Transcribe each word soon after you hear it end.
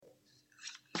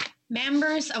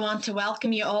Members, I want to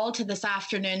welcome you all to this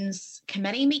afternoon's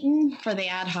committee meeting for the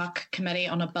Ad Hoc Committee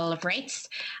on a Bill of Rights.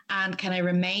 And can I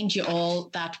remind you all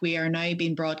that we are now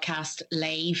being broadcast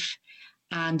live,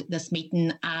 and this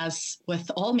meeting, as with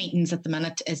all meetings at the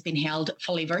minute, is being held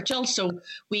fully virtual. So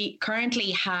we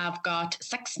currently have got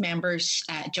 6 members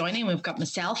joining. We've got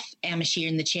myself, Emma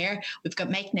Sheeran, the chair. We've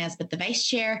got Mike Nesbitt, the vice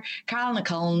chair, Carol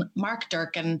Nicole, Mark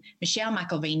Durkin, Michelle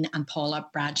McElveen and Paula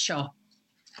Bradshaw.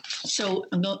 So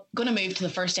I'm going to move to the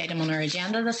first item on our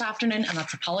agenda this afternoon, and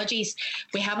that's apologies.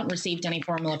 We haven't received any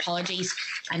formal apologies.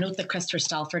 I note that Christopher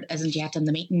Stalford isn't yet in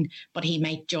the meeting, but he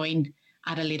might join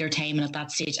at a later time, and at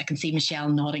that stage I can see Michelle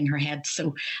nodding her head,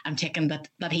 so I'm taking that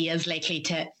he is likely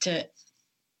to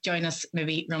join us,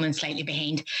 maybe running slightly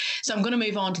behind. So I'm going to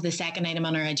move on to the second item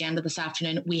on our agenda this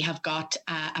afternoon. We have got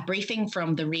a briefing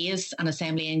from the Raise and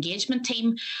Assembly Engagement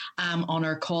team on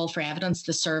our call for evidence,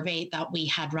 the survey that we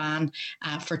had ran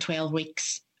for 12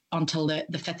 weeks until the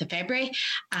 5th of February.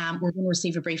 We're going to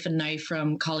receive a briefing now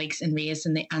from colleagues in Raise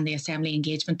and the Assembly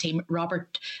Engagement team,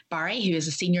 Robert Barry, who is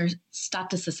a senior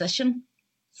statistician,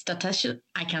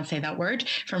 I can't say that word,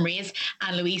 from Raise,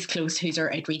 and Louise Close, who's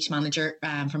our outreach manager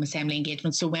from Assembly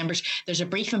Engagement. So members, there's a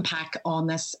briefing pack on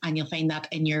this, and you'll find that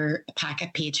in your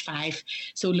packet, page 5.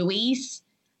 So Louise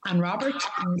and Robert,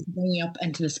 I'm going to bring you up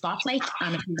into the spotlight,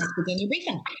 and if you want to begin your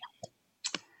briefing.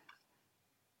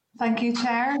 Thank you,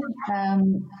 Chair.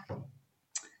 And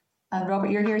Robert,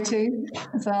 you're here too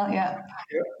as well, yeah.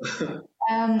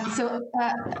 If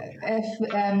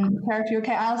you're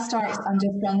okay, I'll start and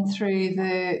just run through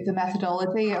the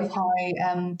methodology of how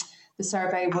the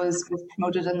survey was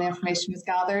promoted and the information was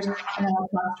gathered, and then I'll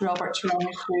pass to Robert to run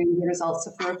through the results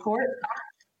of the report.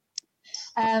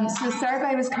 So the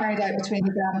survey was carried out between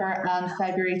November and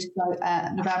February,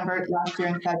 November last year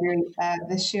and February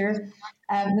this year.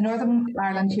 The Northern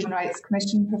Ireland Human Rights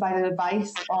Commission provided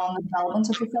advice on the development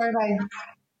of the survey.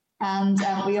 And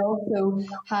we also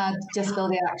had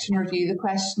Disability Action review the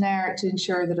questionnaire to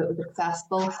ensure that it was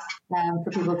accessible for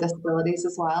people with disabilities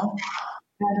as well.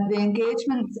 The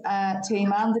engagement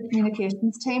team and the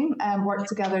communications team worked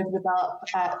together to develop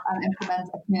and implement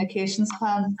a communications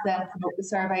plan to then promote the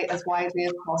survey as widely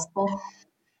as possible.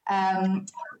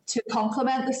 To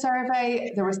complement the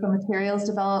survey, there were some materials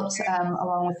developed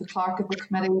along with the clerk of the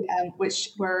committee,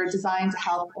 which were designed to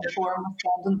help inform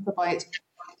respondents about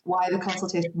why the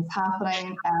consultation was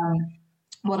happening,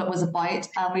 what it was about,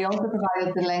 and we also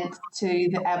provided the link to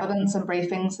the evidence and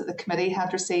briefings that the committee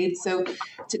had received, so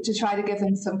to try to give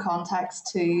them some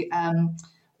context to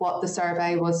what the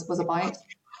survey was about.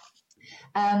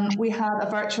 We had a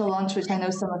virtual launch, which I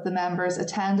know some of the members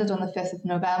attended, on the 5th of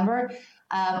November,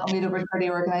 and we had over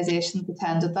 30 organisations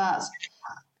attended that.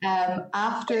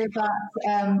 After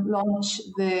that launch,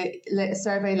 the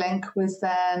survey link was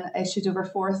then issued over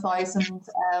 4,000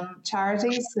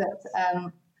 charities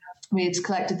that we had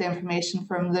collected the information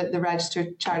from the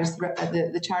registered charities,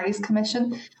 the Charities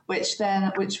Commission, which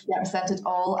represented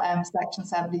all Section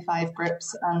 75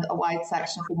 groups and a wide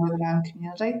section of the Northern Ireland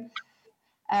community.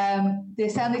 The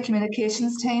Assembly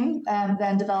Communications team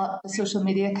then developed a social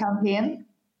media campaign,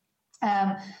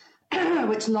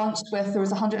 which launched with, there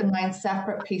was 109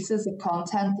 separate pieces of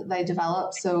content that they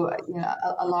developed, so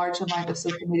a large amount of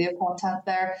social media content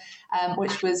there,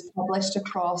 which was published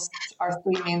across our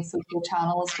 3 main social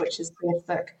channels, which is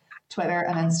Facebook, Twitter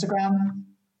and Instagram.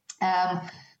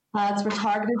 Ads were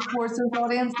targeted towards those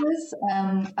audiences,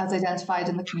 as identified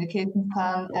in the communications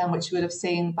plan, which you would have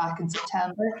seen back in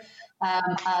September,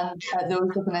 and those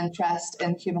with an interest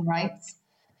in human rights.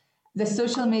 The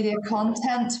social media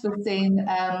content was seen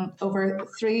over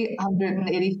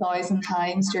 380,000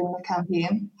 times during the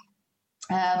campaign.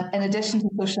 In addition to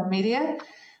social media,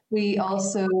 we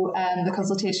also, the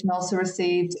consultation also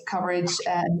received coverage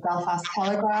in the Belfast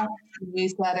Telegraph, the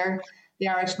newsletter, the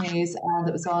Irish News, and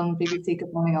it was on BBC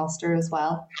Good Morning Ulster as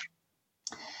well.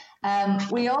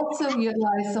 We also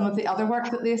utilised some of the other work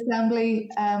that the Assembly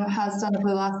has done over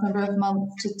the last number of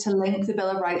months to link the Bill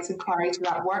of Rights inquiry to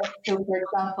that work. So, for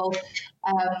example,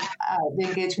 the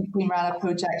engagement team ran a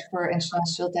project for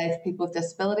International Day for People with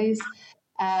Disabilities,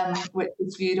 which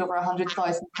was viewed over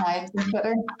 100,000 times on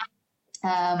Twitter.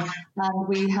 And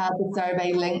we had the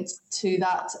survey linked to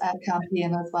that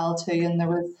campaign as well too, and there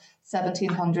was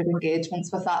 1,700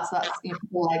 engagements with that, so that's,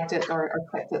 people liked it or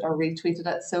clicked it or retweeted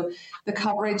it. So the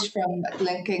coverage from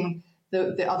linking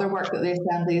the other work that the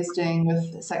Assembly is doing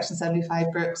with Section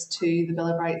 75 groups to the Bill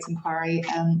of Rights inquiry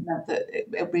meant that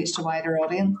it reached a wider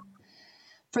audience.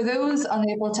 For those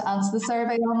unable to answer the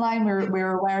survey online,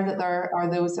 we're aware that there are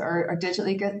those that are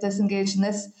digitally disengaged, and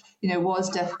this was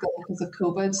difficult because of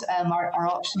COVID. Our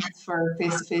options for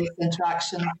face-to-face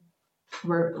interaction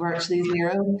were actually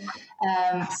zero.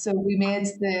 So we made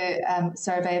the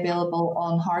survey available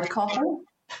on hard copy,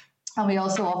 and we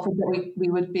also offered that we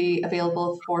would be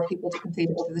available for people to complete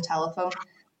it over the telephone.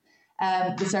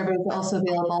 The survey is also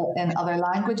available in other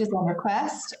languages on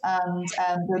request, and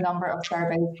the number of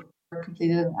surveys were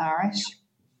completed in Irish.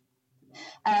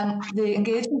 The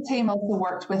engagement team also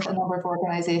worked with a number of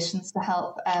organisations to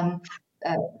help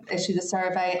issue the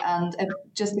survey, and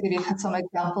just to give you some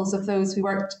examples of those, we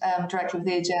worked directly with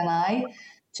AGNI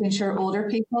to ensure older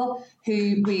people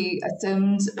who we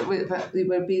assumed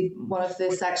would be one of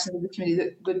the sections of the community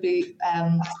that would be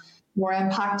more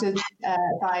impacted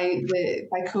by the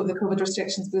COVID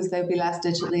restrictions because they'd be less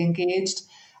digitally engaged.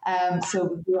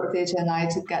 So we worked with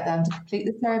AGNI to get them to complete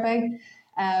the survey.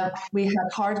 We had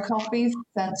hard copies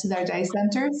sent to their day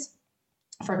centres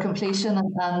for completion,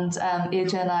 and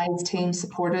AGNI's team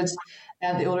supported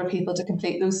the older people to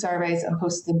complete those surveys and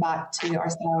posted them back to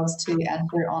ourselves to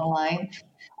enter online.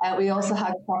 We also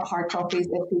had hard copies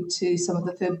issued to some of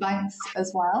the food banks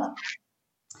as well.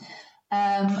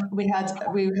 We had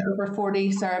over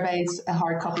 40 surveys,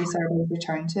 hard copy surveys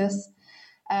returned to us.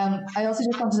 I also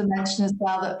just wanted to mention as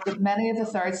well that many of the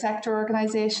third sector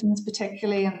organisations,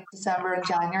 particularly in December and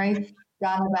January,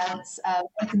 ran events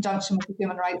in conjunction with the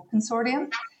Human Rights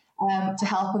Consortium to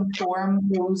help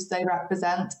inform those they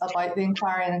represent about the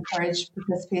inquiry and encourage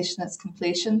participation in its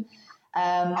completion.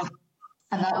 And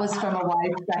that was from a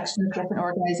wide section of different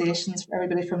organisations,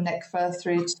 everybody from NICCY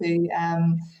through to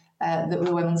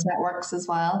the women's networks as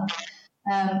well.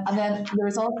 And then there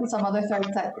was also some other third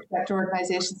sector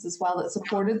organisations as well that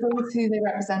supported those who they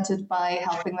represented by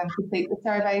helping them complete the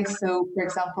survey. So, for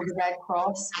example, the Red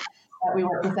Cross, we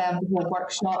worked with them to hold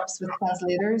workshops with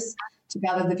translators to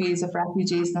gather the views of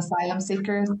refugees and asylum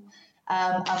seekers.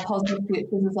 And Positive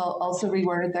Futures has also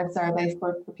reworded their survey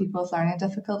for people with learning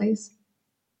difficulties.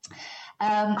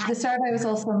 The survey was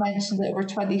also mentioned at over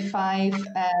 25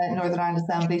 Northern Ireland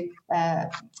Assembly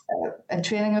and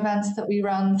training events that we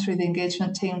run through the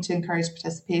engagement team to encourage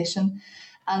participation.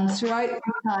 And throughout the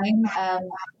time,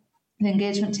 the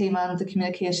engagement team and the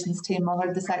communications team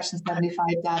monitored the Section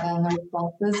 75 data and the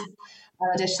responses,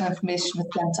 and additional information was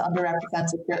sent to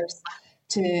underrepresented groups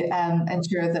to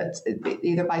ensure that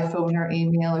either by phone or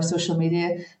email or social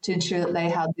media, to ensure that they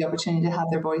had the opportunity to have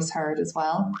their voice heard as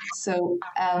well. So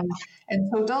in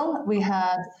total, we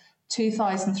had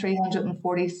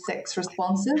 2,346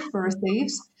 responses were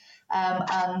received.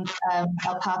 And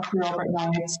I'll pass to Robert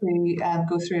now to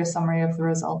go through a summary of the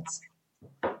results.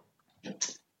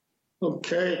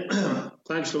 Okay,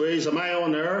 thanks, Louise. Am I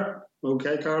on there?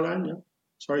 Okay, Caroline? Yeah.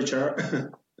 Sorry, Chair.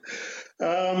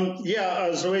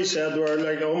 As Louise said, there were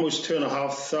like almost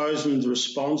 2,500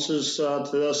 responses to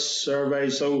this survey,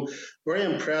 so very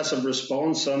impressive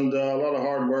response and a lot of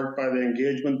hard work by the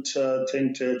engagement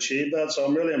team to achieve that, so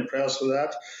I'm really impressed with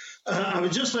that. I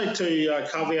would just like to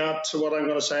caveat to what I'm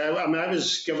going to say. I mean, I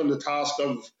was given the task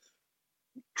of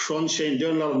crunching,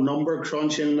 doing a lot of number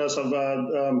crunching.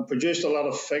 I've produced a lot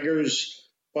of figures,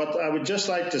 but I would just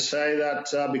like to say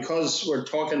that because we're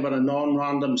talking about a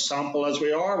non-random sample, as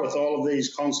we are with all of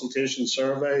these consultation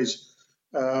surveys,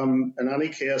 in any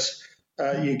case,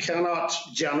 you cannot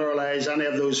generalize any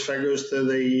of those figures to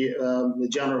the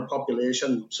general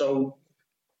population. So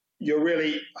you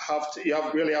really have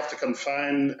to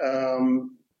confine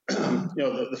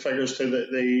the figures to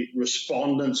the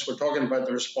respondents. We're talking about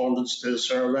the respondents to the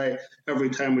survey every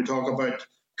time we talk about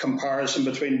comparison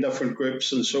between different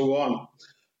groups and so on.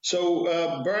 So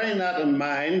bearing that in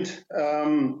mind,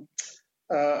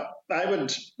 I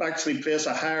would actually place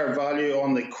a higher value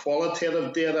on the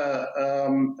qualitative data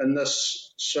in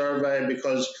this survey,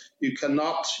 because you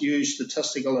cannot use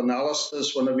statistical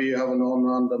analysis whenever you have a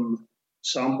non-random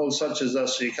sample such as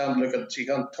this. So you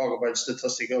can't talk about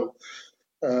statistical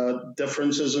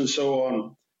differences and so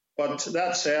on. But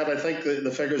that said, I think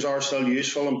the figures are still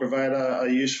useful and provide a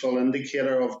useful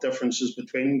indicator of differences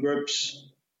between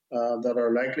groups that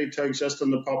are likely to exist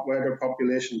in the wider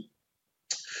population.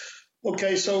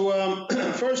 Okay, so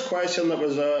first question that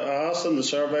was asked in the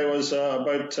survey was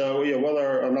about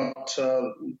whether or not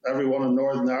everyone in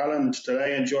Northern Ireland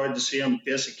today enjoyed the same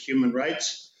basic human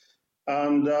rights.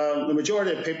 And the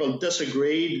majority of people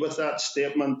disagreed with that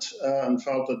statement and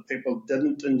felt that people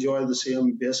didn't enjoy the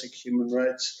same basic human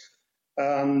rights.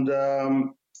 And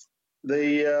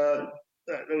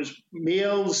there was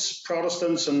males,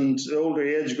 Protestants and older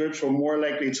age groups were more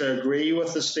likely to agree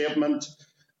with the statement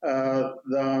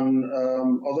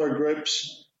than other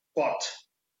groups. But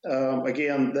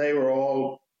again, they were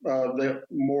all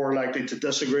more likely to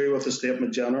disagree with the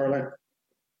statement generally.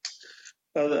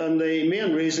 And the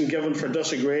main reason given for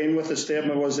disagreeing with the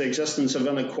statement was the existence of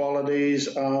inequalities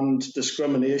and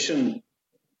discrimination.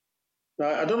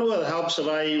 Now, I don't know whether it helps if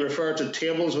I refer to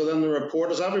tables within the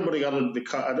report. Has everybody got I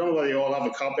don't know whether you all have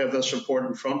a copy of this report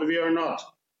in front of you or not.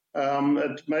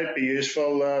 It might be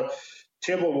useful.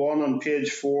 Table 1 on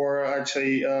page 4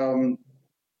 actually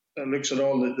it looks at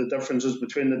all the differences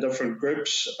between the different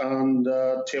groups, and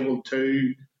Table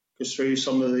 2 goes through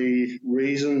some of the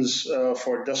reasons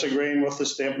for disagreeing with the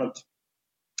statement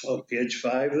on page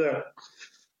 5 there.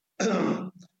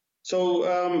 So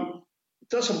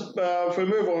if we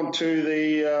move on to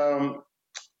the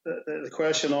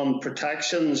question on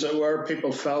protections, where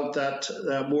people felt that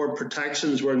more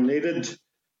protections were needed,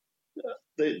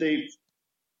 the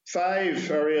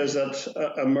 5 areas that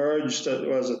emerged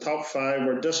as the top 5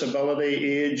 were disability,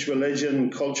 age, religion,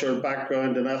 culture,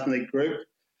 background, and ethnic group.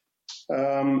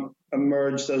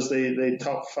 Emerged as the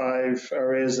top 5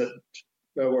 areas that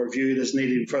were viewed as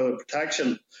needing further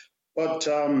protection. But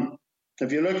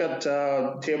if you look at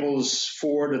tables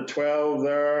 4 to 12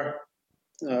 there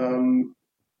in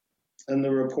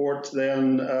the report,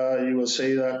 then you will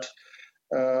see that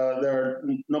there are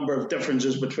a number of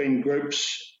differences between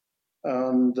groups,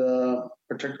 and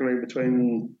particularly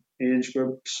between age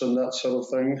groups and that sort of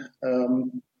thing.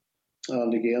 And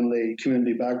again, the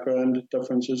community background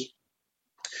differences.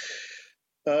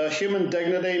 Human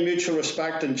dignity, mutual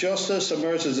respect and justice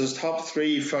emerges as top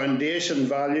 3 foundation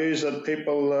values that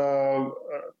people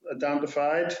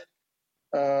identified.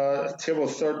 Table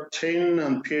 13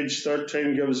 on page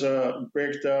 13 gives a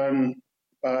breakdown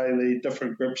by the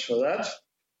different groups for that.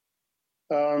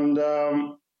 And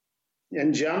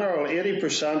in general,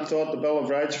 80% thought the Bill of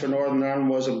Rights for Northern Ireland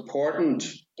was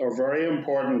important or very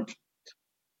important.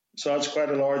 So that's quite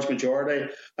a large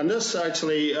majority. And this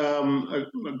actually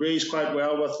agrees quite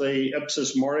well with the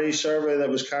Ipsos Mori survey that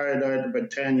was carried out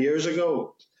about 10 years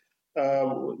ago.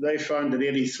 They found that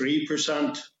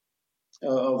 83%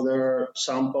 of their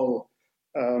sample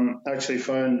actually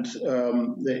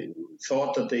they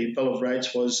thought that the Bill of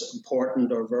Rights was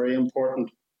important or very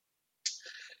important.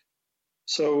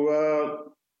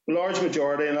 So large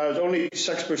majority, and only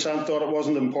 6% thought it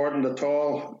wasn't important at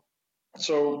all.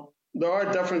 So there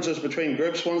are differences between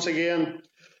groups once again.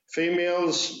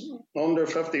 Females, under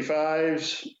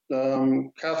 55s,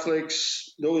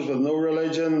 Catholics, those with no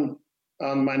religion,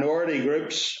 and minority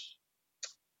groups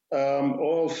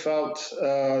all felt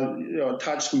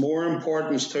attached more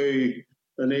importance to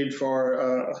the need for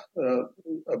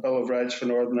a Bill of Rights for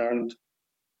Northern Ireland.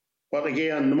 But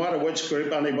again, no matter which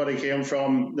group anybody came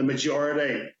from, the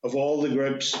majority of all the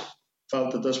groups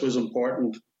felt that this was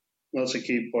important. That's a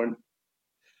key point.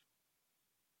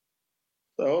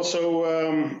 Also,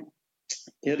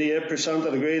 88%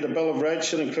 that agreed the Bill of Rights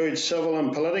should include civil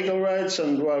and political rights,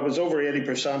 and while it was over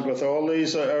 80% with all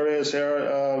these areas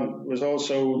here,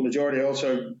 majority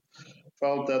also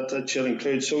felt that it should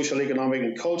include social, economic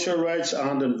and cultural rights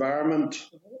and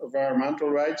environmental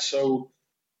rights. So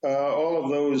all of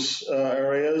those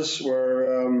areas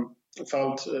were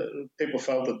people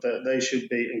felt that they should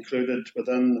be included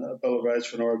within a Bill of Rights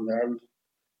for Northern Ireland.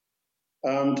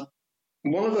 And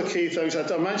one of the key things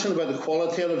I mentioned about the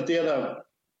qualitative data,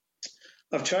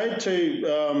 I've tried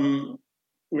to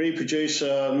reproduce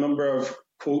a number of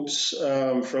quotes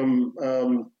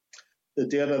from the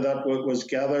data that was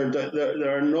gathered.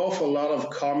 There are an awful lot of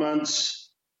comments.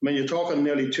 I mean, you're talking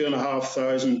nearly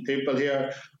 2,500 people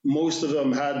here. Most of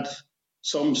them had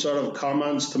some sort of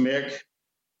comments to make.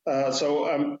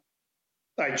 So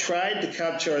I tried to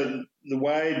capture the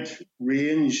wide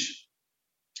range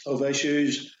of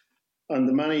issues and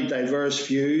the many diverse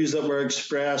views that were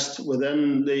expressed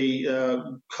within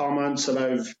the comments that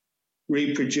I've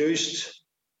reproduced.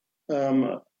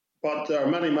 But there are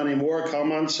many, many more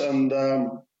comments, and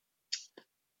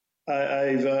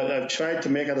I've tried to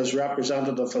make it as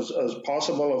representative as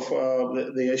possible of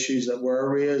the issues that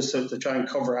were raised to try and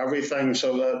cover everything.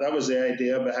 So that was the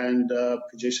idea behind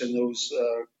producing those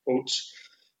quotes.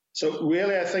 So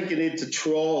really, I think you need to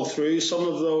trawl through some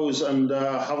of those and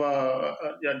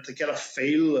to get a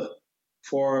feel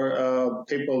for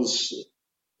people's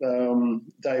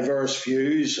diverse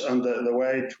views and the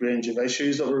wide range of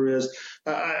issues that were raised.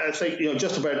 I think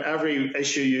just about every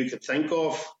issue you could think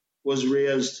of was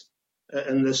raised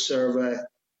in this survey,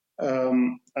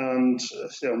 and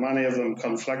many of them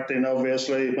conflicting,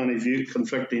 obviously,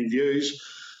 conflicting views.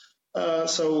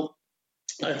 So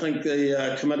I think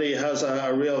the committee has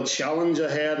a real challenge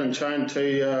ahead in trying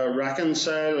to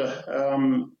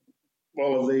reconcile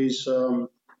all of these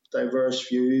diverse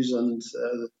views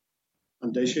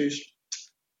and issues.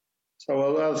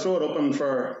 So I'll throw it open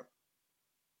for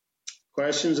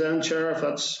questions then, Chair, if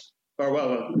that's, or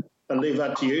well, I'll leave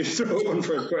that to you to open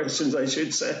for questions, I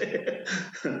should say.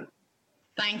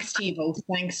 Thanks to you both.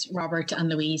 Thanks, Robert and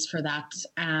Louise, for that.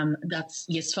 That's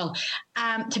useful.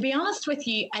 To be honest with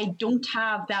you, I don't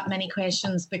have that many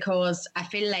questions because I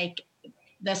feel like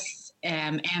this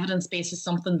evidence base is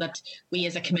something that we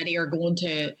as a committee are going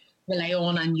to rely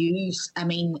on and use. I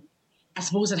mean, I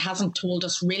suppose it hasn't told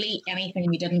us really anything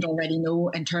we didn't already know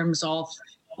in terms of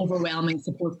overwhelming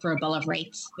support for a Bill of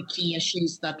Rights, the key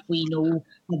issues that we know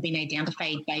have been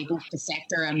identified by both the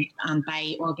sector and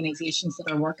by organisations that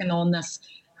are working on this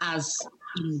as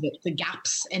the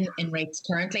gaps in rights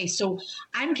currently. So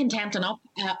I'm content enough.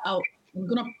 I'm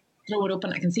going to throw it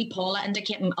open. I can see Paula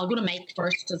indicating. I'll go to Mike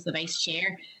first as the Vice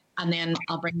Chair, and then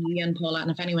I'll bring you in, Paula,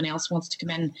 and if anyone else wants to come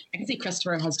in. I can see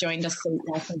Christopher has joined us, so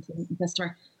welcome to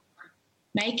Christopher.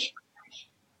 Mike?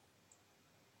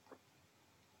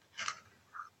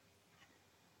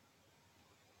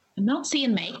 I'm not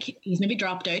seeing Mike. He's maybe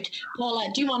dropped out. Paula,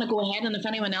 do you want to go ahead? And if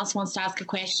anyone else wants to ask a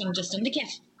question, just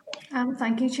indicate.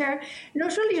 Thank you, Chair. No,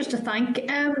 it's really just to thank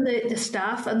the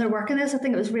staff and their work in this. I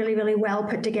think it was really, really well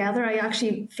put together. I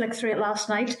actually flicked through it last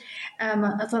night.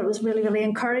 I thought it was really, really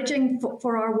encouraging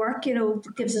for our work. You know,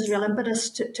 it gives us real impetus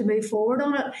to move forward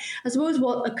on it. I suppose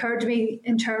what occurred to me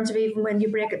in terms of even when you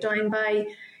break it down by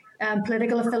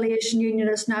political affiliation,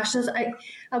 unionist, nationalist,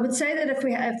 I would say that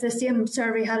if the same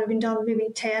survey had been done maybe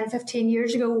 10, 15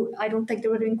 years ago, I don't think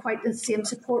there would have been quite the same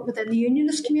support within the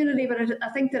unionist community, but I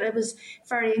think that it was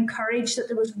very encouraged that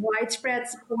there was widespread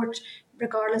support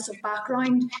regardless of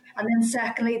background. And then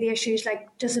secondly, the issues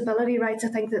like disability rights, I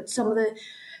think that some of the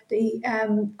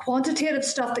quantitative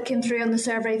stuff that came through on the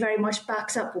survey very much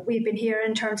backs up what we've been hearing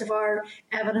in terms of our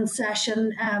evidence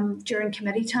session during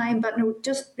committee time. But no,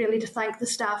 just really to thank the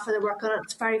staff for the work on it.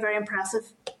 It's very, very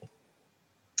impressive.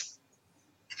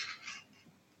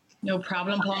 No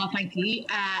problem, Paula. Thank you.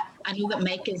 I know that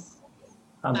Mike is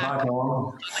back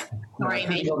on. Sorry,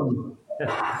 Mike.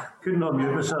 Couldn't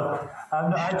unmute myself.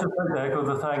 I just want to echo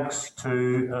the thanks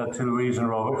to Louise and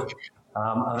Robert.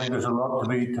 I think there's a lot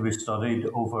to be studied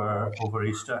over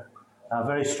Easter. I'm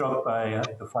very struck by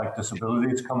the fact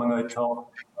disability is coming out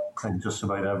top in just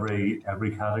about every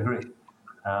category.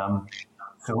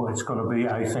 So it's going to be,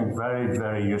 I think, very,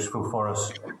 very useful for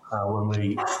us when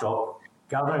we stop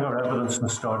gathering our evidence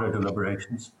and start our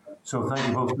deliberations. So thank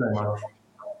you both very much.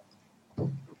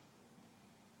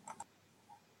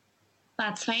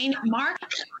 That's fine. Mark,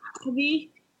 have you?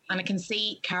 And I can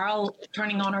see Carol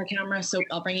turning on her camera, so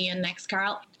I'll bring you in next,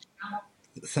 Carol.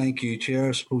 Thank you, Chair.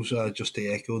 I suppose just to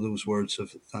echo those words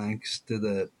of thanks to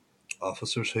the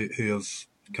officers who have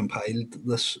compiled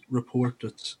this report.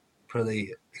 It's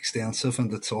pretty extensive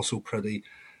and it's also pretty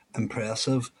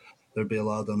impressive. There'd be a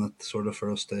lot in it sort of for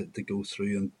us to go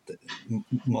through and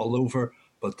mull over,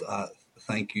 but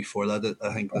thank you for that.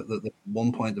 I think that the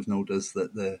one point of note is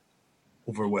that the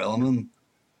overwhelming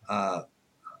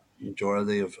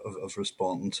majority of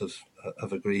respondents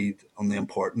have agreed on the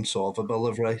importance of a Bill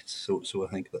of Rights. So I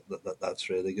think that's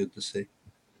really good to see.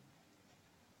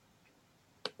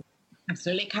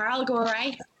 Absolutely. Carol, go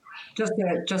right. Just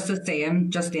the same,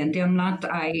 just into that,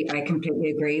 I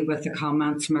completely agree with the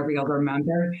comments from every other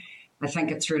member. I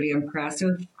think it's really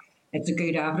impressive. It's a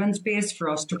good evidence base for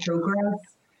us to progress.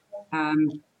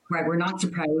 While we're not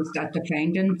surprised at the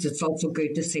findings, it's also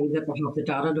good to see that we have the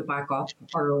data to back up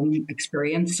our own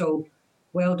experience. So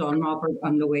well done, Robert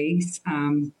and Louise,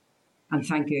 and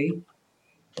thank you.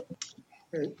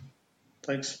 Great.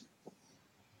 Thanks.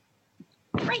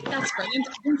 Right, that's brilliant.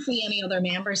 I don't see any other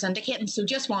members indicating, so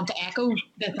just want to echo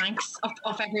the thanks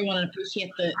of everyone and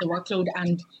appreciate the workload.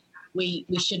 And we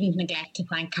shouldn't neglect to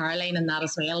thank Caroline in that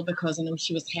as well, because I know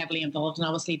she was heavily involved, and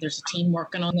obviously there's a team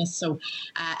working on this. So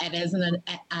it is an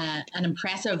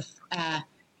impressive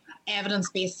evidence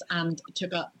base and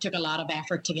took a lot of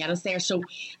effort to get us there. So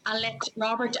I'll let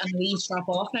Robert and Louise drop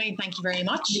off now. Thank you very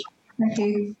much. Thank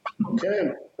you.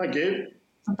 Okay, thank you.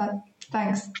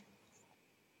 Thanks.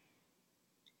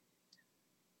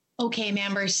 Okay,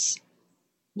 members.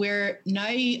 We're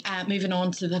now moving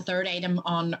on to the third item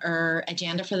on our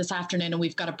agenda for this afternoon, and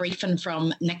we've got a briefing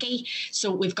from NICCY.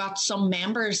 So we've got some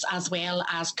members as well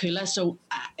as Kula. So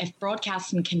if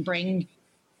broadcasting can bring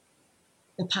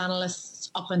the panellists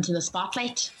up into the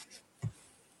spotlight.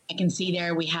 I can see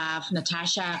there we have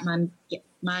Natasha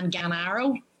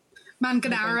Manganaro.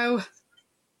 I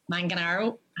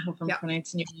hope I'm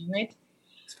pronouncing your name right.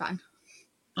 It's fine.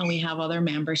 And we have other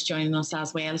members joining us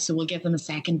as well. So we'll give them a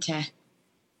second to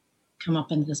come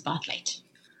up into the spotlight.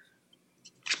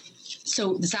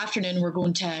 So this afternoon we're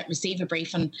going to receive a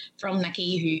briefing from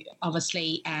NICCY, who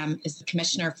obviously is the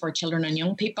Commissioner for Children and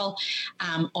Young People,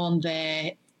 on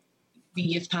the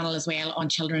youth panel as well on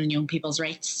children and young people's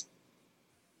rights.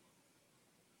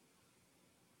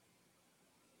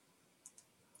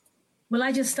 Will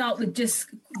I just start with just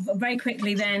very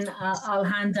quickly? Then I'll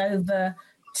hand over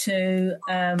to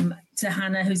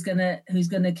Hannah, who's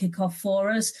gonna kick off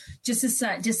for us. Just to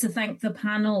thank the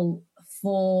panel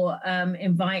for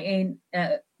thank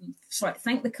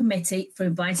the committee for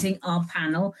inviting our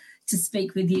panel to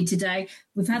speak with you today.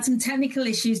 We've had some technical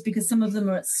issues because some of them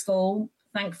are at school,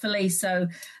 thankfully, so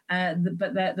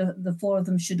but the four of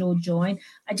them should all join.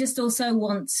 I just also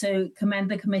want to commend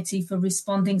the committee for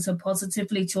responding so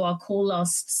positively to our call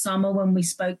last summer when we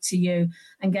spoke to you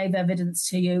and gave evidence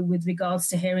to you with regards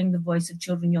to hearing the voice of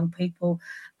children and young people,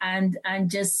 and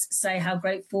just say how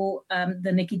grateful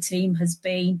the NICCY team has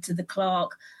been to the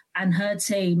clerk and her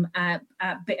team at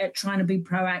trying to be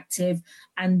proactive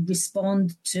and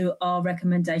respond to our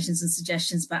recommendations and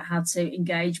suggestions about how to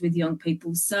engage with young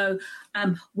people. So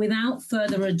without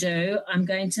further ado, I'm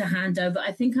going to hand over.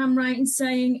 I think I'm right in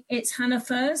saying it's Hannah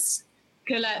first.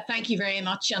 Kula, thank you very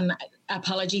much, and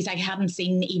apologies, I hadn't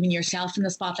seen even yourself in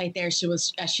the spotlight there. I should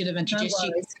have introduced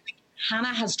you.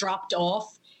 Hannah has dropped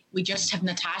off. We just have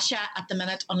Natasha at the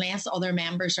minute, unless other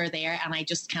members are there, and I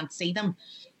just can't see them.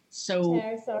 So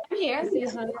I'm here.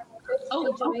 Anna's there.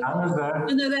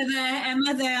 No, they're there.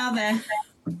 Emma, they are there.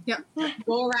 Yeah.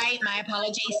 All right. My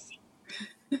apologies.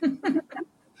 The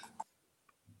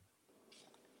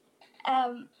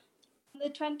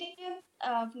 20th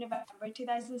of November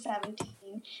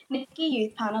 2017, NICCY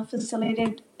Youth Panel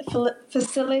facilitated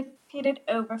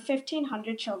over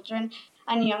 1,500 children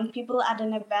and young people at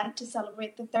an event to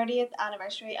celebrate the 30th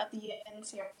anniversary of the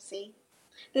NICCY.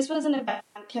 This was an event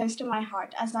close to my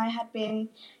heart, as I had been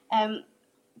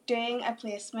doing a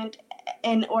placement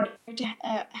in order to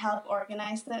help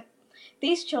organise it.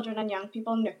 These children and young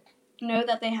people know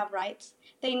that they have rights.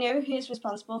 They know who is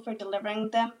responsible for delivering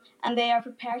them, and they are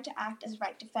prepared to act as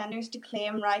right defenders to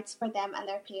claim rights for them and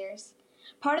their peers.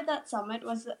 Part of that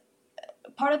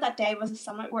day was a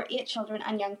summit where 8 children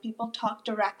and young people talked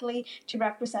directly to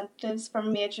representatives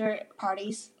from major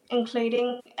parties,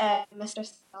 including Mr.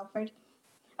 Salford,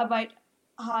 about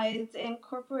how the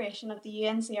incorporation of the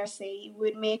UNCRC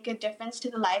would make a difference to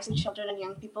the lives of children and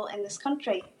young people in this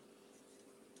country.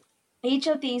 Each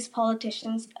of these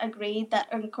politicians agreed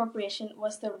that incorporation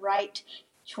was the right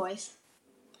choice.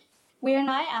 We are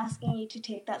now asking you to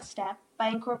take that step by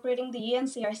incorporating the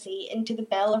UNCRC into the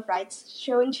Bill of Rights,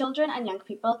 showing children and young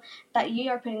people that you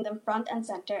are putting them front and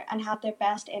centre and have their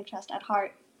best interest at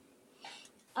heart.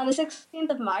 On the 16th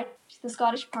of March, the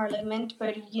Scottish Parliament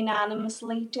voted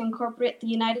unanimously to incorporate the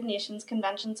United Nations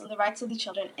Conventions on the Rights of the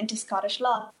Children into Scottish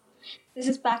law. This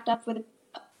is backed up with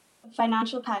a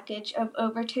financial package of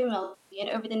over $2 million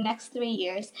over the next 3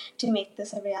 years to make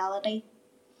this a reality.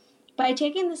 By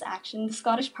taking this action, the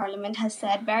Scottish Parliament has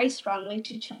said very strongly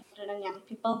to children and young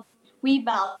people, we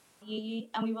value you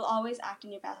and we will always act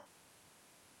in your best.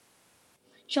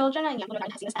 Children and young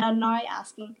people are now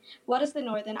asking, what is the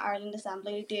Northern Ireland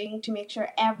Assembly doing to make sure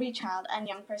every child and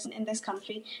young person in this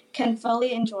country can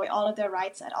fully enjoy all of their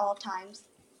rights at all times?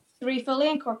 Through fully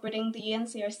incorporating the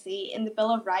UNCRC in the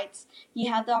Bill of Rights, you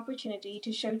had the opportunity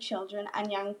to show children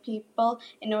and young people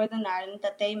in Northern Ireland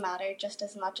that they matter just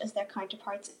as much as their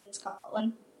counterparts in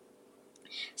Scotland.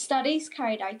 Studies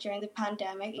carried out during the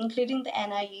pandemic, including the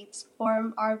NI Youth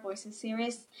Forum Our Voices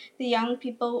series, the Young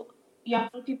People's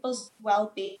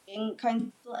Wellbeing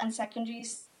Council and Secondary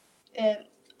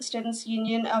Students'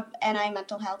 Union of NI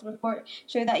Mental Health report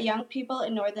show that young people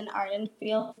in Northern Ireland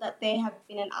feel that they have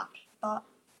been an afterthought.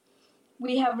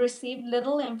 We have received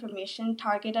little information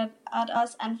targeted at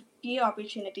us and few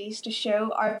opportunities to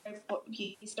show our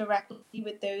views directly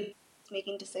with those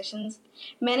making decisions.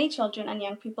 Many children and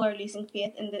young people are losing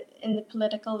faith in the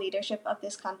political leadership of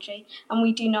this country, and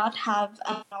we do not have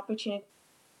an opportunity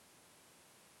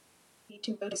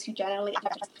to vote who generally so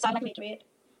I'd like to reiterate,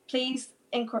 please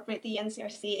incorporate the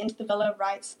NCRC into the Bill of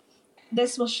Rights.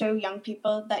 This will show young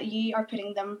people that you are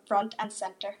putting them front and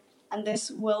centre, and this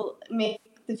will make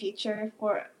the future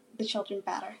for the children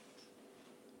better.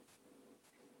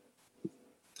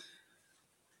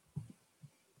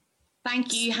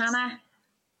 Thank you, Hannah.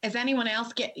 Is anyone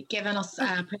else giving us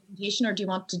a presentation, or do you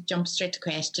want to jump straight to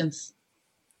questions?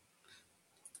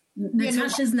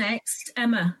 Natasha's next.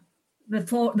 Emma, the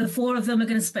four of them are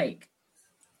going to speak.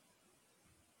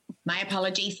 My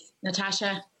apologies,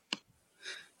 Natasha.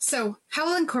 So, how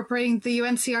will incorporating the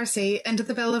UNCRC into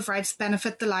the Bill of Rights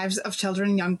benefit the lives of children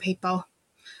and young people?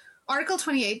 Article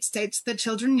 28 states that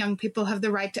children and young people have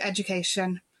the right to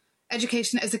education.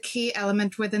 Education is a key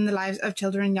element within the lives of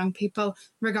children and young people,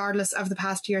 regardless of the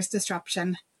past year's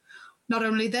disruption. Not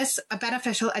only this, a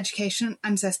beneficial education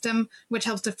and system which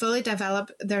helps to fully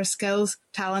develop their skills,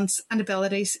 talents and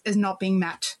abilities is not being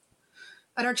met.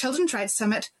 At our Children's Rights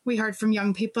Summit, we heard from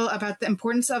young people about the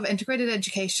importance of integrated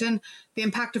education, the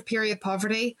impact of period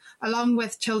poverty, along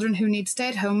with children who need to stay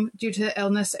at home due to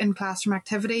illness in classroom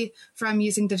activity from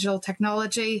using digital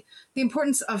technology, the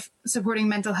importance of supporting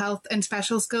mental health in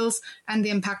special schools, and the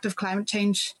impact of climate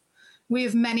change. We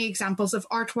have many examples of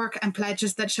artwork and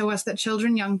pledges that show us that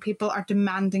children and young people are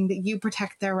demanding that you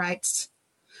protect their rights.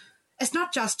 It's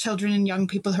not just children and young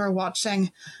people who are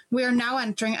watching. We are now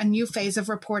entering a new phase of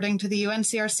reporting to the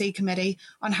UNCRC committee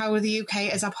on how the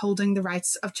UK is upholding the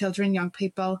rights of children and young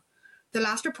people. The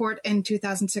last report in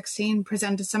 2016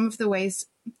 presented some of the ways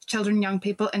children and young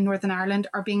people in Northern Ireland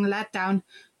are being let down,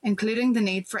 including the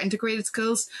need for integrated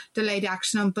schools, delayed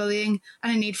action on bullying,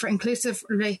 and a need for inclusive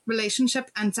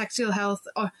relationship and sexual health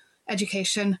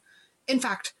education. In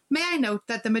fact, may I note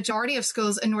that the majority of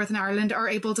schools in Northern Ireland are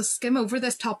able to skim over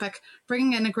this topic,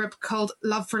 bringing in a group called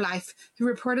Love for Life,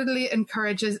 who reportedly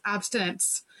encourages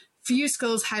abstinence. Few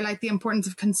schools highlight the importance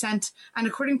of consent, and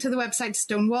according to the website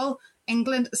Stonewall,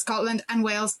 England, Scotland and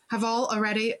Wales have all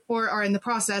already or are in the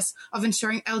process of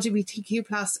ensuring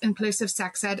LGBTQ+ inclusive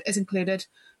sex ed is included,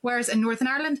 whereas in Northern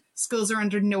Ireland, schools are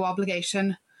under no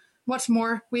obligation. What's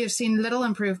more, we have seen little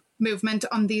movement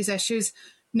on these issues.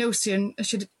 No student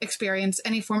should experience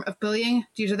any form of bullying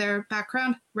due to their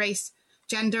background, race,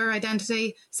 gender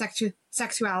identity,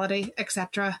 sexuality,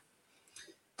 etc.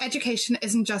 Education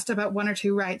isn't just about one or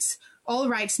two rights. All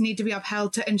rights need to be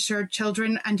upheld to ensure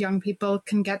children and young people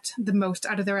can get the most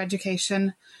out of their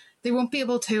education. They won't be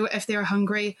able to if they are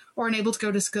hungry or unable to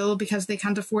go to school because they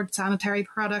can't afford sanitary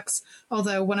products,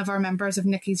 although one of our members of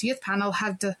NICCY's Youth Panel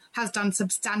has done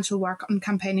substantial work on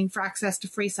campaigning for access to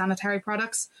free sanitary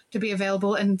products to be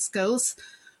available in schools,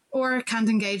 or can't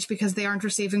engage because they aren't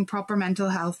receiving proper mental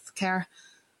health care.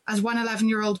 As one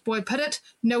 11-year-old boy put it,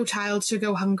 no child should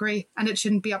go hungry, and it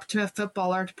shouldn't be up to a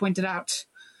footballer to point it out.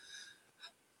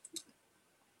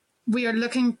 We are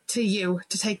looking to you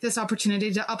to take this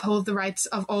opportunity to uphold the rights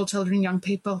of all children and young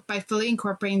people by fully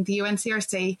incorporating the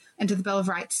UNCRC into the Bill of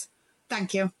Rights.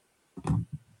 Thank you.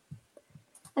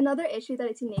 Another issue that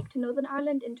is unique to Northern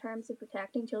Ireland in terms of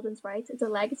protecting children's rights is the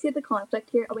legacy of the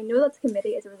conflict here, and we know that the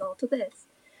committee is a result of this.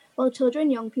 While children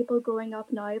and young people growing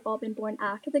up now have all been born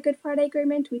after the Good Friday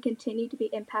Agreement, we continue to be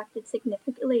impacted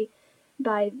significantly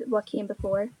by what came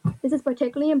before. This is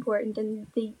particularly important in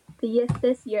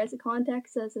this year as the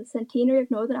context as the centenary of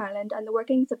Northern Ireland and the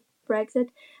workings of Brexit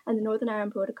and the Northern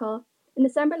Ireland Protocol. In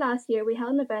December last year, we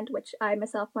held an event which I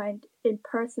myself found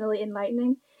personally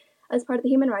enlightening as part of the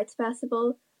Human Rights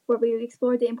Festival, where we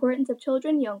explored the importance of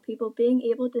children and young people being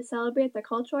able to celebrate their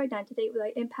cultural identity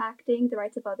without impacting the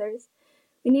rights of others.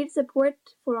 We need support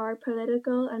for our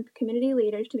political and community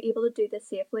leaders to be able to do this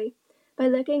safely. By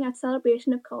looking at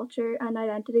celebration of culture and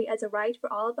identity as a right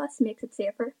for all of us makes it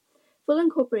safer. Full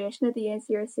incorporation of the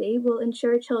UNCRC will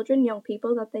ensure children and young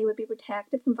people that they would be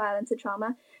protected from violence and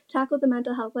trauma, tackle the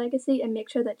mental health legacy, and make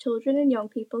sure that children and young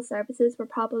people's services were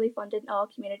properly funded in all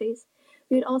communities.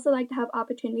 We would also like to have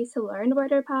opportunities to learn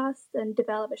about our past and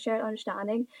develop a shared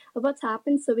understanding of what's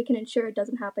happened so we can ensure it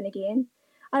doesn't happen again.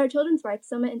 At our Children's Rights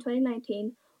Summit in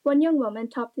 2019, one young woman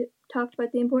talked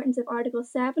about the importance of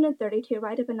Articles 7 and 32,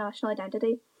 right of a national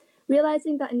identity.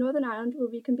 Realising that in Northern Ireland, where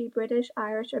we can be British,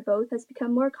 Irish or both, has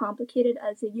become more complicated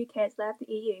as the UK has left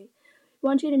the EU. We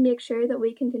want you to make sure that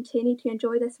we can continue to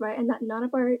enjoy this right and that none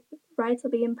of our rights will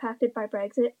be impacted by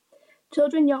Brexit.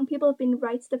 Children and young people have been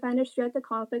rights defenders throughout the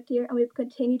conflict here, and we will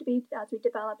continue to be as we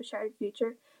develop a shared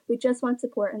future. We just want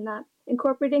support in that.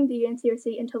 Incorporating the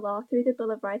UNCRC into law through the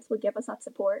Bill of Rights will give us that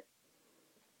support.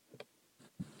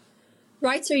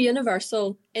 Rights are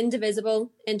universal, indivisible,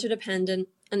 interdependent,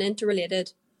 and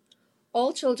interrelated.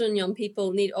 All children and young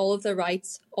people need all of their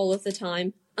rights all of the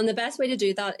time, and the best way to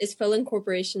do that is full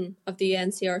incorporation of the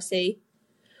UNCRC.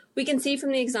 We can see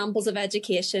from the examples of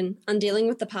education and dealing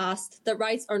with the past that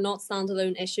rights are not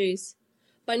standalone issues.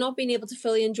 By not being able to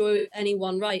fully enjoy any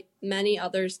one right, many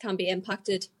others can be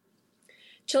impacted.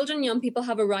 Children and young people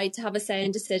have a right to have a say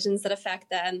in decisions that affect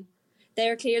them. They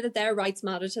are clear that their rights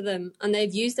matter to them, and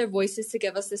they've used their voices to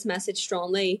give us this message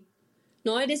strongly.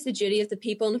 Now it is the duty of the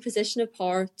people in a position of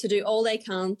power to do all they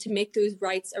can to make those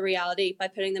rights a reality by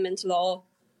putting them into law.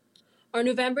 Our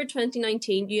November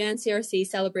 2019 UNCRC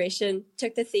celebration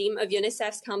took the theme of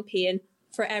UNICEF's campaign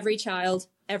for every child,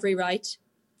 every right.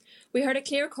 We heard a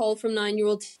clear call from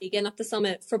 9-year-old Tegan at the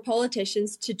summit for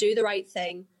politicians to do the right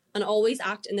thing and always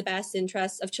act in the best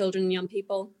interests of children and young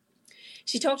people.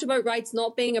 She talked about rights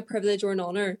not being a privilege or an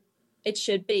honour. It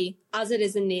should be, as it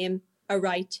is in name, a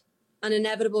right, an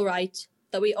inevitable right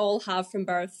that we all have from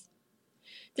birth.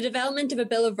 The development of a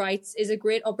Bill of Rights is a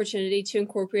great opportunity to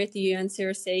incorporate the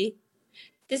UNCRC.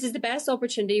 This is the best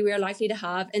opportunity we are likely to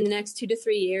have in the next 2 to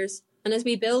 3 years, and as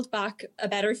we build back a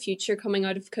better future coming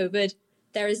out of COVID,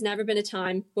 there has never been a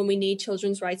time when we need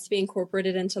children's rights to be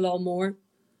incorporated into law more.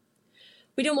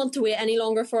 We don't want to wait any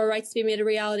longer for our rights to be made a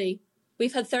reality.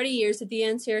 We've had 30 years of the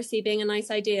UNCRC being a nice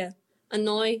idea, and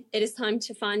now it is time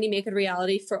to finally make it a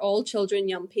reality for all children and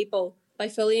young people by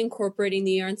fully incorporating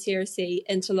the UNCRC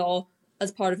into law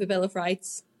as part of a Bill of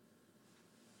Rights.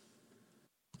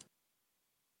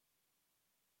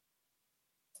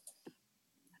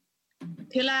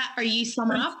 Tula, are you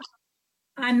summing up?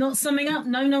 I'm not summing up.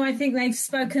 No, I think they've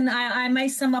spoken. I may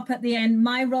sum up at the end.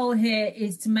 My role here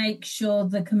is to make sure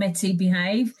the committee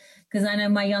behave, because I know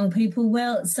my young people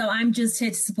will. So I'm just here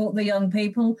to support the young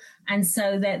people, and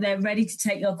so they're ready to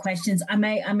take your questions. I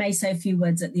may say a few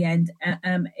words at the end,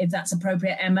 if that's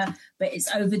appropriate, Emma, but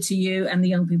it's over to you and the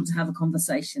young people to have a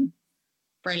conversation.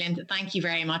 Brilliant. Thank you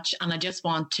very much. And I just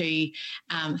want to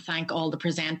thank all the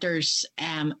presenters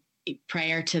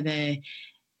prior to the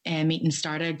meeting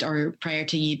started, or prior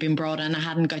to you being brought in. I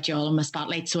hadn't got you all in my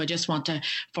spotlight, so I just want to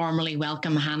formally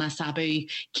welcome Hannah Sabu,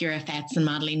 Kira Fetz and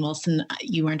Madeleine Wilson.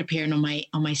 You weren't appearing on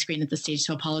my screen at this stage,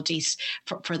 so apologies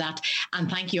for that. And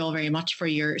thank you all very much for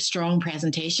your strong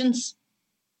presentations.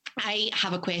 I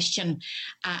have a question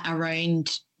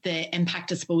around the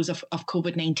impact, I suppose, of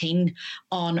COVID-19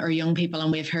 on our young people.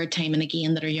 And we've heard time and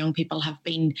again that our young people have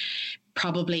been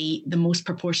probably the most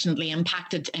proportionately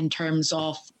impacted in terms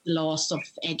of loss of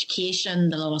education,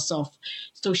 the loss of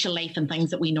social life and things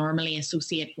that we normally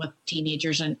associate with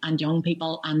teenagers and young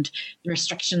people, and the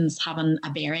restrictions having a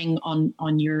bearing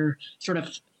on your sort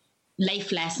of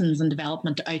life lessons and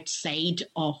development outside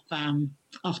of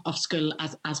school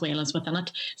as well as within it.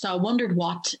 So I wondered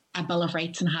what a Bill of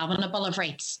Rights and having a Bill of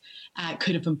Rights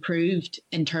could have improved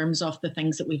in terms of the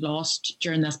things that we've lost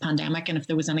during this pandemic, and if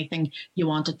there was anything you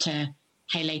wanted to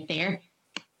highlight there.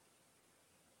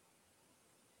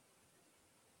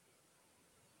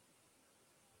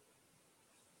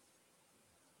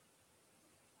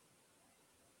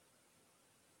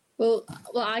 Well,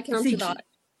 I can answer that.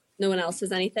 No one else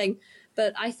has anything.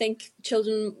 But I think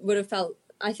children would have felt,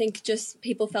 I think just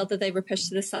people felt that they were pushed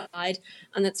to the side,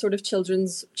 and that sort of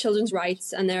children's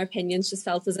rights and their opinions just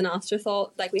felt as an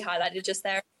afterthought, like we highlighted just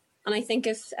there. And I think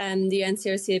if the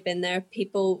NCRC had been there,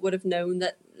 people would have known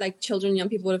that, like children, young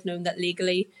people would have known that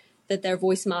legally that their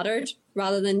voice mattered,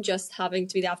 rather than just having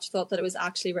to be the afterthought that it was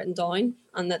actually written down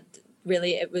and that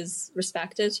really it was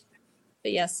respected.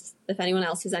 But yes, if anyone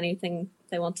else has anything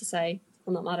they want to say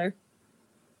on that matter.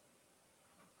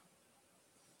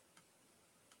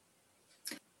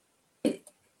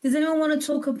 Does anyone want to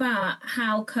talk about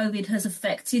how COVID has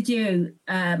affected you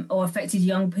or affected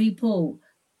young people,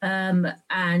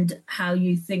 and how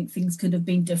you think things could have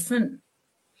been different?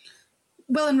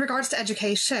 Well, in regards to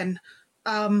education,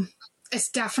 it's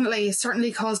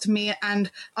certainly caused me and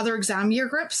other exam year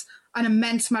groups an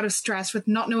immense amount of stress with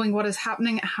not knowing what is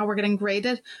happening and how we're getting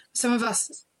graded. Some of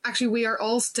us, actually, we are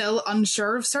all still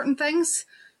unsure of certain things.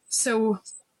 So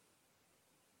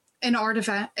in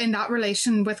that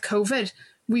relation with COVID,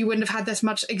 we wouldn't have had this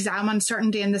much exam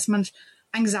uncertainty and this much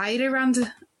anxiety around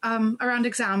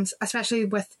exams, especially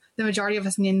with the majority of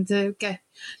us needing to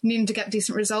get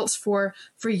decent results for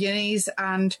unis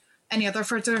and any other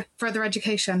further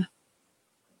education.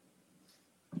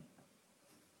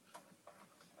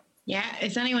 Yeah,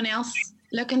 is anyone else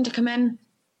looking to come in?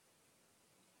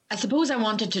 I suppose I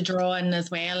wanted to draw in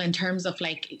as well in terms of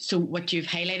so what you've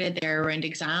highlighted there around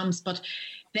exams, but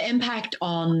the impact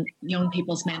on young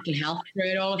people's mental health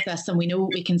throughout all of this. And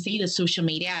we can see that social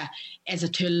media is a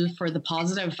tool for the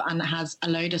positive, and it has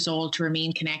allowed us all to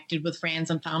remain connected with friends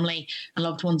and family and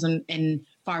loved ones in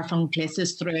far-flung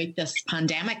places throughout this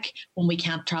pandemic when we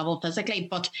can't travel physically.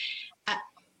 But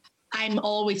I'm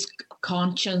always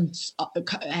conscious of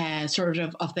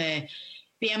the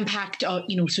impact of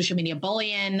social media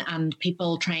bullying and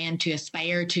people trying to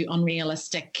aspire to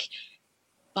unrealistic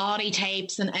body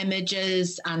types and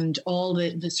images and all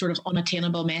the sort of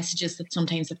unattainable messages that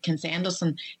sometimes it can send us,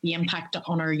 and the impact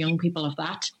on our young people of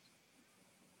that,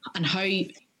 and how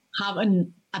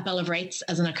having a Bill of Rights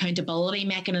as an accountability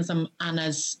mechanism and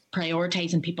as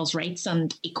prioritising people's rights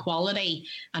and equality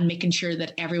and making sure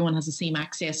that everyone has the same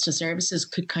access to services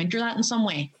could counter that in some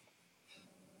way.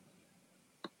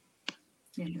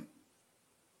 Yeah.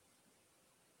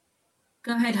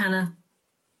 Go ahead, Hannah.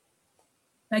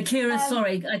 Kira,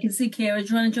 sorry, I can see Kira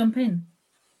trying to jump in.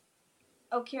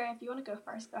 Oh, Kira, if you want to go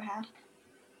first, go ahead.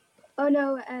 Oh,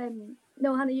 no,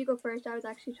 no, Hannah, you go first. I was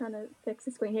actually trying to fix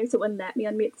the screen here, so it wouldn't let me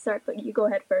unmute at the start, but you go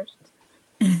ahead first.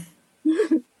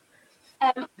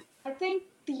 I think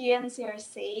the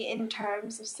UNCRC, in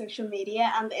terms of social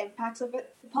media and the impacts of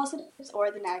it, the positives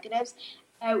or the negatives,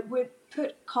 would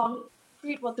put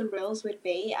concrete what the rules would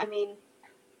be. I mean,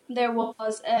 there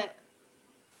was a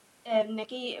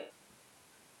NICCY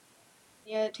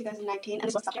 2019, and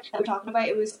this was the subject that we're talking about.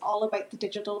 It was all about the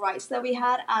digital rights that we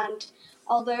had, and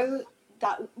although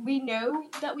that we know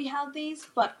that we have these,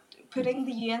 but putting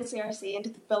the UNCRC into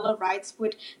the Bill of Rights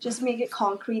would just make it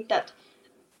concrete that,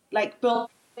 like,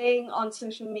 bullying on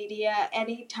social media,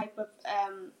 any type of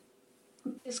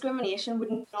discrimination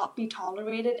would not be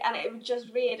tolerated, and it would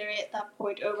just reiterate that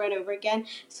point over and over again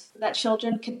so that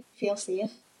children can feel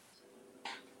safe.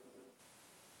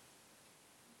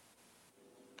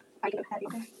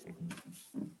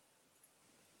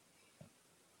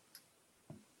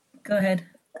 Go ahead.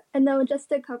 And no, just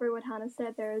to cover what Hannah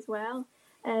said there as well,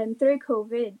 through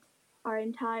COVID, our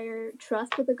entire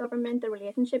trust with the government, the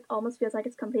relationship almost feels like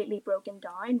it's completely broken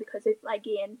down because,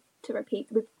 again, to repeat,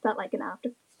 we felt like an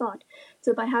afterthought.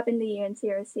 So by having the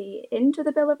UNCRC into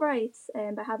the Bill of Rights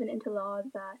and by having it into law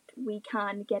that we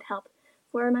can get help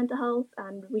for our mental health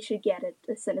and we should get it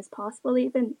as soon as possible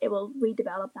even, it will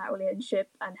redevelop that relationship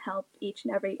and help each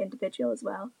and every individual as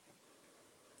well.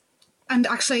 And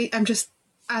actually, I'm just,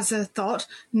 as a thought,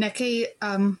 NICCY,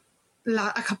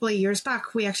 a couple of years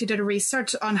back, we actually did a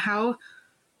research on how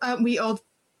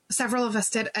several of us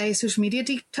did a social media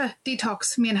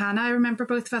detox. Me and Hannah, I remember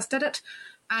both of us did it.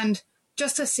 And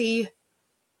just to see,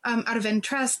 out of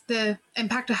interest, the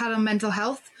impact it had on mental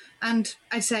health. And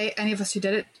I'd say any of us who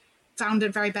did it found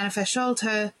it very beneficial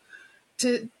to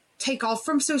take off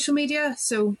from social media.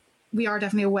 So we are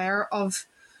definitely aware of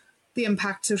the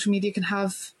impact social media can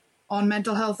have on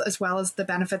mental health, as well as the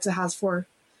benefits it has for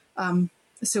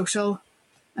social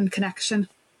and connection.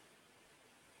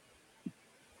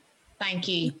 Thank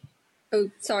you.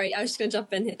 Oh, sorry, I was just going to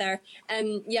jump in there.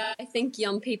 Yeah, I think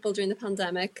young people during the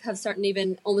pandemic have certainly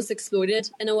been almost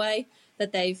exploded in a way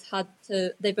that they've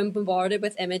been bombarded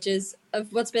with images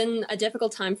of what's been a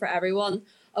difficult time for everyone,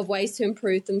 of ways to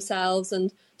improve themselves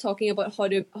and talking about how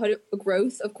to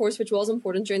growth, of course, which was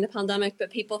important during the pandemic,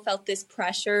 but people felt this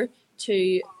pressure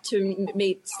to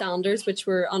meet standards which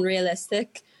were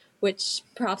unrealistic, which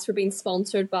perhaps were being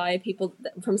sponsored by people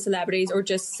from celebrities or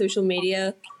just social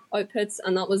media outputs,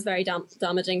 and that was very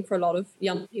damaging for a lot of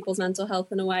young people's mental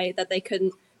health in a way that they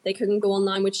couldn't go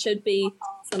online, which should be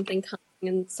something kind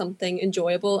and something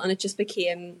enjoyable, and it just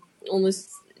became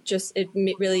almost just, it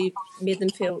really made them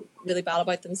feel really bad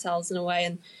about themselves in a way,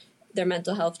 and their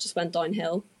mental health just went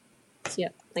downhill. So yeah,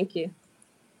 thank you.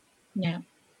 Yeah,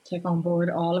 take on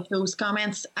board all of those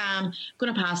comments. I'm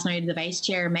going to pass now to the Vice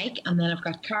Chair, Mike, and then I've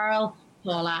got Carol,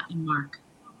 Paula and Mark.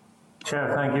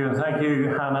 Chair, thank you. And thank you,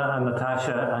 Hannah and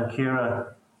Natasha and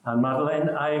Kira and Madeleine.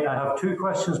 I have two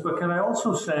questions, but can I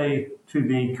also say to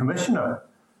the Commissioner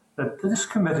that this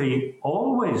committee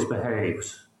always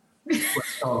behaves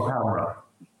on camera.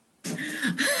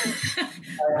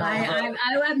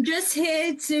 I'm just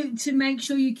here to make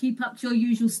sure you keep up to your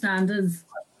usual standards.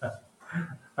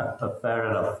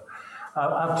 Fair enough.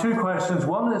 I have two questions.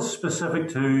 One is specific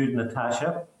to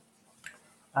Natasha.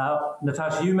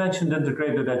 Natasha, you mentioned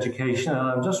integrated education, and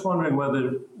I'm just wondering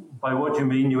whether, by what you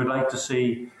mean, you would like to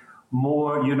see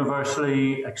more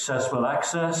universally accessible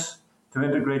access to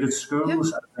integrated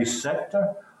schools as a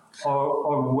sector,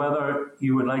 or whether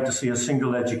you would like to see a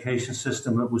single education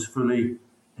system that was fully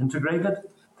integrated.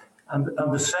 And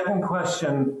the second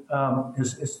question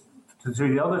is to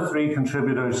the other three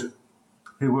contributors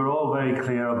who were all very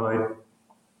clear about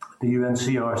the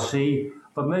UNCRC,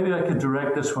 but maybe I could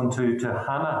direct this one to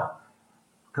Hannah,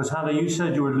 because Hannah, you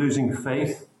said you were losing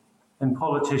faith in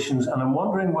politicians, and I'm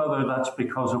wondering whether that's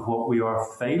because of what we are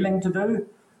failing to do,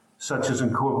 such as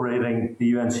incorporating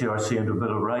the UNCRC into the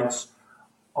Bill of Rights,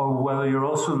 or whether you're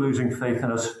also losing faith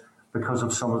in us because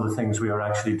of some of the things we are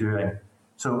actually doing.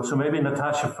 So maybe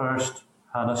Natasha first,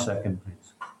 Hannah second,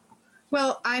 please.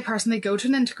 Well, I personally go to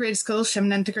an integrated school,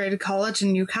 Shimon Integrated College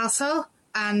in Newcastle,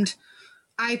 and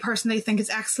I personally think it's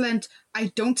excellent.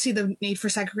 I don't see the need for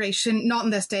segregation, not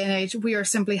in this day and age. We are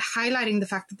simply highlighting the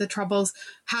fact that the Troubles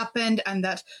happened and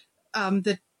that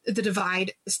the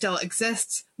divide still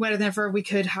exists, whenever we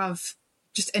could have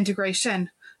just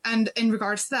integration. And in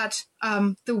regards to that,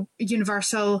 the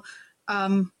universal,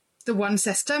 the one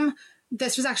system,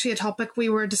 this was actually a topic we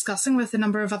were discussing with a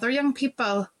number of other young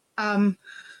people. And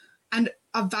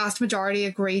a vast majority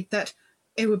agreed that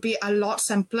it would be a lot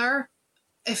simpler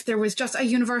if there was just a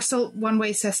universal one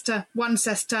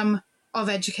system of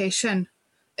education.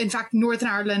 In fact, Northern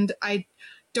Ireland,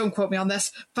 don't quote me on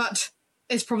this, but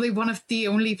it's probably one of the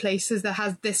only places that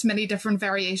has this many different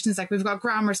variations. Like, we've got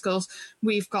grammar schools,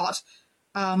 we've got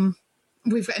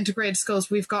integrated schools,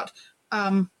 we've got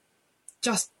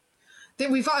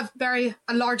we've got a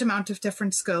large amount of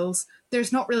different schools.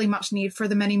 There's not really much need for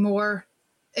them anymore.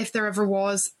 If there ever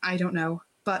was, I don't know.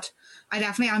 But I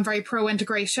definitely am very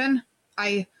pro-integration.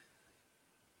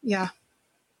 Yeah.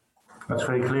 That's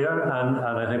very clear, and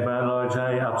I think by and large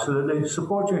I absolutely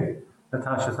support you,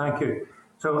 Natasha. Thank you.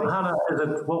 So, Hannah, is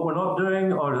it what we're not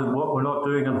doing, or is it what we're not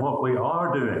doing and what we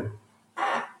are doing?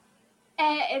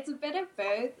 It's a bit of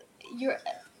both.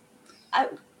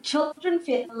 Children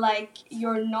feel like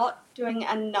you're not doing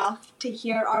enough to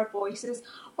hear our voices,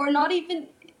 or not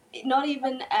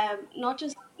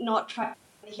just not trying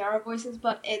to hear our voices,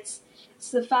 but it's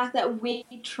the fact that we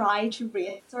try to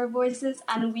raise our voices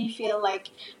and we feel like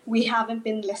we haven't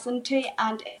been listened to.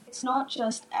 And it's not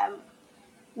just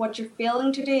what you're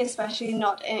failing to do, especially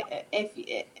not if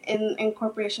in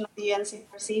incorporation of the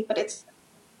NCRC, but it's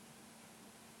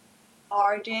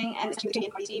are doing, and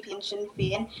DP and Sinn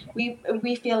Féin,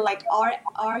 we feel like our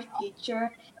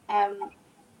future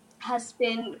has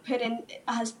been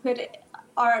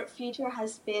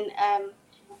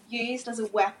used as a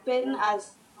weapon,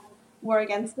 as we're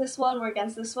against this one,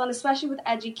 especially with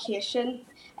education,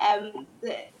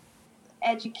 the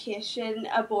education,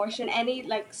 abortion, any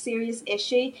like serious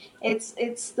issue. It's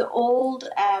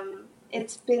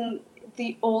been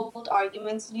the old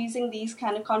arguments using these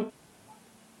kind of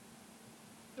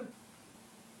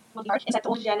it's that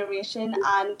old generation,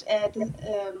 and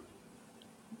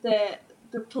the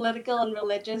political and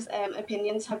religious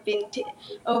opinions have been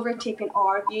overtaken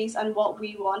our views, and what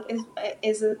we want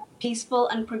is a peaceful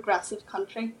and progressive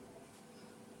country.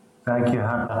 Thank you,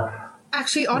 Hannah.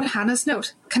 Actually, on Hannah's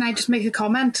note, can I just make a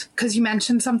comment? Because you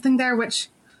mentioned something there, which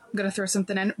I'm going to throw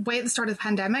something in. Way at the start of the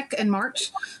pandemic in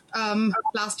March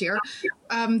last year,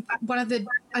 a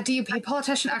DUP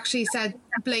politician actually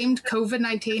blamed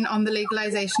COVID-19 on the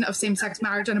legalisation of same-sex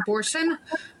marriage and abortion,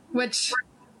 which,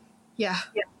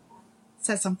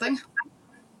 says something.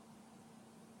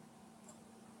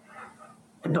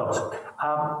 It does.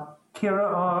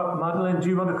 Ciara or Madeleine, do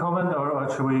you want to comment, or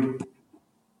should we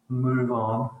move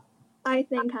on? I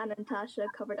think Hannah and Tasha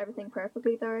covered everything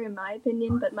perfectly there, in my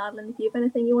opinion. But Madeleine, if you have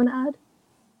anything you want to add?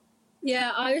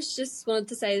 Yeah, I just wanted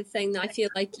to say the thing that I feel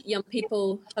like young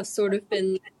people have sort of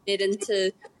been made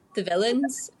into the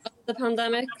villains of the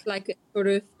pandemic. Like, it's sort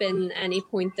of been any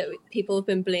point that people have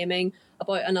been blaming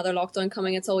about another lockdown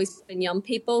coming, it's always been young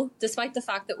people, despite the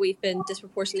fact that we've been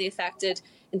disproportionately affected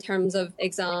in terms of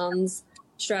exams,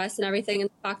 stress and everything, and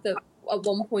the fact that at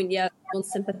one point,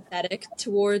 everyone's sympathetic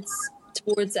towards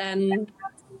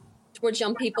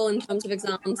young people in terms of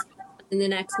exams, and in the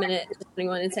next minute turning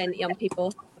around and saying that young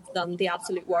people have done the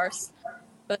absolute worst.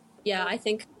 But yeah, I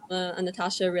think and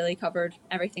Natasha really covered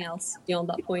everything else beyond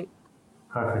that point.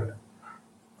 Perfect.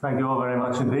 Thank you all very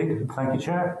much indeed. Thank you,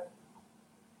 Chair.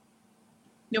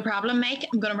 No problem, Mike.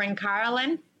 I'm going to bring Carol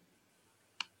in.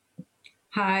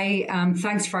 Hi,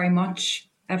 thanks very much,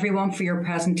 everyone, for your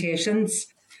presentations.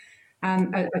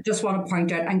 I just want to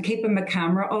point out, I'm keeping my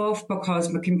camera off because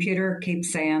my computer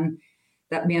keeps saying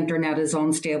that my internet is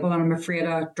unstable and I'm afraid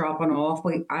of dropping off.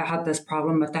 I had this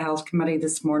problem with the Health Committee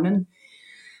this morning.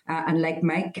 And like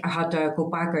Mike, I had to go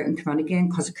back out and come in again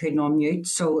because I couldn't unmute.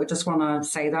 So I just want to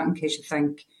say that in case you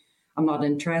think I'm not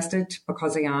interested,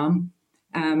 because I am.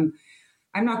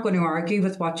 I'm not going to argue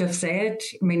with what you've said.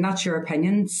 I mean, that's your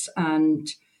opinions, and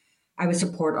I would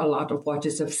support a lot of what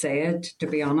you have said, to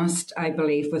be honest. I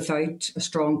believe without a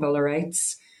strong Bill of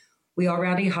Rights, we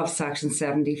already have Section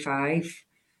 75,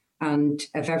 and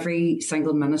if every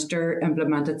single minister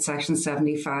implemented Section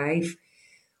 75,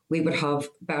 we would have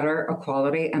better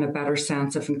equality and a better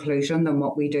sense of inclusion than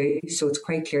what we do. So it's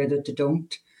quite clear that they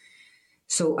don't.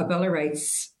 So a Bill of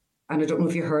Rights, and I don't know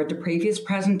if you heard the previous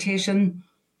presentation,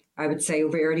 I would say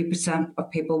over 80%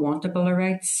 of people want a Bill of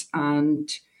Rights. And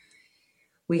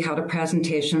we had a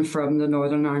presentation from the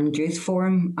Northern Ireland Youth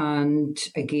Forum, and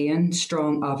again,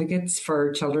 strong advocates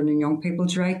for children and young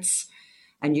people's rights,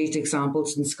 and used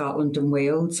examples in Scotland and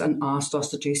Wales and asked us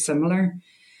to do similar.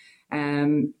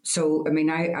 So, I mean,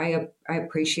 I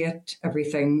appreciate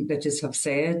everything that you have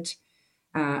said,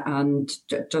 and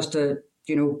just as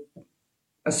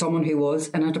someone who was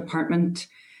in a department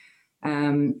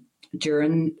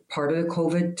during part of the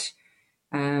COVID,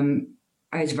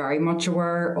 I was very much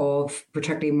aware of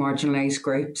particularly marginalised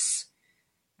groups.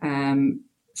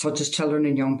 such as children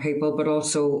and young people, but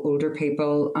also older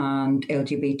people and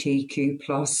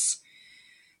LGBTQ+.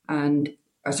 And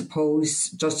I suppose,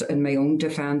 just in my own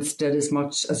defence, did as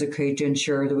much as I could to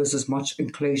ensure there was as much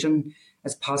inclusion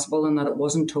as possible and that it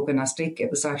wasn't tokenistic, it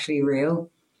was actually real.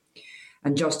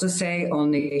 And just to say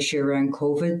on the issue around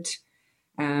COVID,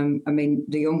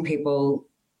 the young people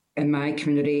in my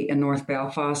community in North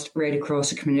Belfast, right across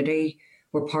the community,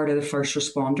 were part of the first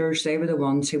responders. They were the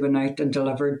ones who went out and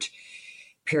delivered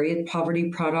period poverty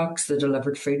products. They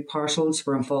delivered food parcels,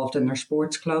 were involved in their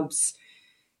sports clubs.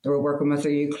 They were working with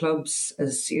their youth clubs,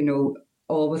 as you know,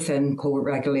 all within COVID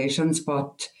regulations.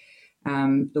 But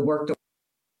the work that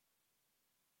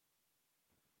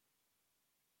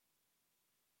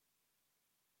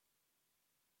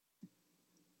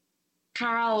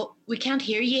Carol, we can't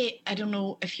hear you. I don't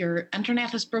know if your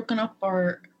internet is broken up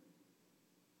or...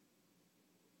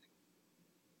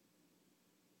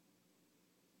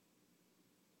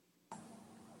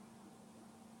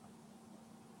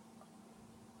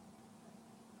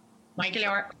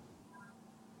 Michael,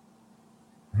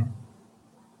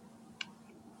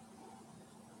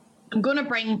 I'm going to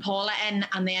bring Paula in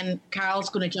and then Carol's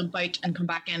going to jump out and come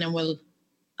back in and we'll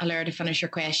allow her to finish your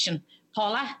question.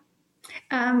 Paula?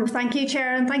 Thank you,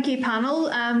 Chair, and thank you, panel,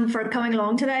 for coming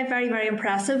along today. Very, very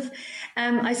impressive.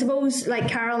 I suppose, like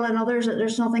Carol and others,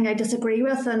 there's nothing I disagree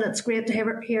with, and it's great to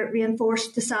hear it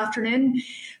reinforced this afternoon.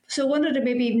 So I wanted to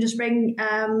maybe even just bring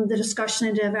the discussion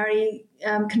into a very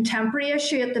contemporary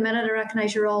issue at the minute. I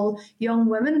recognise you're all young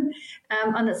women,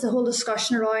 and it's the whole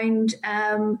discussion around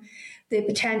the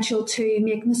potential to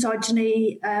make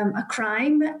misogyny a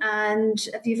crime, and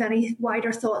if you have any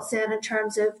wider thoughts then in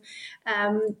terms of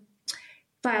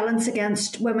violence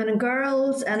against women and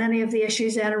girls and any of the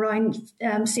issues then around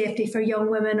safety for young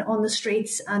women on the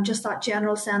streets and just that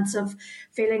general sense of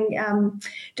feeling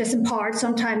disempowered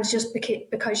sometimes just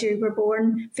because you were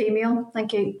born female.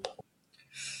 Thank you.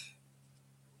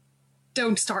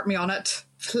 Don't start me on it,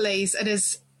 please. It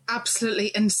is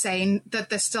absolutely insane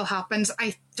that this still happens.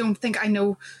 I don't think I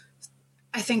know.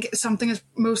 I think something has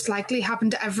most likely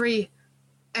happened to every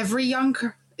young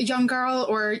girl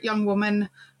or young woman.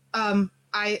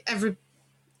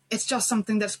 It's just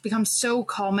something that's become so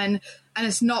common and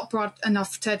it's not brought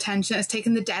enough to attention. It's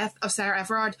taken the death of Sarah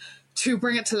Everard to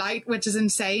bring it to light, which is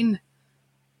insane.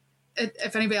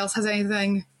 If anybody else has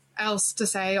anything else to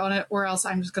say on it, or else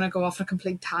I'm just going to go off on a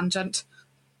complete tangent.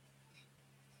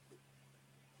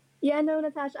 Yeah, no,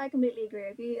 Natasha, I completely agree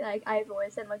with you. Like, I've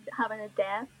always said, like, having a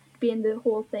death being the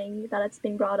whole thing that it's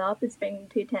been brought up, it's bringing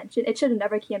to attention. It should have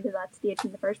never came to that stage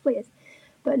in the first place.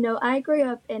 But no, I grew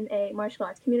up in a martial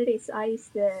arts community, so I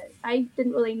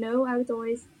didn't really know. I was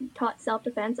always taught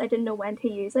self-defense. I didn't know when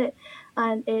to use it.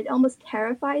 And it almost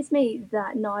terrifies me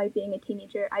that now, being a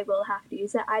teenager, I will have to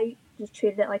use it. I just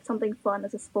treated it like something fun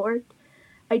as a sport.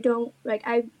 I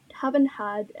haven't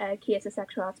had a case of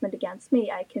sexual harassment against me,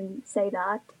 I can say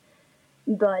that.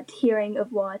 But hearing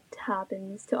of what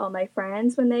happens to all my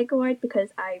friends when they go out, because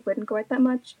I wouldn't go out that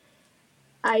much,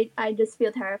 I just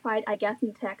feel terrified. I get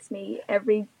them to text me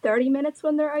every 30 minutes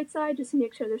when they're outside just to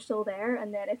make sure they're still there,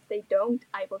 and then if they don't,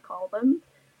 I will call them.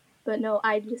 But no,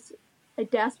 I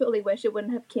desperately wish it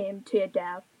wouldn't have came to a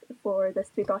death for this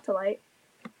to be brought to light.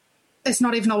 It's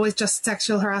not even always just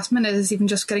sexual harassment. It is even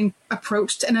just getting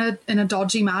approached in a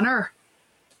dodgy manner.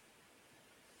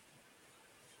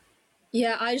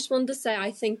 Yeah, I just wanted to say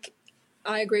I think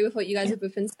I agree with what you guys have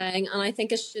both been saying, and I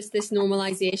think it's just this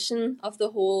normalisation of the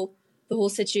whole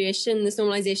situation, this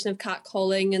normalisation of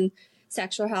catcalling and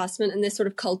sexual harassment and this sort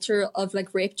of culture of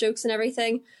like rape jokes and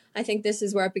everything. I think this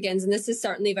is where it begins, and this is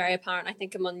certainly very apparent, I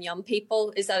think, among young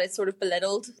people, is that it's sort of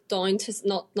belittled down to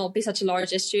not be such a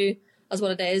large issue as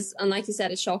what it is. And like you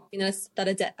said, it's shocking us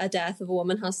that a death of a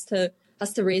woman has to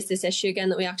raise this issue again,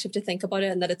 that we actually have to think about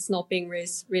it and that it's not being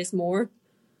raised more.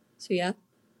 So yeah.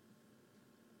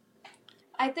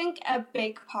 I think a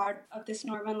big part of this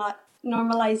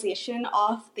normalization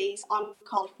of these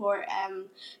uncalled for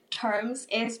terms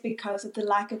is because of the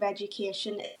lack of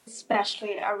education,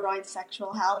 especially around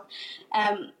sexual health.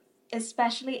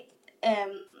 Especially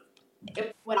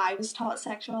when I was taught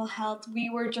sexual health,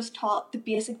 we were just taught the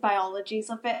basic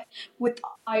biologies of it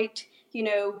without, being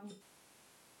no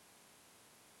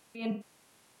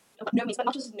means, but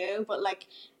not just no, but like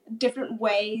different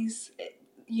ways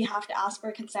you have to ask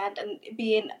for consent, and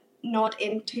being not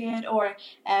into it, or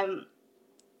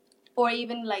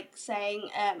even like saying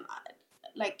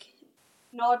like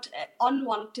not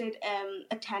unwanted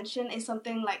attention is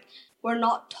something like we're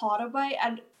not taught about,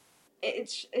 and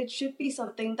it should be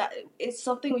something that it's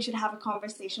something we should have a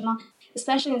conversation on.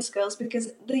 especially in schools,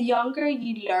 because the younger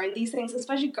you learn these things,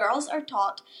 especially girls are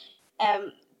taught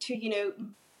to, you know,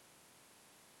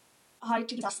 how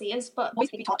to saves, but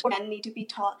boys need to be taught, men need to be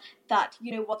taught that,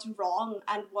 you know, what's wrong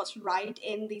and what's right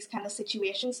in these kind of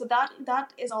situations. So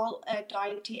that is all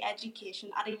down to education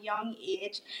at a young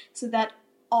age, so that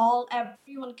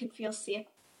everyone can feel safe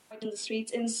out in the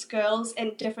streets, in schools,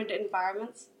 in different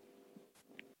environments.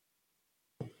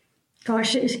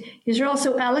 Gosh, you're all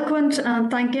so eloquent, and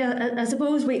thank you. I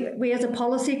suppose we as a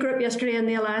policy group yesterday in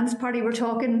the Alliance Party were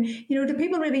talking, you know, do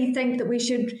people really think that we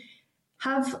should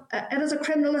have it as a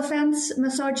criminal offence,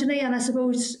 misogyny? And I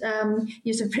suppose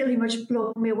you've really much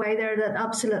blown me away there, that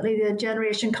absolutely the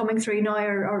generation coming through now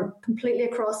are completely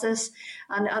across this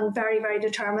and very, very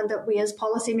determined that we as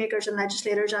policymakers and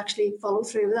legislators actually follow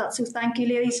through with that. So thank you,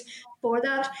 ladies, for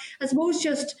that. I suppose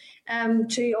just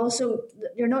to also,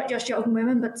 you're not just young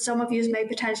women, but some of you may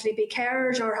potentially be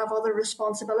carers or have other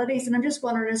responsibilities. And I'm just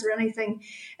wondering, is there anything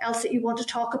else that you want to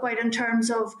talk about in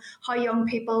terms of how young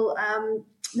people,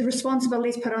 the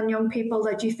responsibilities put on young people,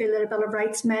 that you feel that a Bill of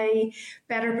Rights may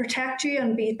better protect you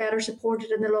and be better supported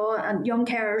in the law? And young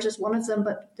carers is one of them,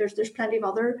 but there's plenty of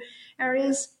other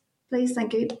areas. Please,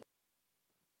 thank you.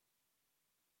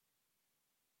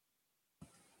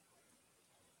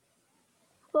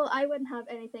 Well, I wouldn't have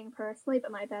anything personally,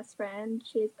 but my best friend,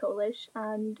 she is Polish,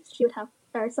 and she would have,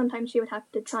 or sometimes she would have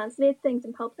to translate things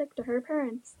in public to her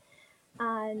parents,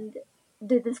 and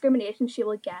the discrimination she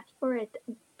will get for it.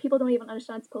 People don't even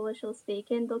understand Polish she'll speak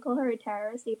in. They'll call her a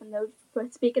terrorist, even though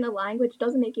speaking a language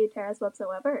doesn't make you a terrorist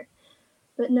whatsoever.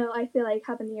 But no, I feel like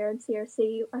having the year in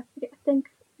CRC, I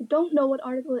don't know what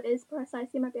article it is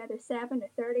precisely, it might be either 7 or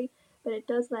 30, but it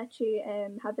does let you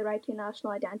have the right to a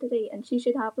national identity, and she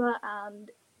should have that,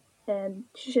 and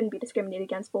she shouldn't be discriminated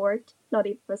against for it, not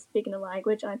even for speaking a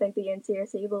language. And I think the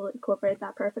UNCRC will incorporate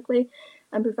that perfectly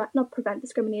and not prevent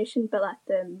discrimination, but let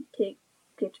them take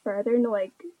it further and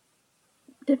like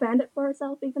defend it for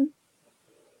herself even.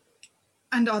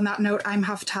 And on that note, I'm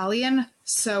half Italian,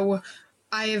 so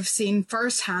I have seen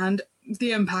firsthand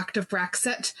the impact of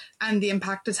Brexit and the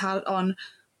impact it's had on.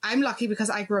 I'm lucky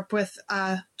because I grew up with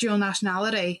dual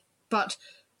nationality, but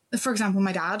for example,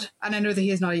 my dad, and I know that he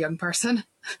is not a young person,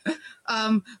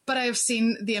 but I have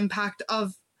seen the impact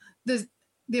of the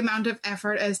amount of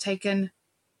effort it has taken,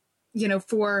 you know,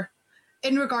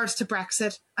 in regards to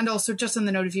Brexit, and also just on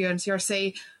the note of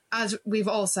UNCRC, as we've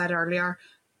all said earlier,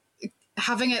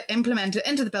 having it implemented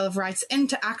into the Bill of Rights,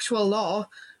 into actual law,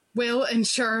 will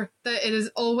ensure that it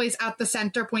is always at the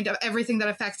centre point of everything that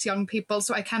affects young people.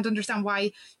 So I can't understand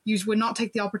why you would not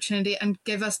take the opportunity and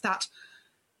give us that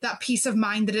peace of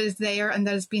mind that it is there and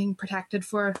that is being protected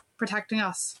for protecting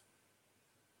us.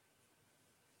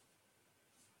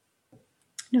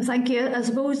 No, thank you. I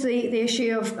suppose the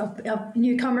issue of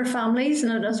newcomer families,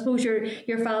 and I suppose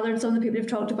your father and some of the people you've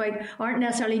talked about aren't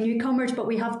necessarily newcomers, but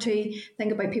we have to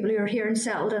think about people who are here and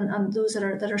settled, and those that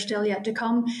are still yet to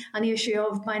come. And the issue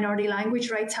of minority language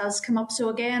rights has come up. So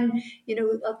again, you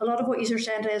know, a lot of what you're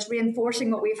saying today is reinforcing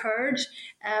what we've heard,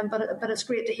 but it's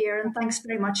great to hear. And thanks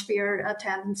very much for your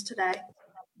attendance today.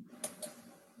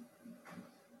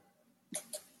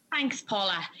 Thanks,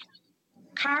 Paula.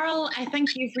 Carol, I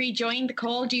think you've rejoined the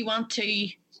call. Do you want to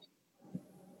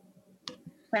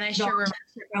finish your remarks?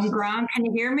 I'm grand. Can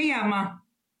you hear me, Emma?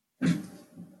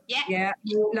 Yeah. Yeah.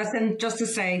 Listen, just to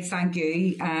say thank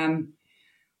you.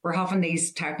 We're having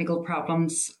these technical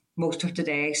problems most of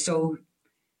today, so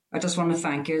I just want to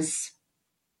thank you.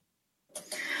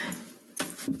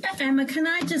 Emma, can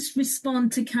I just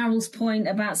respond to Carol's point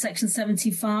about Section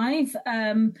 75?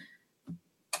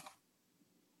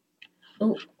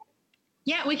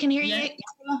 Yeah, we can hear you.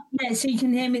 Yeah, so you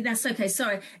can hear me. That's okay.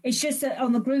 Sorry. It's just that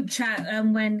on the group chat,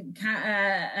 when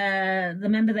the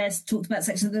member there talked about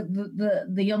section,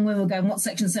 the young women were going, what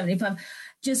Section 75?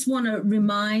 Just want to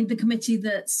remind the committee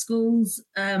that schools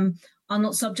are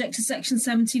not subject to Section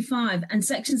 75. And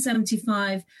Section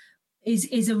 75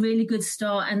 is a really good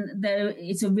start, and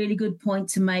it's a really good point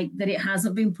to make that it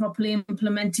hasn't been properly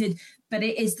implemented, but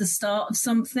it is the start of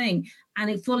something. And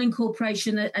in full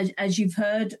incorporation, as you've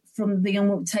heard from the young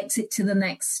woman, takes it to the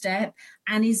next step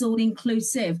and is all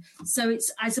inclusive. So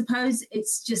I suppose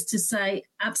it's just to say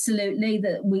absolutely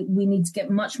that we need to get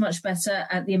much, much better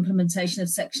at the implementation of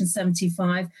Section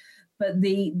 75. But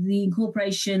the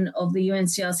incorporation of the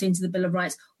UNCRC into the Bill of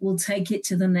Rights will take it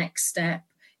to the next step,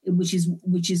 which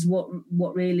is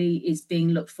what really is being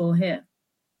looked for here.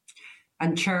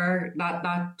 And Chair,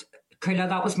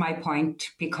 that was my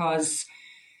point, because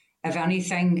if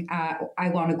anything, I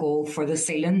want to go for the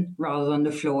ceiling rather than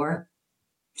the floor.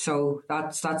 So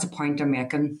that's a point I'm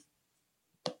making.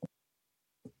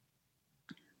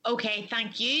 Okay,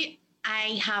 thank you.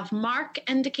 I have Mark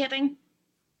indicating.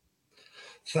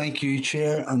 Thank you,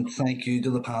 Chair, and thank you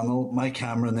to the panel. My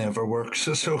camera never works,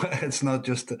 so it's not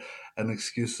just an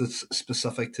excuse that's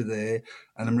specific today.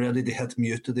 And I'm ready to hit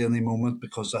mute at any moment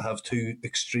because I have two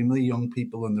extremely young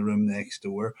people in the room next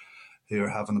door who are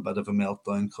having a bit of a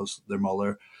meltdown because their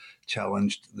mother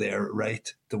challenged their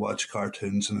right to watch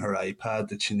cartoons on her iPad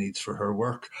that she needs for her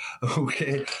work.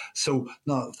 Okay, so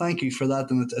no, thank you for that,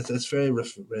 and it's very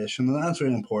refreshing, and that's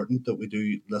very important that we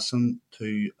do listen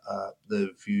to the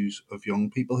views of young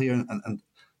people here, and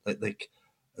like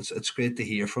it's great to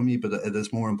hear from you, but it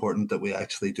is more important that we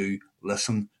actually do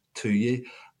listen to you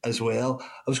as well.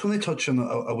 I was going to touch on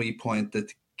a wee point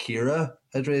that Kira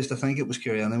had raised. I think it was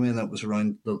Kira anyway, and it was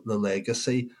around the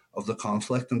legacy of the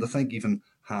conflict. And I think even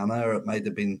Hannah, or it might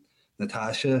have been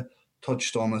Natasha,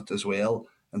 touched on it as well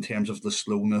in terms of the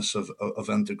slowness of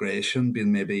integration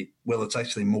being maybe, well, it's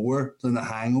actually more than a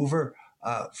hangover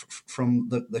from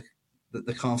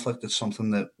the conflict. It's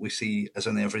something that we see as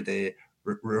an everyday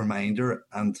reminder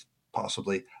and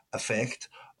possibly effect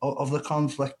of the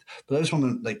conflict. But I was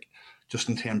wondering, like, just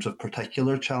in terms of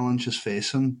particular challenges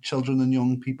facing children and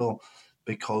young people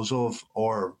because of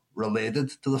or related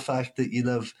to the fact that you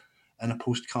live in a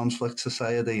post-conflict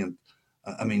society. And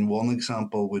I mean, one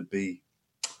example would be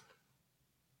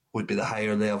the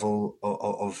higher level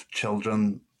of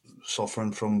children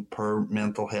suffering from poor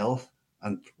mental health.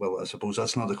 And, well, I suppose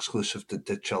that's not exclusive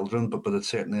to children, but it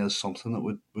certainly is something that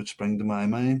would spring to my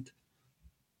mind.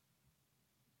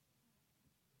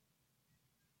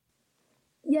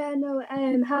 Yeah, no,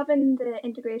 having the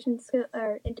integrated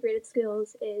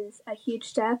schools is a huge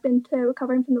step into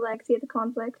recovering from the legacy of the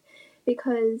conflict,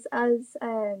 because as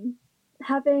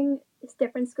having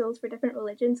different schools for different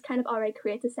religions kind of already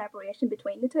creates a separation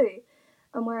between the two.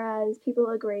 And whereas people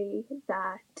agree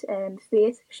that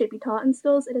faith should be taught in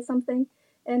schools, it is something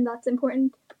that's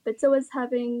important. But so is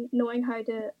knowing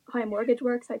how mortgage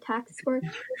works, how taxes work,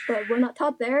 but we're not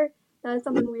taught there. That is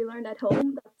something we learned at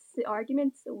home. That's the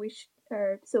argument.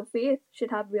 So faith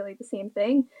should have really the same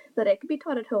thing, that it could be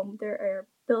taught at home. There are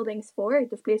buildings for it,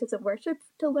 there's places of worship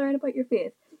to learn about your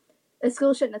faith. A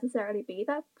school shouldn't necessarily be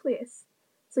that place.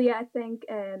 So yeah, I think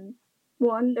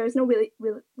one, there's no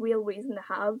real reason to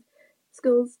have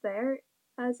schools there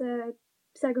as a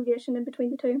segregation in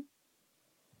between the two.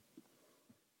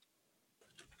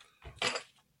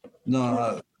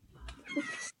 No,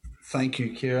 thank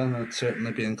you, Kieran. I'd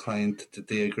certainly be inclined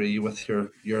to agree with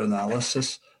your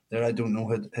analysis there. I don't know,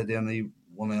 had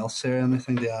anyone else there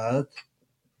anything to add?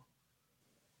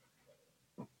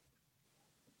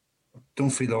 Don't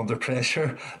feel under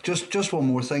pressure. Just one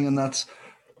more thing, and that's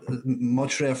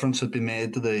much reference had been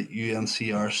made to the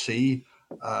UNCRC,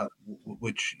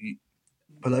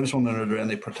 but I was wondering, are there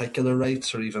any particular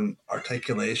rights or even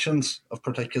articulations of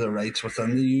particular rights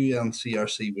within the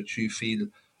UNCRC which you feel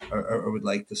or would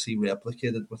like to see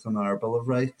replicated within our Bill of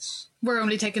Rights? We're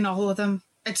only taking all of them.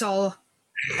 It's all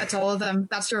of them.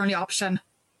 That's your only option.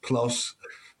 Plus?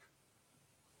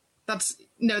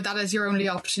 That is your only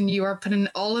option. You are putting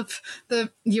all of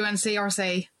the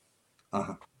UNCRC.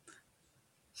 Uh-huh.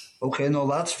 Okay, no,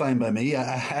 that's fine by me.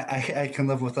 I can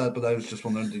live with that, but I was just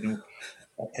wondering, do you know,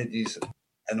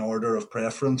 an order of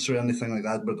preference or anything like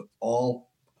that, but all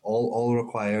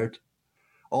required,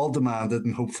 all demanded,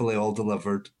 and hopefully all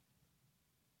delivered.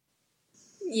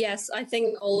 Yes, I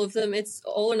think all of them. It's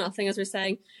all or nothing, as we're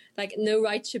saying. Like, no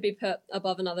right should be put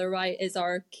above another right is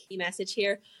our key message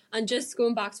here. And just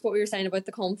going back to what we were saying about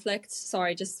the conflict,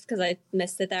 sorry, just because I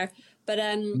missed it there. But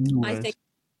I think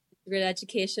great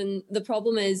education, the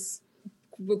problem is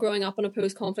we're growing up in a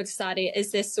post-conflict society,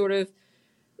 is this sort of,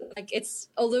 like, it's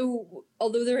although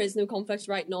there is no conflict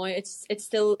right now, it's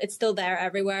still there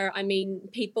everywhere. I mean,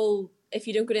 people, if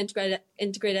you don't go to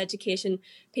integrated education,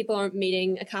 people aren't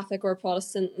meeting a Catholic or a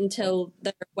Protestant until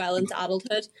they're well into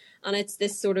adulthood, and it's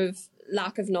this sort of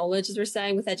lack of knowledge, as we're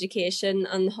saying, with education,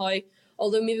 and how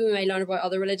although maybe we may learn about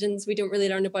other religions, we don't really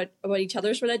learn about each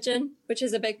other's religion, which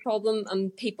is a big problem.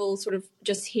 And people sort of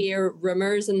just hear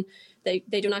rumours and they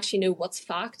don't actually know what's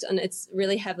fact, and it's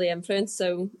really heavily influenced.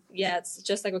 So yeah, it's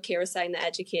just like what Kira was saying, that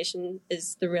education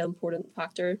is the real important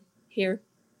factor here.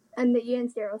 And the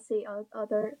UNCRC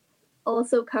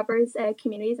also covers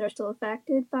communities that are still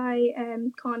affected by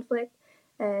conflict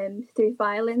through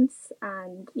violence,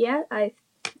 and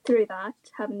through that,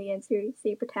 having the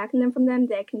UNCRC protecting them from them,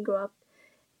 they can grow up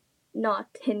not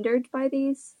hindered by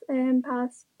these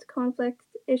past conflict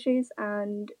issues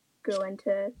and grow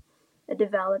into a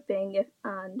developing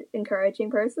and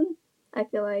encouraging person. I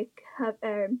feel like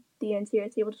the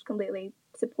UNCRC will just completely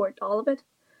support all of it.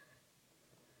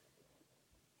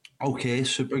 Okay,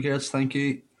 super girls. Thank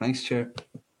you. Thanks, Chair.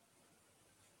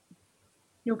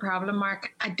 No problem,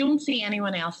 Mark. I don't see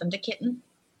anyone else indicating.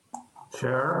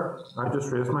 Chair, I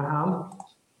just raised my hand.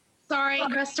 Sorry,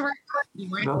 Christopher. You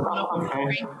weren't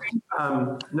okay.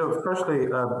 No,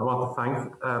 firstly, I want to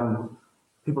thank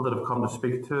people that have come to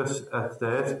speak to us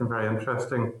today. It's been very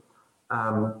interesting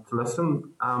to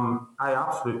listen. I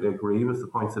absolutely agree with the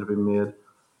points that have been made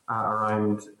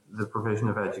around the provision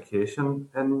of education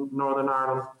in Northern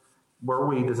Ireland. Were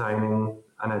we designing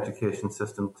an education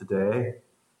system today,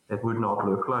 it would not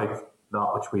look like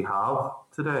that which we have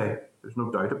today. There's no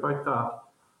doubt about that.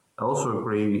 I also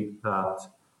agree that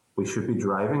we should be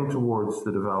driving towards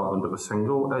the development of a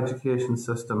single education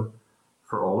system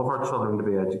for all of our children to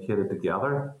be educated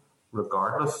together,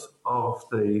 regardless of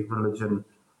the religion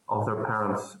of their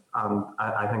parents. And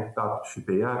I think that should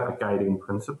be a guiding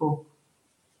principle.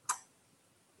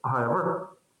 However,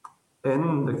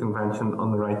 in the Convention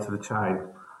on the Rights of the Child,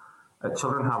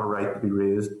 children have a right to be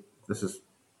raised, this is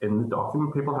in the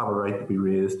document, people have a right to be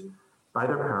raised by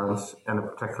their parents in a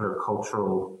particular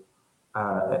cultural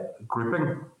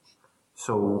grouping.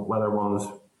 So whether one's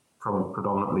from a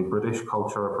predominantly British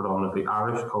culture or predominantly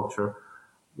Irish culture,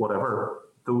 whatever,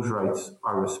 those rights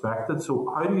are respected.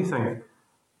 So how do you think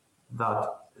that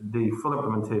the full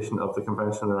implementation of the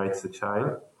Convention on the Rights of the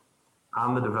Child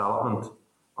and the development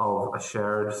of a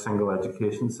shared single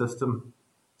education system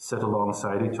sit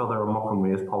alongside each other, and what can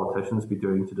we as politicians be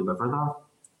doing to deliver that?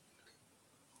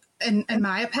 In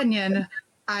my opinion,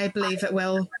 I believe it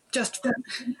will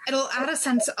it'll add a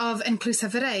sense of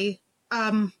inclusivity,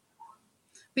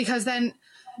 because then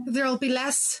there'll be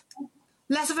less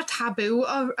of a taboo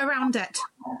around it,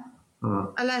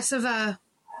 less of a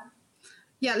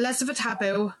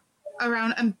taboo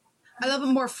around, and a little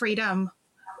bit more freedom,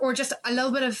 or just a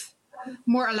little bit of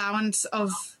more allowance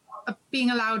of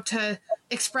being allowed to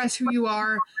express who you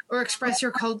are or express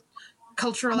your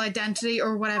cultural identity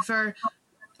or whatever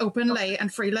openly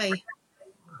and freely.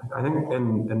 I think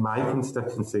in my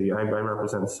constituency, I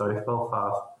represent South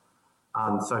Belfast,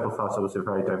 and South Belfast is obviously a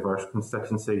very diverse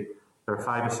constituency. There are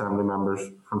 5 assembly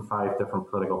members from 5 different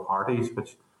political parties,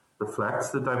 which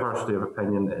reflects the diversity of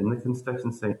opinion in the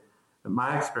constituency. And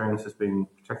my experience has been,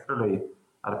 particularly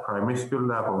at a primary school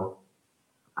level,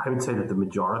 I would say that the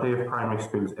majority of primary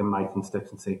schools in my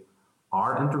constituency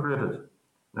are integrated.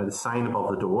 Now, the sign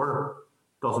above the door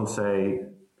doesn't say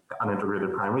an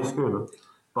integrated primary school,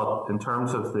 but in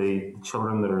terms of the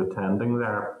children that are attending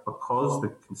there, because the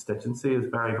constituency is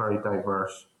very, very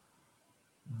diverse,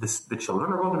 the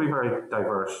children are going to be very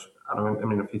diverse. And I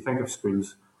mean, if you think of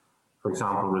schools, for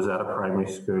example, Rosetta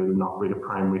Primary School, Knockreeda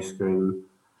Primary School,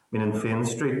 I mean, in Fane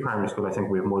Street Primary School, I think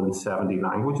we have more than 70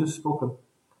 languages spoken.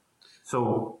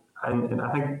 So, and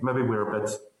I think maybe we're a bit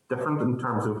different in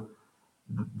terms of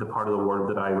the part of the world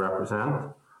that I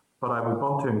represent, but I would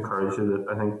want to encourage you that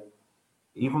I think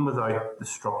even without the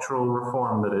structural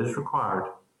reform that is required,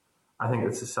 I think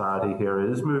that society here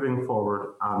is moving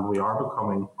forward and we are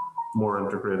becoming more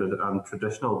integrated, and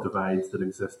traditional divides that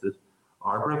existed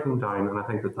are breaking down, and I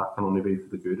think that can only be for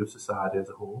the good of society as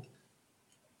a whole.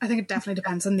 I think it definitely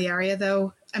depends on the area,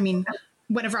 though. I mean,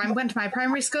 whenever I went to my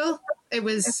primary school, it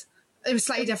was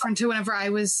slightly different to whenever I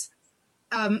was.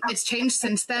 It's changed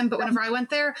since then, but whenever I went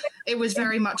there, it was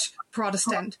very much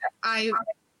Protestant. I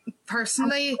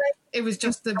personally, it was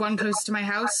just the one close to my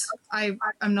house. I'm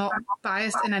not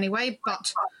biased in any way,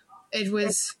 but it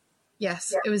was,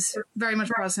 yes, it was very much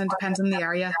Protestant. Depends on the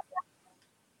area.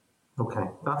 Okay,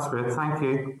 that's great. Thank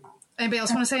you. Anybody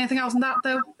else want to say anything else on that,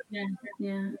 though?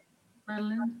 Yeah.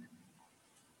 Madeline?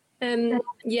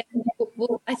 Yeah,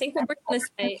 well, I think what we're going to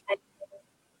say is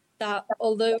that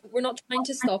although we're not trying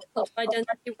to stop cultural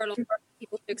identity, we're allowing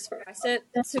people to express it.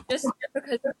 So just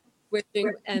because we're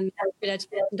doing good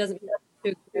education doesn't mean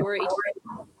to ignore each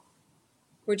other.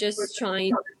 We're just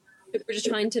trying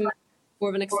to make more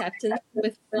of an acceptance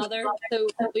with one another. So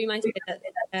we might say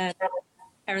that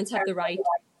parents have the right to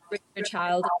raise their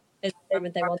child in the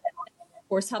environment they want. Of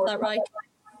course, have that right,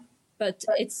 but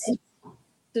it's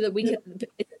so that we can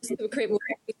create more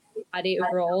society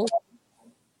overall.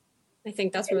 I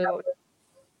think that's really what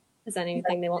is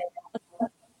anything they want.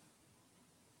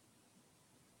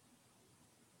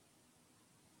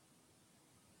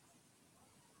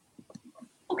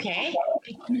 Okay.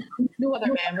 No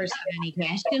other members have any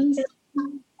questions,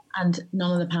 and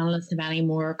none of the panelists have any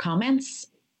more comments.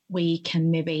 We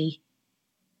can maybe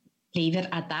leave it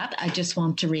at that. I just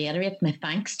want to reiterate my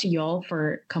thanks to you all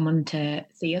for coming to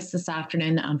see us this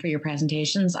afternoon, and for your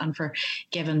presentations, and for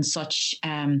giving such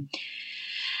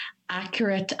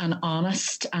accurate and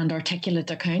honest and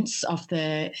articulate accounts of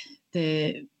the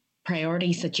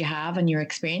priorities that you have and your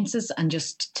experiences, and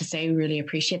just to say we really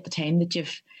appreciate the time that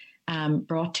you've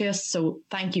brought to us. So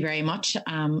thank you very much,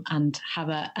 and have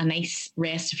a nice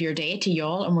rest of your day to you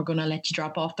all, and we're going to let you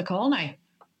drop off the call now.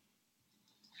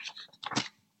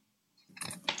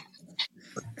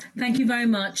 Thank you very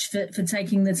much for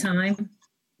taking the time.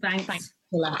 Thanks.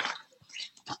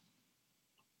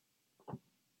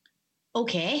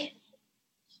 Okay.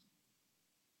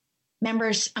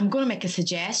 Members, I'm going to make a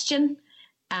suggestion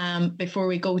before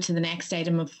we go to the next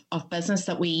item of business,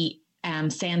 that we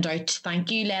send out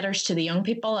thank you letters to the young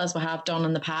people, as we have done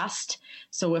in the past.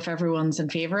 So if everyone's in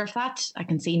favour of that, I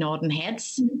can see nodding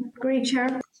heads. Great,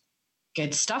 Chair.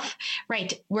 Good stuff.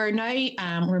 Right, we're now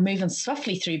we're moving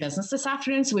swiftly through business this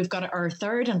afternoon. So we've got our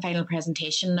third and final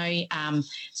presentation now.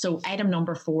 So item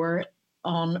number 4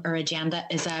 on our agenda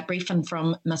is a briefing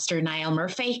from Mr. Niall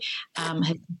Murphy,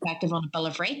 his perspective on a Bill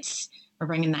of Rights. We're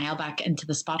bringing Niall back into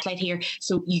the spotlight here.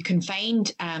 So you can find,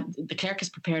 the clerk has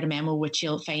prepared a memo which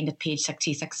you'll find at page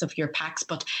 66 of your packs,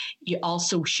 but you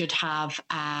also should have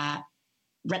a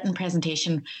written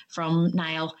presentation from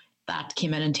Niall that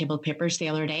came in table papers the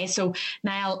other day. So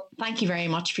Niall, thank you very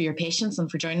much for your patience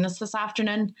and for joining us this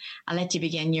afternoon. I'll let you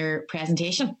begin your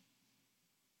presentation.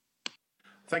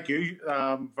 Thank you.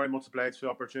 Very much obliged for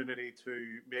the opportunity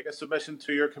to make a submission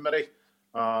to your committee.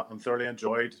 And thoroughly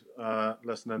enjoyed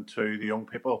listening to the young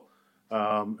people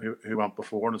who went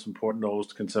before, and it's important always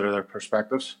to consider their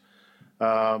perspectives.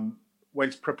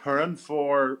 Whilst preparing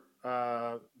for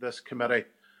this committee,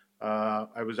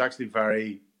 I was actually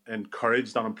very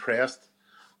encouraged and impressed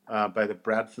by the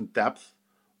breadth and depth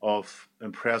of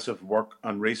impressive work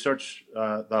and research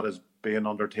that is being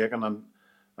undertaken, and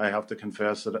I have to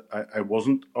confess that I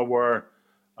wasn't aware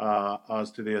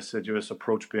as to the assiduous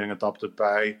approach being adopted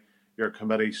by your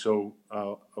committee. So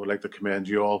I would like to commend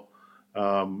you all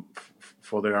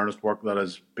for the earnest work that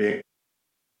is being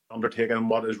undertaken in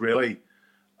what is really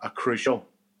a crucial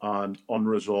and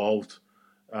unresolved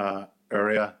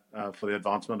area for the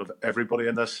advancement of everybody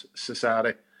in this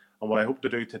society. And what I hope to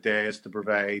do today is to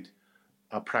provide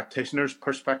a practitioner's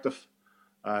perspective.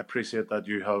 I appreciate that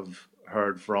you have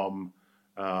heard from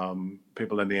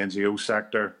people in the NGO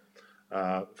sector,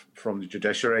 from the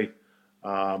judiciary,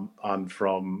 and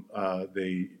from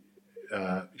the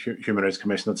Human Rights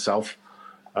Commission itself.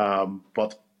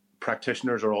 But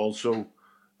practitioners are also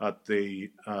at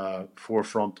the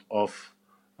forefront of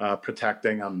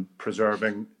protecting and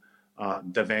preserving,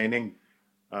 divining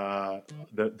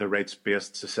the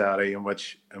rights-based society in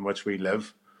which we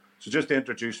live. So just to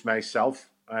introduce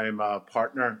myself, I'm a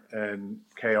partner in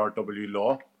KRW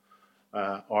Law.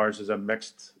 Ours is a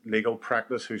mixed legal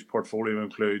practice whose portfolio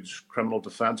includes criminal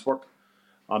defence work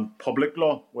and public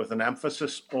law, with an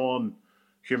emphasis on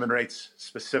human rights,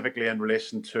 specifically in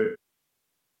relation to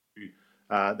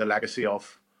the legacy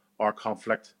of our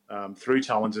conflict, through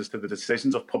challenges to the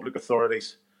decisions of public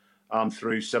authorities and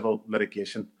through civil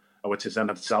litigation, which is in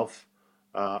itself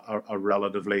a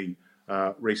relatively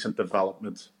recent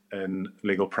development in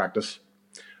legal practice.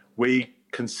 We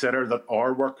consider that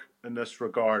our work in this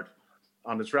regard,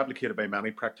 and it's replicated by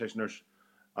many practitioners,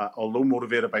 although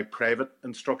motivated by private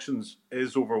instructions,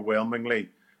 is overwhelmingly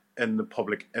in the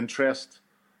public interest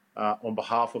on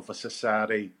behalf of a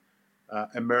society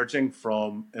emerging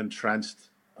from entrenched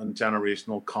and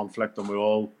generational conflict, and we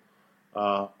all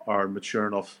are mature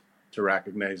enough to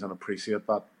recognise and appreciate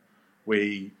that.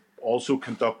 We also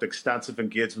conduct extensive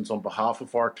engagements on behalf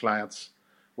of our clients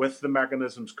with the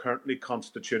mechanisms currently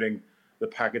constituting the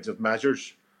package of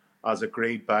measures as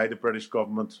agreed by the British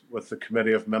government with the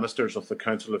Committee of Ministers of the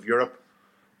Council of Europe,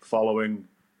 following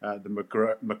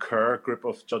the McCurr group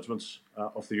of judgments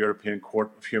of the European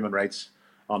Court of Human Rights.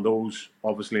 And those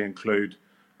obviously include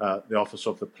the Office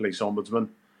of the Police Ombudsman,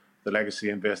 the Legacy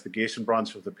Investigation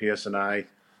Branch of the PSNI,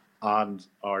 and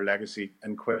our Legacy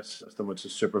Inquest System, which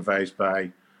is supervised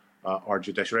by our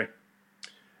judiciary.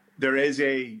 There is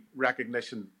a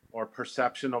recognition or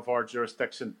perception of our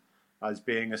jurisdiction as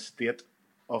being a state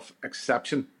of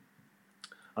exception,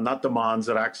 and that demands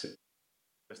that access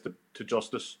to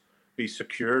justice be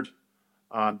secured,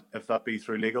 and if that be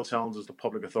through legal challenges to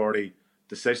public authority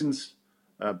decisions,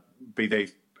 be they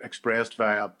expressed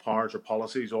via powers or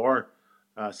policies or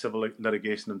civil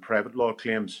litigation and private law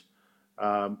claims,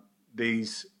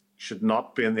 these should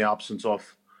not be in the absence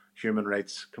of human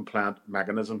rights compliant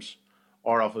mechanisms.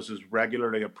 Our office is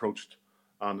regularly approached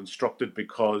and instructed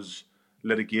because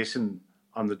litigation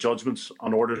and the judgments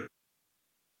and orders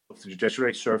of the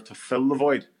judiciary serve to fill the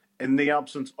void in the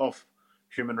absence of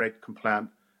human rights compliant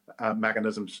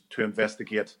mechanisms to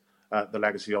investigate the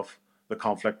legacy of the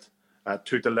conflict,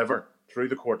 to deliver through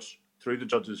the courts, through the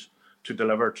judges, to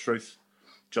deliver truth,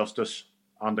 justice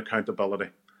and accountability.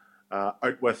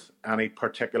 Out with any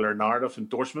particular narrative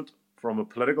endorsement from a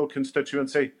political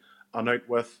constituency, and out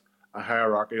with a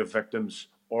hierarchy of victims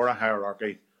or a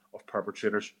hierarchy of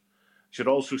perpetrators. I should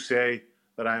also say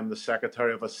that I am the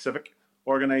secretary of a civic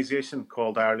organisation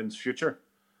called Ireland's Future.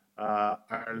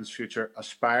 Ireland's Future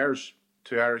aspires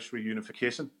to Irish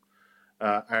reunification.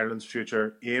 Ireland's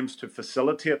Future aims to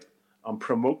facilitate and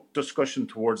promote discussion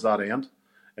towards that end,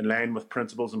 in line with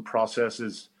principles and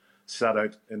processes set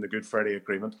out in the Good Friday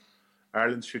Agreement.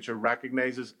 Ireland's Future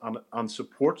recognises and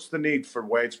supports the need for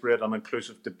widespread and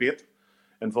inclusive debate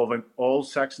involving all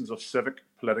sections of civic,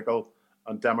 political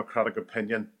and democratic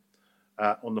opinion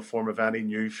on the form of any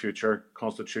new future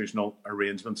constitutional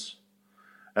arrangements.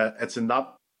 It's in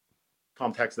that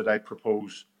context that I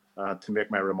propose to make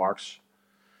my remarks.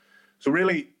 So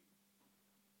really,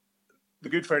 the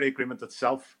Good Friday Agreement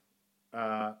itself,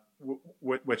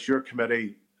 which your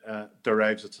committee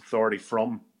derives its authority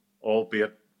from,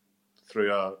 albeit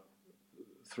through a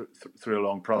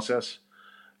long process,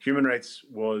 human rights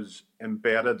was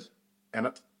embedded in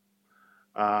it.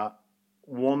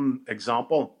 One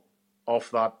example of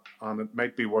that, and it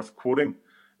might be worth quoting,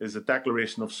 is the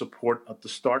declaration of support at the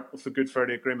start of the Good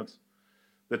Friday Agreement.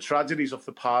 The tragedies of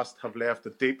the past have left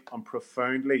a deep and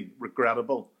profoundly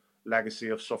regrettable legacy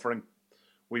of suffering.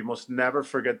 We must never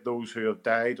forget those who have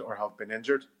died or have been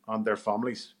injured and their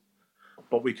families,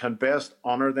 but we can best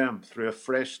honour them through a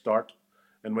fresh start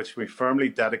in which we firmly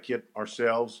dedicate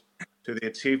ourselves to the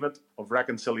achievement of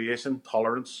reconciliation,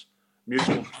 tolerance,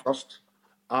 mutual trust,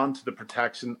 and to the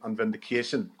protection and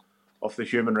vindication of the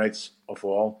human rights of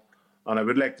all. And I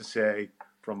would like to say,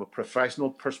 from a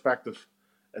professional perspective,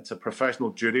 it's a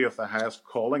professional duty of the highest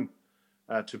calling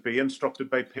to be instructed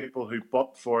by people who,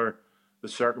 but for the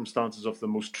circumstances of the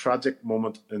most tragic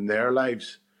moment in their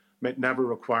lives, might never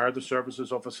require the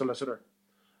services of a solicitor,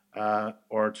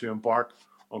 or to embark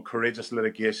on courageous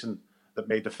litigation that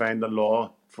may define the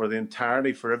law for the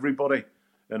entirety, for everybody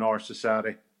in our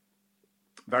society.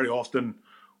 Very often,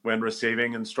 when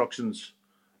receiving instructions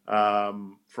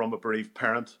from a bereaved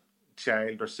parent,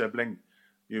 child or sibling,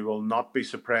 you will not be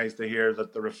surprised to hear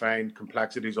that the refined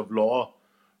complexities of law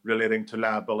relating to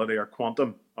liability or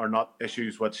quantum are not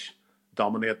issues which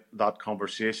dominate that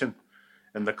conversation.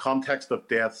 In the context of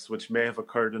deaths which may have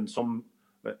occurred in some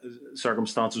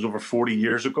circumstances over 40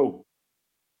 years ago,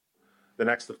 the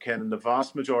next of kin in the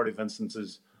vast majority of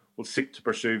instances will seek to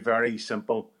pursue very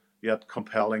simple yet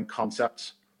compelling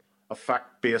concepts, a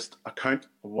fact-based account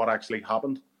of what actually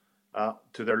happened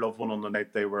to their loved one on the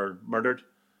night they were murdered,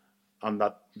 and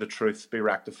that the truth be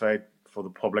rectified for the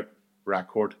public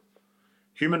record.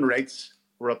 Human rights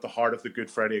were at the heart of the Good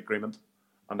Friday Agreement,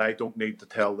 and I don't need to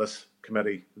tell this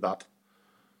committee that.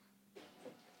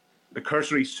 The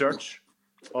cursory search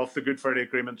of the Good Friday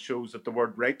Agreement shows that the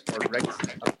word right or rights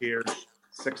appears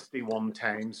 61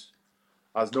 times.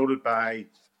 As noted by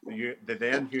the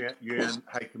then UN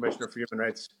High Commissioner for Human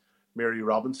Rights, Mary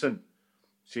Robinson,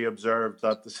 she observed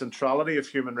that the centrality of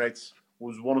human rights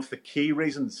was one of the key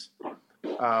reasons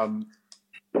of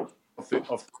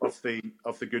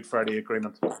the Good Friday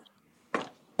Agreement.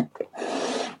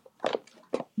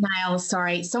 Niall,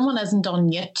 sorry, someone isn't on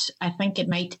mute. I think it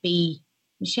might be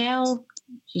Michelle.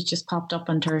 She's just popped up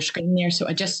onto her screen there. So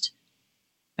if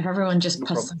everyone just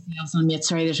puts themselves on mute,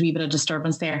 sorry, there's a wee bit of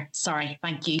disturbance there. Sorry,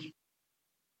 thank you.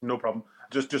 No problem.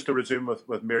 Just to resume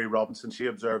with Mary Robinson, she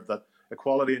observed that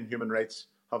equality and human rights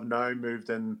have now moved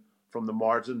in from the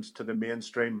margins to the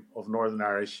mainstream of Northern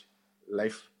Irish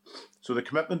life. So the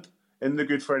commitment in the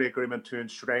Good Friday Agreement to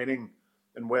enshrining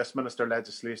in Westminster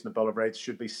legislation the Bill of Rights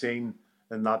should be seen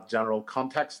in that general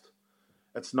context.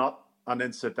 It's not an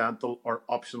incidental or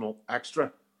optional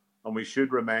extra, and we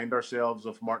should remind ourselves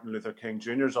of Martin Luther King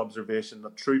Jr.'s observation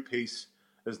that true peace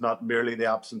is not merely the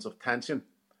absence of tension,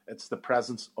 it's the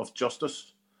presence of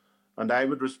justice. And I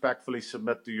would respectfully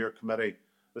submit to your committee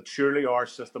that surely our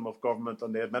system of government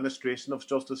and the administration of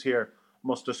justice here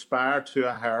must aspire to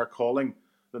a higher calling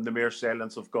than the mere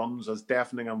silence of guns, as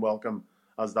deafening and welcome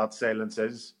as that silence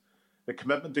is. The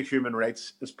commitment to human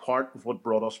rights is part of what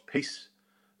brought us peace,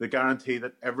 the guarantee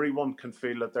that everyone can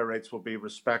feel that their rights will be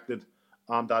respected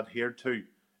and adhered to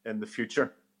in the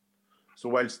future. So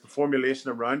whilst the formulation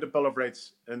around a Bill of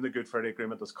Rights in the Good Friday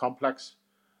Agreement is complex,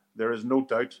 there is no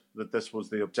doubt that this was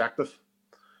the objective.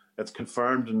 It's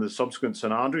confirmed in the subsequent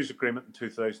St Andrews Agreement in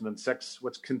 2006,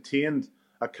 which contained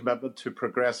a commitment to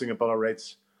progressing a Bill of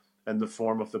Rights in the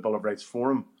form of the Bill of Rights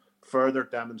Forum, further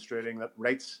demonstrating that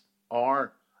rights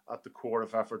are at the core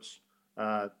of efforts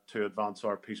to advance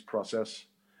our peace process.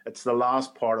 It's the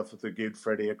last part of the Good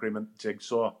Friday Agreement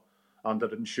jigsaw, and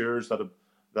it ensures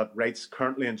that rights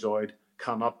currently enjoyed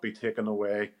cannot be taken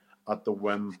away at the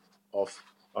whim of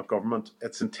a government.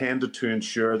 It's intended to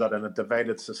ensure that in a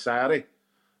divided society,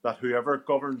 that whoever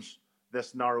governs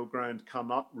this narrow ground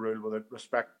cannot rule without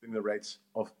respecting the rights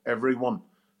of everyone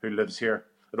who lives here.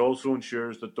 It also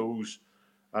ensures that those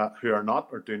who are not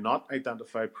or do not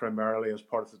identify primarily as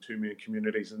part of the two main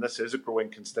communities, and this is a growing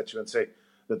constituency,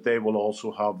 that they will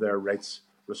also have their rights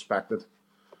respected.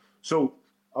 So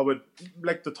I would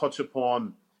like to touch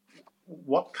upon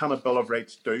what can a Bill of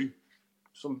Rights do?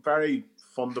 Some very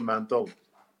fundamental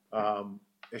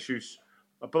issues.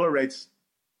 A Bill of Rights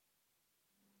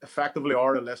effectively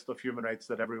are a list of human rights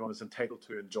that everyone is entitled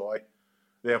to enjoy.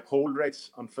 They uphold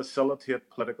rights and facilitate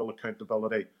political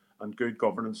accountability and good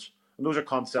governance. And those are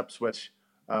concepts which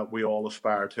we all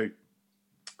aspire to.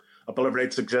 A Bill of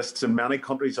Rights exists in many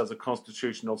countries as a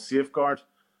constitutional safeguard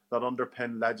that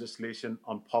underpin legislation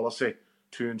and policy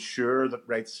to ensure that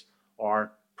rights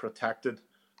are protected.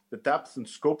 The depth and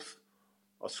scope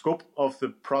of the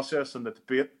process and the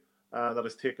debate that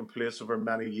has taken place over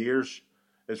many years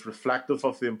is reflective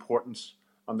of the importance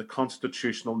and the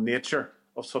constitutional nature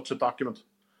of such a document.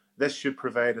 This should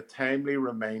provide a timely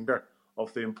reminder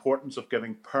of the importance of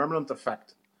giving permanent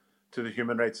effect to the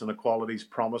human rights and equalities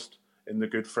promised in the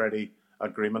Good Friday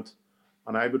Agreement.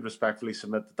 And I would respectfully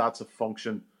submit that that's a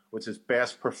function which is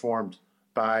best performed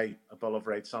by a Bill of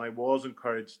Rights. And I was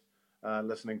encouraged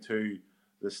listening to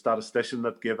the statistician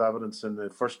that gave evidence in the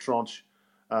first tranche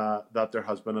that there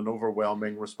has been an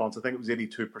overwhelming response. I think it was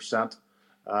 82%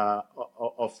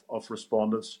 of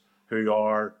respondents who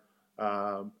are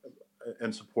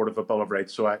in support of a Bill of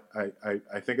Rights. So I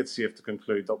think it's safe to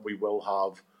conclude that we will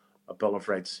have a Bill of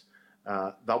Rights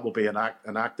that will be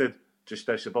enacted,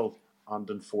 justiciable and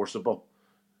enforceable.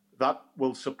 That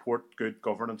will support good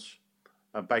governance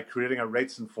by creating a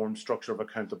rights-informed structure of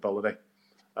accountability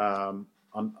and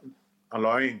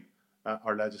allowing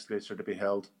our legislature to be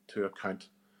held to account.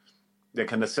 They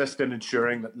can assist in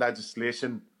ensuring that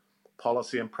legislation,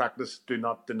 policy and practice do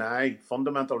not deny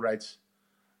fundamental rights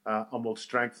and will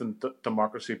strengthen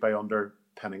democracy by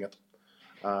underpinning it.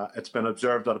 It's been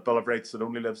observed that a Bill of Rights that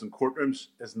only lives in courtrooms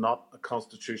is not a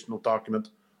constitutional document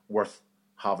worth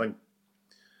having.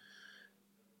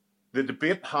 The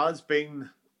debate has been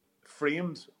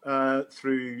framed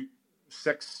through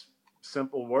 6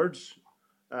 simple words: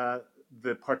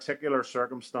 the particular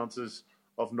circumstances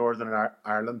of Northern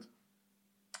Ireland.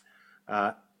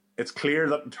 It's clear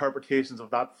that interpretations of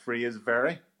that phrase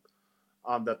vary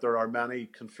and that there are many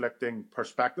conflicting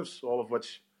perspectives, all of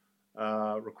which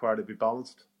require to be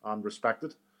balanced and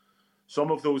respected. Some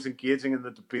of those engaging in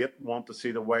the debate want to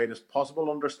see the widest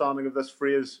possible understanding of this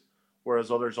phrase,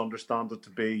 whereas others understand it to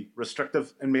be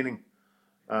restrictive in meaning.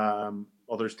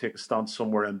 Others take a stance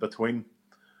somewhere in between.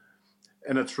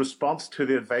 In its response to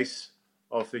the advice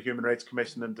of the Human Rights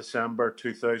Commission in December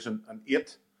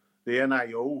 2008, the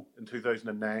NIO in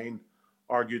 2009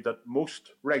 argued that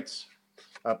most rights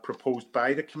proposed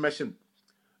by the Commission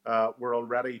were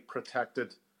already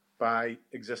protected by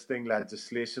existing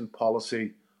legislation,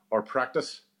 policy or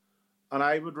practice. And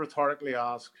I would rhetorically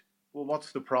ask, well,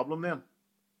 what's the problem then?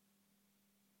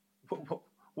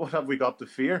 What have we got to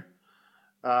fear?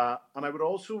 And I would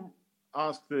also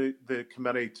ask the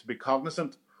committee to be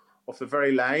cognizant of the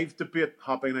very live debate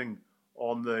happening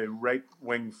on the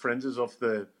right-wing fringes of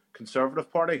the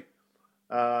Conservative Party,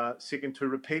 seeking to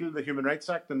repeal the Human Rights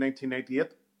Act in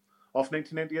 1998.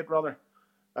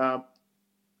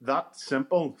 That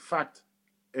simple fact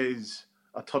is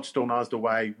a touchstone as to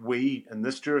why we in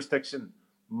this jurisdiction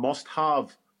must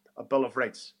have a Bill of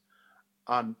Rights.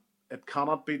 And it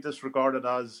cannot be disregarded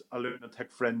as a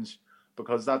lunatic fringe,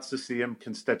 because that's the same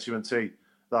constituency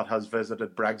that has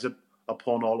visited Brexit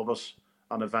upon all of us,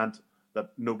 an event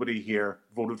that nobody here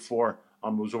voted for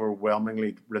and was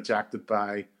overwhelmingly rejected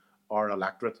by our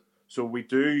electorate. So we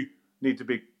do need to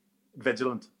be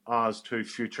vigilant as to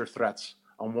future threats.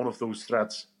 And one of those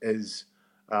threats is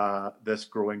this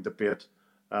growing debate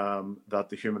that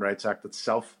the Human Rights Act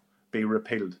itself be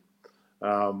repealed.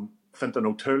 Fintan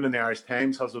O'Toole in the Irish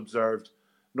Times has observed,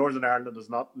 Northern Ireland is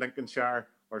not Lincolnshire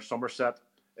or Somerset.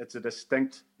 It's a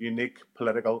distinct, unique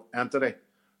political entity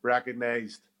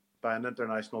recognised by an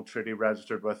international treaty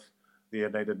registered with the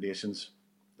United Nations.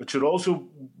 It should also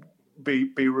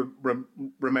be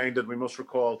reminded, we must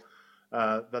recall,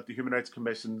 that the Human Rights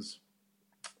Commission's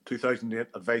 2008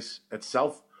 advice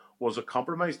itself was a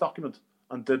compromise document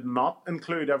and did not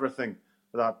include everything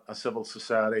that a civil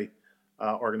society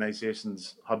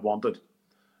organisations had wanted.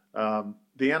 The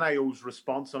NIO's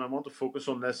response, and I want to focus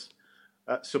on this,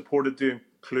 supported the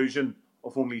inclusion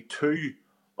of only 2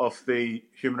 of the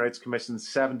Human Rights Commission's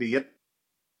 78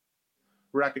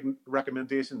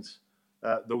 recommendations,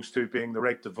 those two being the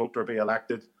right to vote or be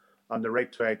elected and the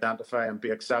right to identify and be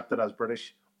accepted as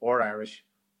British or Irish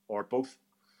or both.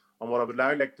 And what I would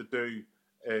now like to do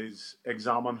is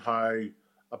examine how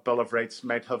a Bill of Rights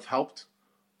might have helped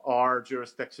our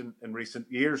jurisdiction in recent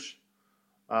years.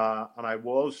 And I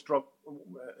was struck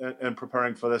in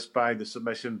preparing for this by the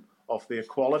submission of the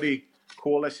Equality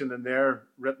Coalition in their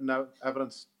written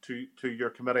evidence to your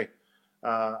committee,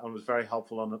 and was very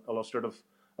helpful and illustrative.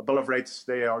 A Bill of Rights,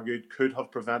 they argued, could have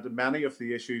prevented many of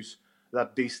the issues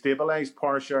that destabilised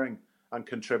power sharing and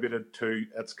contributed to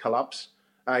its collapse,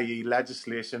 i.e.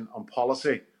 legislation and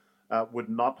policy would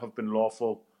not have been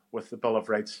lawful with the Bill of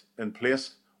Rights in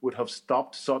place, would have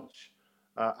stopped such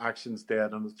actions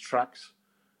dead in its tracks.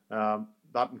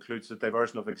 That includes the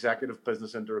diversion of executive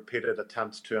business into repeated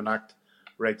attempts to enact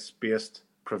rights-based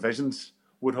provisions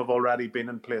would have already been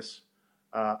in place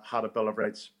had a Bill of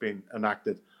Rights been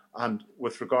enacted. And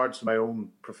with regards to my own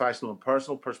professional and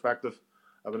personal perspective,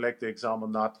 I would like to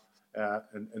examine that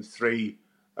in three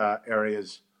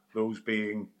areas, those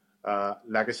being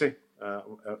legacy,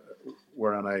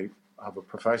 wherein I have a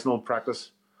professional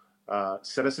practice,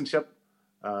 citizenship,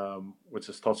 which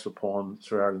is touched upon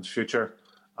through Ireland's future,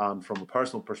 and from a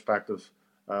personal perspective,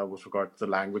 with regard to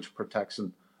the language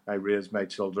protection, I raise my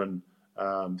children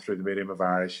through the medium of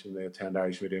Irish, and they attend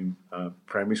Irish medium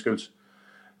primary schools.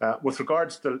 With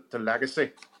regards to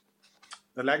legacy,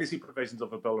 the legacy provisions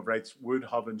of a Bill of Rights would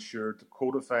have ensured the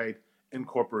codified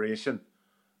incorporation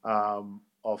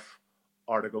of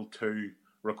Article 2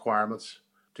 requirements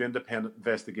to independent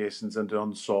investigations into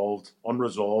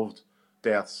unresolved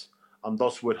deaths, and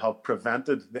thus would have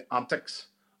prevented the antics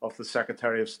of the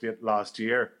Secretary of State last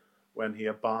year when he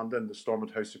abandoned the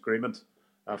Stormont House Agreement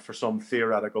for some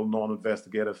theoretical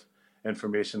non-investigative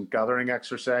information gathering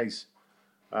exercise.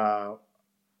 I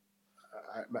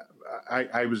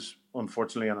was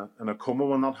unfortunately in a coma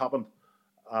when that happened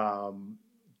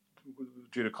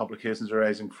due to complications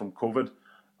arising from COVID,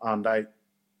 and I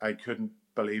couldn't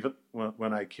believe it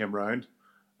when I came round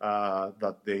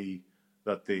that the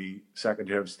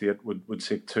Secretary of State would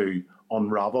seek to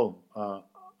unravel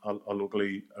a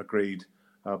locally agreed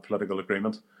political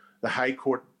agreement. The High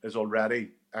Court is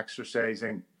already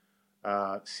exercising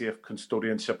safe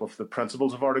custodianship of the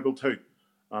principles of Article 2,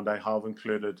 and I have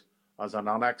included as an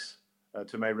annex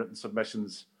to my written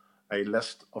submissions a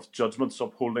list of judgments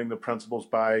upholding the principles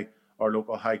by our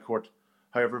local High Court.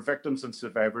 However, victims and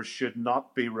survivors should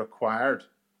not be required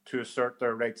to assert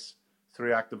their rights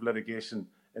through active litigation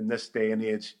in this day and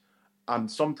age. And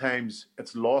sometimes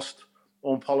it's lost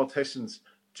on politicians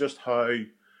just how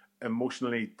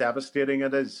emotionally devastating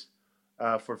it is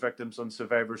for victims and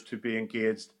survivors to be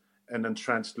engaged in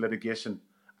entrenched litigation.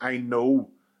 I know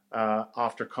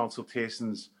after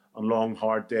consultations and long,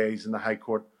 hard days in the High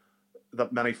Court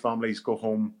that many families go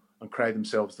home and cry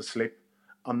themselves to sleep.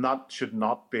 And that should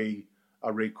not be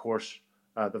a recourse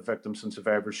that victims and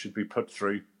survivors should be put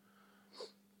through.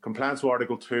 Compliance with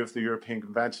Article 2 of the European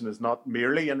Convention is not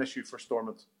merely an issue for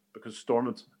Stormont, because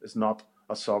Stormont is not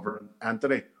a sovereign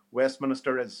entity.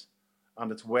 Westminster is,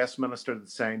 and it's Westminster that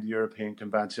signed the European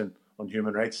Convention on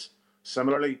Human Rights.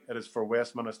 Similarly, it is for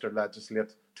Westminster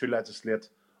to legislate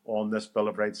on this Bill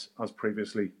of Rights as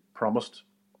previously promised.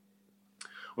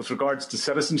 With regards to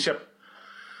citizenship,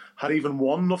 had even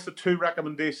one of the two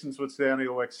recommendations which the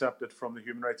NIO accepted from the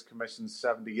Human Rights Commission's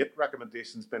 78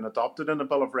 recommendations been adopted in a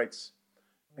Bill of Rights,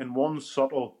 in one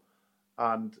subtle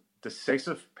and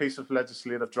decisive piece of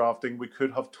legislative drafting, we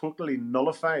could have totally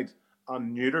nullified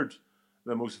and neutered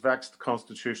the most vexed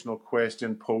constitutional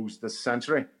question posed this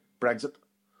century, Brexit.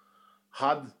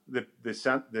 Had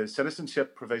the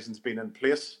citizenship provisions been in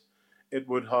place, it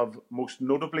would have most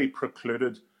notably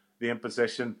precluded the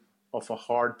imposition of a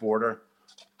hard border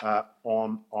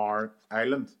on our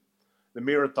island. The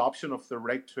mere adoption of the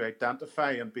right to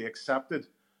identify and be accepted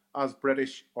as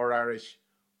British or Irish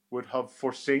would have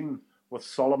foreseen with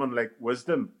Solomon-like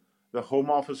wisdom the Home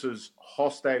Office's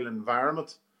hostile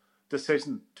environment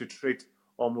decision to treat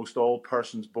almost all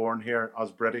persons born here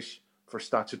as British for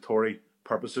statutory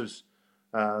purposes.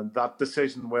 That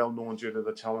decision, well known due to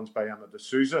the challenge by Emma de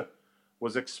Souza,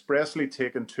 was expressly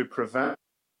taken to prevent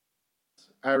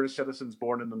Irish citizens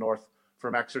born in the North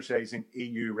from exercising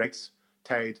EU rights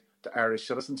tied to Irish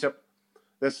citizenship.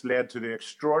 This led to the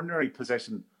extraordinary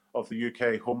position of the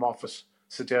UK Home Office,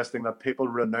 suggesting that people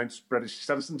renounce British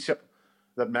citizenship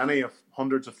that many of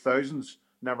hundreds of thousands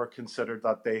never considered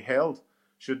that they held,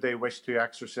 should they wish to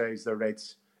exercise their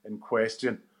rights in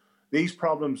question. These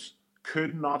problems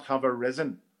could not have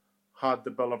arisen had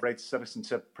the Bill of Rights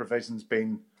citizenship provisions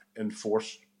been in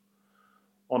force.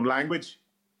 On language,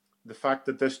 the fact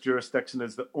that this jurisdiction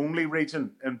is the only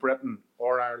region in Britain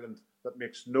or Ireland that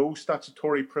makes no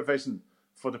statutory provision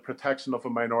for the protection of a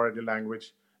minority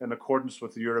language in accordance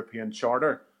with the European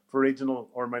Charter for Regional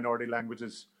or Minority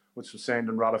Languages, which was signed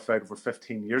and ratified over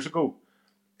 15 years ago,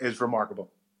 is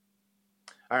remarkable.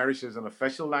 Irish is an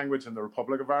official language in the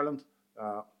Republic of Ireland,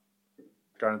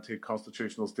 guaranteed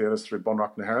constitutional status through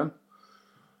Bunreacht na hÉireann,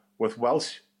 with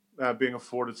Welsh being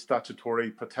afforded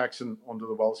statutory protection under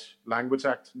the Welsh Language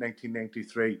Act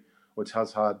 1993, which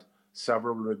has had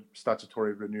several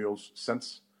statutory renewals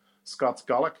since. Scots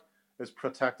Gaelic is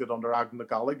protected under Ag na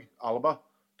Gaeilge Alba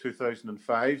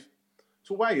 2005.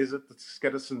 So why is it that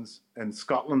citizens in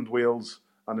Scotland, Wales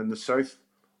and in the South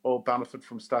all benefit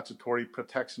from statutory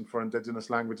protection for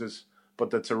Indigenous languages,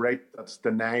 but it's a right that's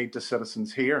denied to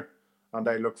citizens here? And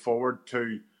I look forward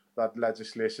to that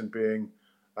legislation being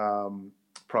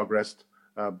progressed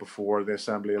before the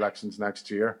Assembly elections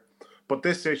next year. But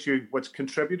this issue, which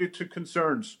contributed to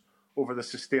concerns over the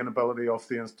sustainability of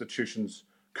the institutions,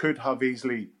 could have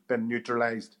easily been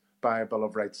neutralised by a Bill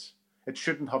of Rights. It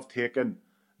shouldn't have taken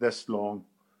this long.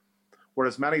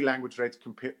 Whereas many language rights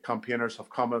campaigners have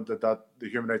commented that the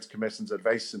Human Rights Commission's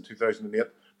advice in 2008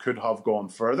 could have gone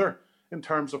further in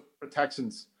terms of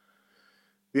protections,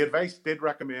 the advice did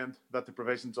recommend that the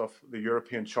provisions of the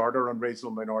European Charter on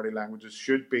Regional Minority Languages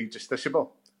should be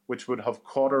justiciable, which would have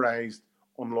cauterised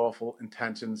unlawful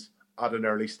intentions at an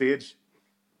early stage.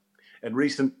 In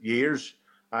recent years,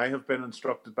 I have been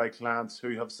instructed by clients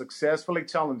who have successfully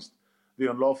challenged the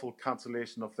unlawful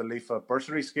cancellation of the LEAFA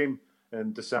bursary scheme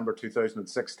in December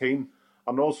 2016,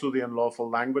 and also the unlawful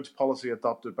language policy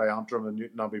adopted by Antrim and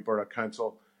Newton Abbey Borough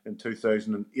Council in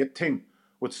 2018,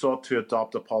 which sought to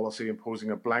adopt a policy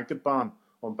imposing a blanket ban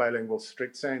on bilingual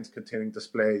street signs containing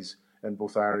displays in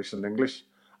both Irish and English.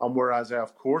 And whereas I,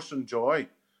 of course, enjoy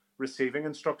receiving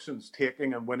instructions,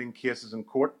 taking and winning cases in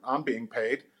court and being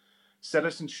paid,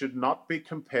 citizens should not be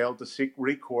compelled to seek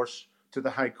recourse to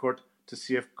the High Court to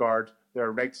safeguard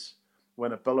their rights,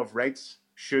 when a Bill of Rights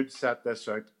should set this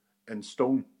out in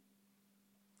stone.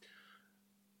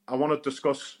 I want to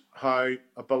discuss how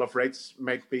a Bill of Rights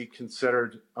might be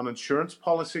considered an insurance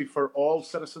policy for all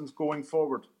citizens going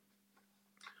forward.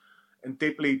 In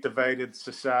deeply divided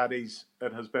societies,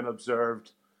 it has been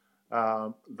observed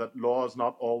that law is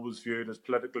not always viewed as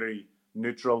politically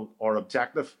neutral or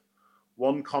objective.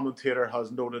 One commentator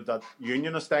has noted that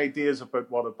unionist ideas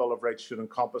about what a Bill of Rights should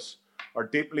encompass are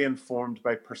deeply informed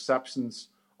by perceptions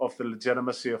of the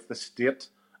legitimacy of the state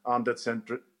and its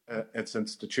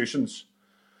institutions.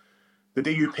 The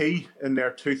DUP, in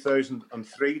their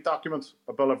 2003 document,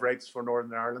 A Bill of Rights for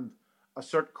Northern Ireland,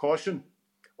 assert caution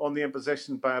on the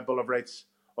imposition by a Bill of Rights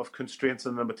of constraints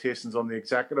and limitations on the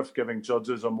executive, giving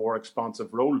judges a more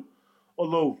expansive role.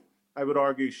 Although, I would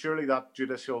argue, surely that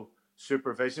judicial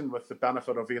supervision with the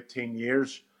benefit of 18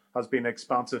 years has been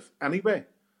expansive anyway,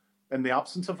 in the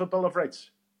absence of a Bill of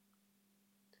Rights.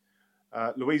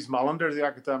 Louise Mallender, the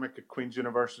academic at Queen's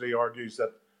University, argues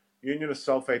that unionist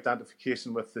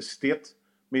self-identification with the state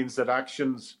means that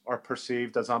actions are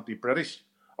perceived as anti-British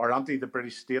or anti the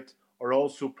British state, or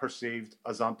also perceived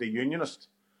as anti-unionist.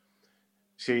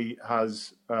 She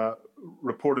has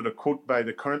reported a quote by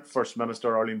the current First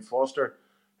Minister, Arlene Foster,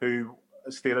 who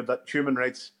stated that human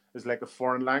rights is like a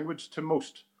foreign language to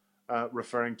most,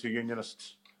 referring to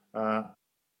unionists.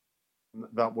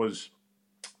 That was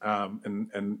in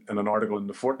an article in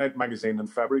the Fortnight magazine in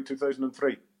February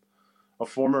 2003. A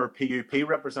former PUP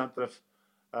representative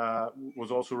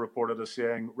was also reported as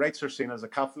saying, rights are seen as a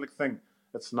Catholic thing,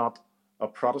 it's not a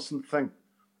Protestant thing.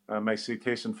 My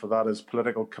citation for that is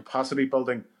Political Capacity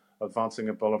Building, Advancing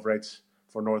a Bill of Rights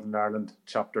for Northern Ireland,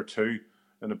 Chapter 2,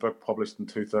 in a book published in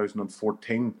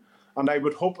 2014. And I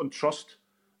would hope and trust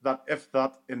that if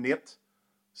that innate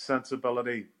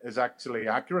sensibility is actually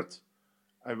accurate,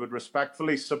 I would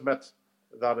respectfully submit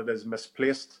that it is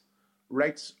misplaced.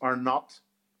 Rights are not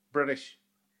British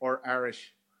or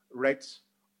Irish. Rights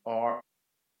are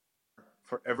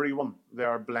for everyone. They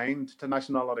are blind to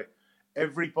nationality.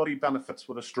 Everybody benefits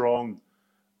with a strong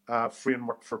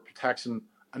framework for protection,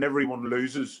 and everyone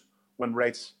loses when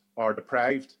rights are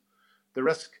deprived. The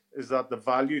risk is that the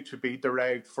value to be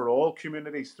derived for all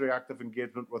communities through active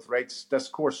engagement with rights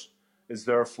discourse is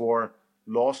therefore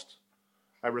lost.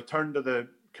 I return to the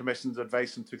Commission's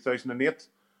advice in 2008,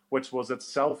 which was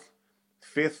itself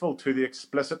faithful to the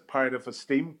explicit Paradigm of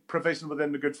Esteem provision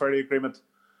within the Good Friday Agreement,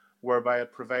 whereby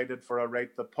it provided for a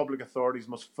right that public authorities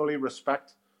must fully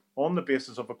respect, on the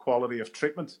basis of equality of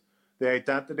treatment, the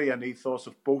identity and ethos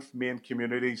of both main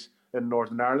communities in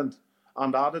Northern Ireland,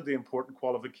 and added the important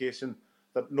qualification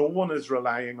that no one is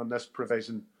relying on this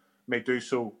provision may do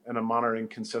so in a manner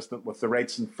inconsistent with the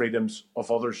rights and freedoms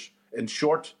of others. In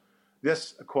short,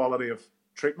 this equality of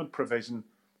treatment provision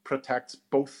protects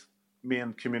both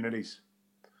main communities.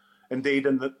 Indeed,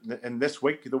 in this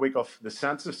week, the week of the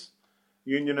census,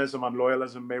 unionism and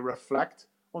loyalism may reflect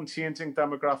on changing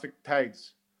demographic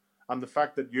tides, and the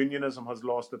fact that unionism has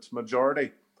lost its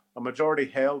majority, a majority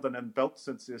held and inbuilt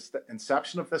since the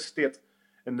inception of this state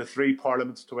in the 3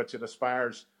 parliaments to which it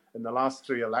aspires in the last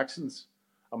 3 elections,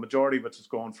 a majority which is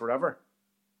gone forever.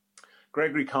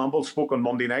 Gregory Campbell spoke on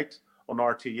Monday night on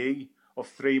RTE of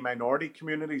 3 minority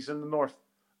communities in the north,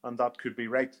 and that could be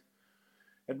right.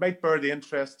 It might bear the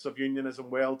interests of unionism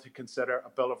well to consider a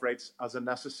Bill of Rights as a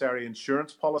necessary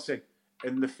insurance policy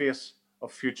in the face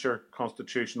of future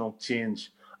constitutional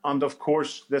change. And of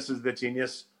course, this is the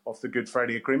genius of the Good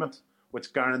Friday Agreement,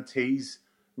 which guarantees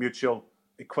mutual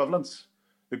equivalence.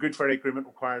 The Good Friday Agreement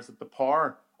requires that the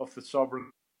power of the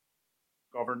sovereign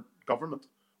government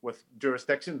with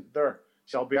jurisdiction there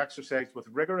shall be exercised with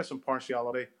rigorous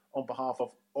impartiality on behalf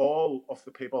of all of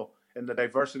the people in the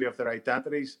diversity of their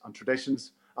identities and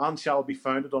traditions, and shall be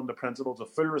founded on the principles of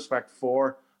full respect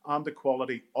for and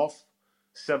equality of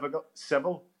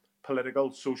civil,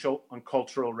 political, social and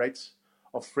cultural rights,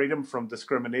 of freedom from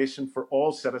discrimination for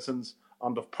all citizens,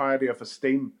 and of parity of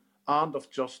esteem, and of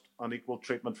just and equal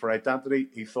treatment for identity,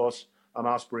 ethos and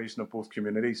aspiration of both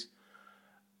communities.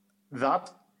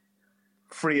 That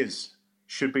phrase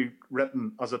should be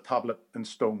written as a tablet in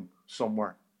stone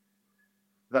somewhere,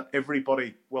 that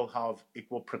everybody will have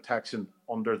equal protection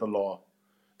under the law.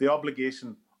 The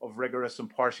obligation of rigorous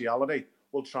impartiality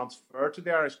will transfer to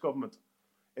the Irish government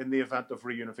in the event of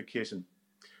reunification.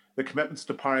 The commitments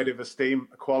to parity of esteem,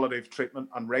 equality of treatment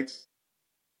and rights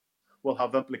will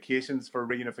have implications for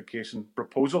reunification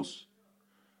proposals.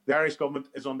 The Irish government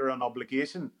is under an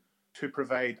obligation to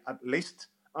provide at least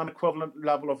an equivalent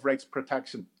level of rights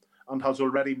protection, and has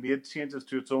already made changes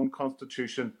to its own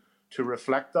constitution to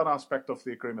reflect that aspect of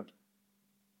the agreement.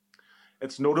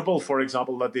 It's notable, for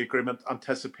example, that the agreement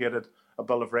anticipated a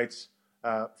Bill of Rights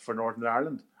for Northern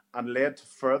Ireland and led to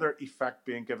further effect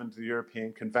being given to the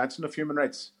European Convention of Human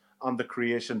Rights and the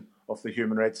creation of the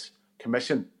Human Rights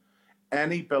Commission.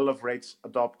 Any Bill of Rights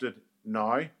adopted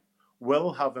now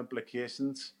will have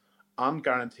implications and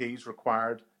guarantees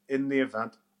required in the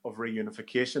event of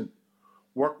reunification.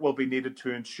 Work will be needed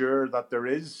to ensure that there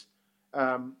is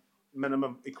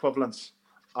minimum equivalence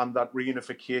and that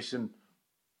reunification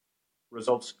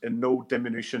results in no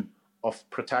diminution of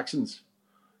protections.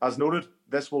 As noted,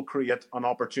 this will create an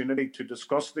opportunity to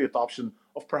discuss the adoption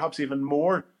of perhaps even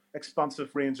more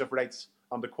expansive range of rights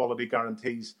and equality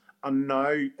guarantees, and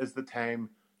now is the time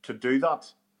to do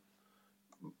that.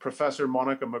 Professor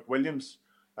Monica McWilliams,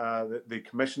 the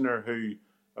commissioner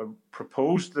who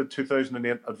proposed the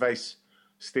 2008 advice,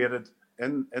 stated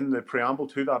in the preamble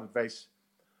to that advice,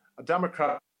 a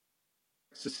democratic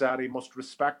society must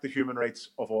respect the human rights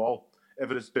of all if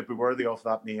it is to be worthy of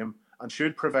that name, and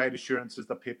should provide assurances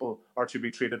that people are to be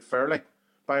treated fairly.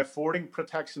 By affording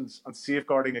protections and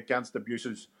safeguarding against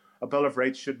abuses, a Bill of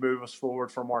Rights should move us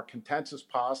forward from our contentious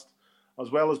past,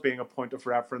 as well as being a point of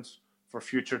reference for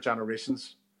future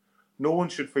generations. No one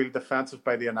should feel defensive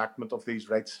by the enactment of these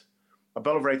rights. A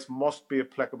Bill of Rights must be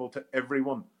applicable to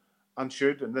everyone and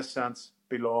should, in this sense,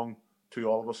 belong to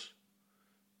all of us.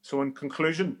 So, in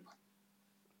conclusion,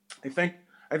 I think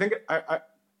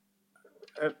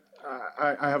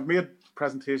I have made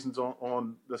presentations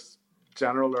on this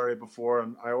general area before,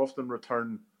 and I often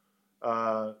return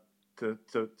to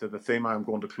the theme I'm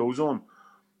going to close on.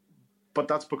 But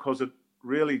that's because it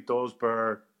really does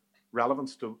bear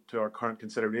relevance to our current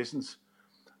considerations.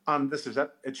 And this is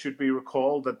it. It should be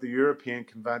recalled that the European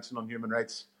Convention on Human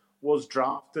Rights was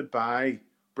drafted by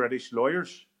British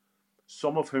lawyers,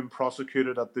 some of whom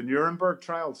prosecuted at the Nuremberg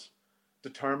trials,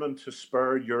 determined to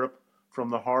spare Europe from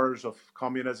the horrors of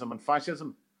communism and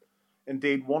fascism.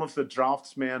 Indeed, one of the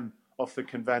draftsmen of the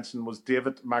convention was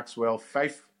David Maxwell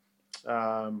Fyfe.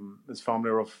 His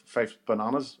family were of Fyfe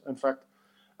Bananas, in fact.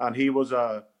 And he was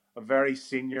a very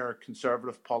senior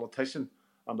Conservative politician,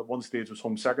 and at one stage was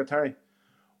Home Secretary.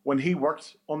 When he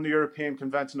worked on the European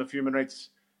Convention of Human Rights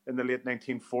in the late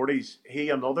 1940s, he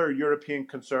and other European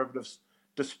Conservatives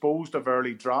disposed of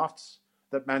early drafts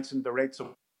that mentioned the rights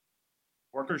of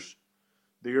workers.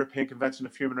 The European Convention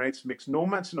of Human Rights makes no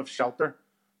mention of shelter,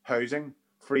 housing,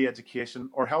 free education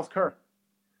or healthcare.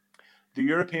 The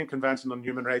European Convention on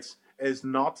Human Rights is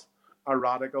not a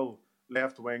radical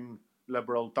left-wing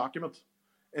liberal document.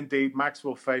 Indeed,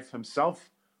 Maxwell Fyfe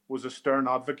himself was a stern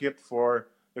advocate for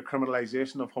the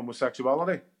criminalisation of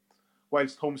homosexuality.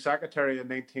 whilst Home Secretary in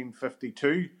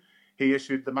 1952, he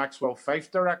issued the Maxwell-Fyfe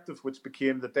Directive, which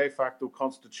became the de facto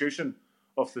constitution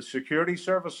of the Security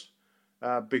Service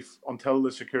until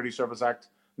the Security Service Act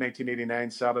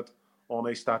 1989 set it on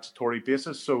a statutory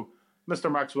basis. So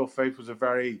Mr. Maxwell-Fyfe was a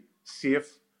very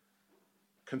safe,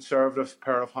 conservative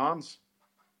pair of hands,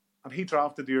 and he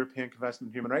drafted the European Convention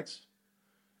on Human Rights.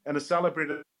 In a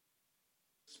celebrated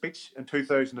speech in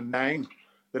 2009,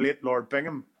 the late Lord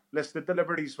Bingham listed the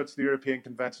liberties which the European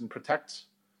Convention protects.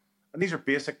 And these are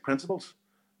basic principles: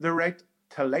 the right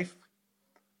to life,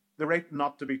 the right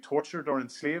not to be tortured or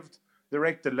enslaved, the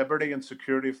right to liberty and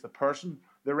security of the person,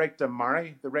 the right to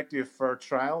marry, the right to a fair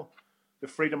trial, the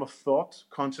freedom of thought,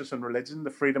 conscience and religion, the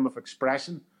freedom of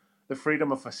expression, the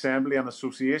freedom of assembly and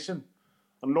association.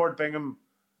 And Lord Bingham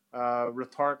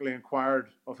rhetorically inquired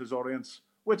of his audience,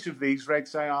 which of these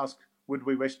rights, I ask, would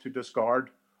we wish to discard?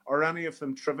 Are any of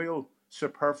them trivial,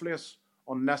 superfluous,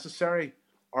 unnecessary?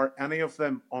 Are any of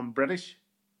them un-British?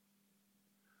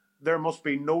 There must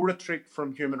be no retreat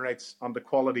from human rights and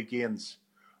equality gains.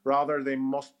 Rather, they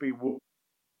must be woven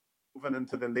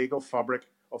into the legal fabric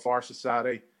of our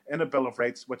society in a Bill of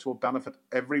Rights which will benefit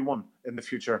everyone in the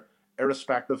future,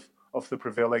 irrespective of the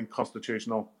prevailing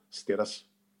constitutional status.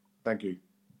 Thank you.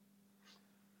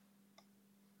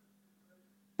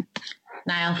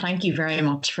 Niall, thank you very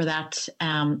much for that.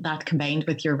 That combined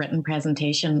with your written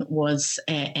presentation was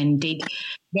indeed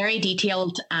very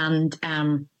detailed. And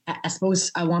I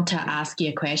suppose I want to ask you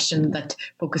a question that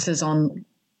focuses on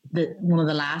one of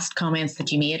the last comments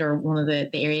that you made, or one of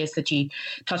the areas that you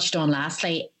touched on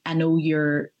lastly. I know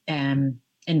you're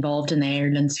involved in the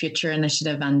Ireland's Future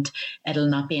initiative, and it'll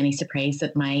not be any surprise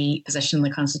that my position on the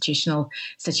constitutional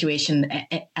situation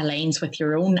aligns with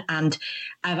your own. And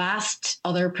I've asked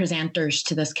other presenters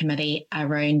to this committee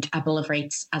around a Bill of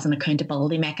Rights as an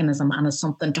accountability mechanism and as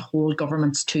something to hold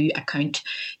governments to account,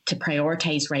 to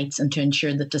prioritise rights and to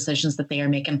ensure that decisions that they are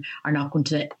making are not going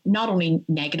to not only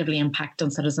negatively impact on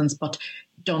citizens, but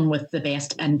done with the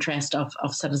best interest of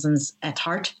citizens at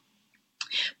heart.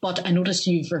 But I noticed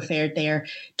you've referred there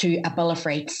to a Bill of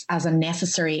Rights as a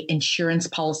necessary insurance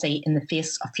policy in the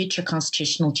face of future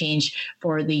constitutional change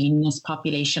for the unionist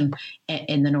population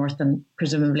in the north and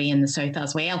presumably in the south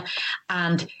as well.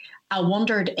 And I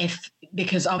wondered if,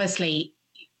 because obviously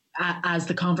as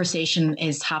the conversation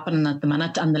is happening at the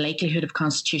minute and the likelihood of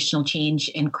constitutional change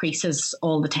increases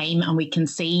all the time, and we can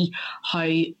see how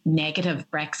negative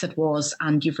Brexit was,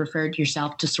 and you've referred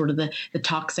yourself to sort of the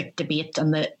toxic debate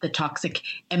and the toxic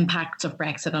impacts of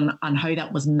Brexit and how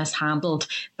that was mishandled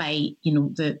by, you know,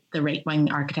 the right-wing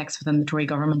architects within the Tory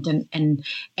government in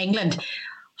England,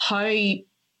 how a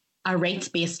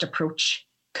rights-based approach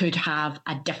could have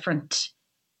a different,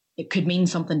 it could mean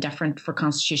something different for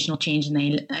constitutional change in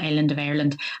the island of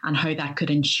Ireland, and how that could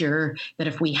ensure that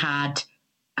if we had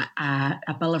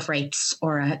a Bill of Rights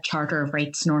or a Charter of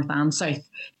Rights, North and South,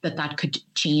 that could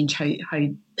change how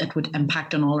it would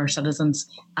impact on all our citizens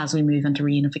as we move into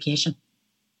reunification.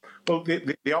 Well,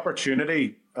 the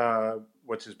opportunity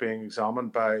which is being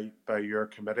examined by your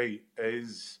committee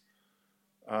is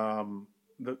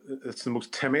it's the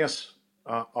most timeous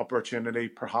opportunity,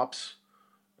 perhaps,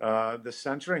 this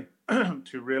century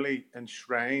to really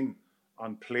enshrine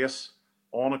and place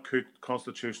on a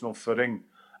constitutional footing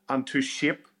and to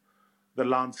shape the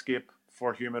landscape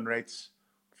for human rights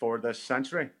for this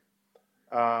century,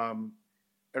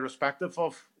 irrespective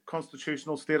of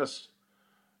constitutional status.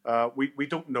 We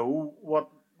don't know what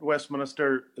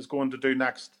Westminster is going to do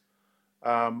next,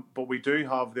 but we do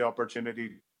have the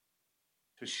opportunity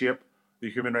to shape the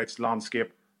human rights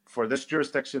landscape for this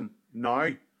jurisdiction now.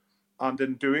 And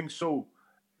in doing so,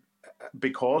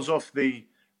 because of the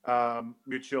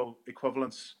mutual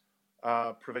equivalence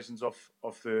provisions of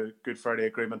the Good Friday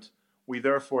Agreement, we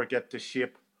therefore get to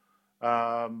shape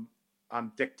and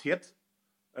dictate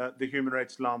the human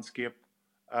rights landscape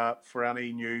for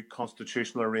any new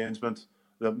constitutional arrangement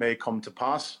that may come to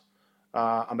pass.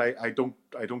 And I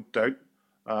don't doubt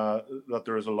that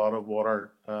there is a lot of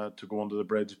water to go under the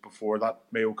bridge before that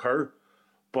may occur.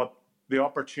 But the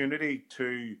opportunity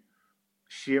to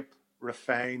shape,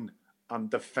 refine and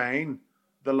define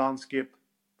the landscape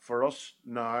for us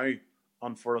now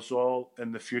and for us all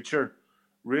in the future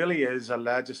really is a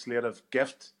legislative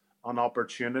gift and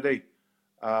opportunity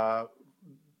that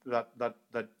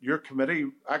your committee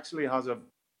actually has a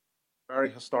very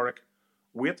historic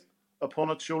weight upon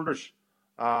its shoulders,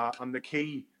 and the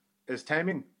key is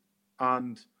timing,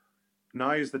 and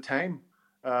now is the time.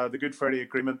 The Good Friday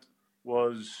Agreement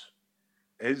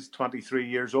is 23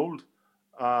 years old.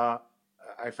 I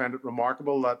find it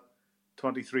remarkable that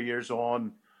 23 years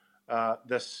on,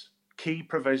 this key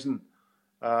provision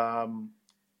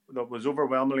that was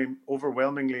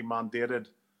overwhelmingly mandated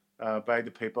by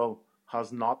the people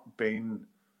has not been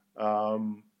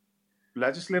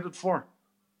legislated for.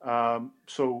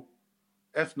 So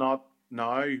if not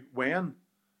now, when?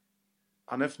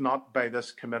 And if not by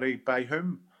this committee, by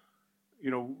whom?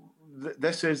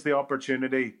 This is the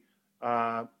opportunity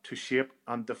to shape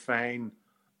and define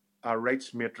a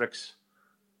rights matrix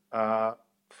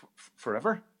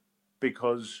forever,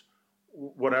 because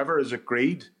whatever is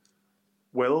agreed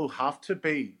will have to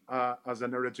be, as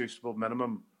an irreducible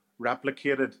minimum,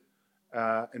 replicated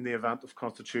in the event of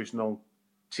constitutional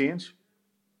change.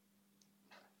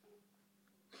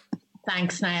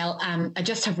 Thanks, Niall. I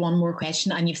just have one more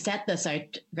question, and you've set this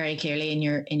out very clearly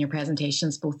in your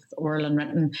presentations, both oral and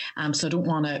written. So I don't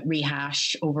want to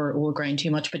rehash over old ground too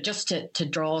much, but just to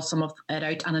draw some of it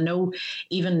out. And I know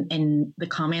even in the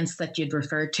comments that you'd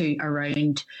referred to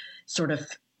around sort of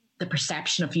the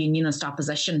perception of unionist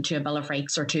opposition to a Bill of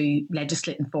Rights or to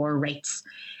legislating for rights.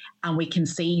 And we can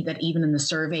see that even in the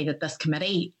survey that this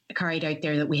committee carried out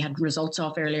there, that we had results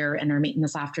of earlier in our meeting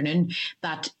this afternoon,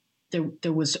 that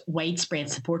there was widespread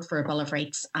support for a Bill of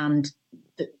Rights, and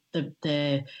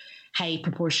the high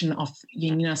proportion of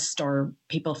unionists or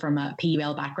people from a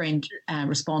PUL background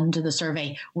responding to the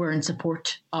survey were in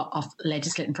support of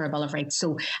legislating for a Bill of Rights.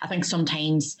 So I think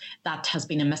sometimes that has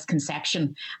been a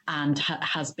misconception and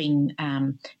has been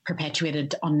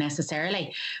perpetuated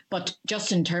unnecessarily. But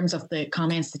just in terms of the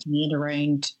comments that you made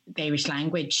around the Irish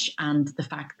language and the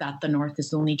fact that the North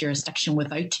is the only jurisdiction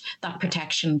without that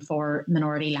protection for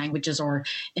minority languages or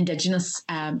Indigenous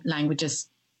languages,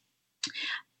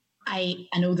 I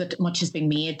know that much has been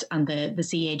made, and the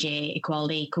CAJ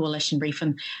Equality Coalition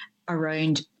briefing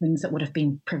around things that would have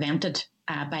been prevented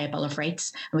by a Bill of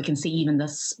Rights. And we can see even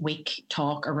this week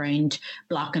talk around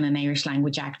blocking an Irish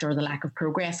Language Act or the lack of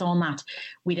progress on that.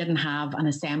 We didn't have an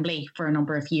assembly for a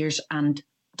number of years, and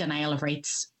denial of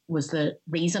rights was the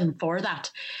reason for that.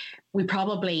 We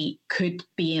probably could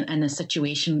be in a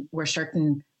situation where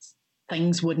certain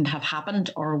things wouldn't have happened,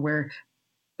 or where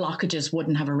blockages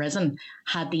wouldn't have arisen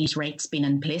had these rights been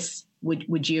in place.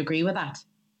 Would you agree with that?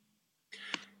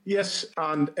 Yes,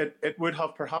 and it would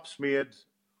have perhaps made.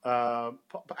 I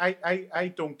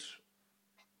don't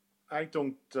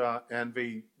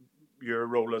envy your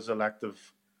role as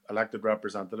elected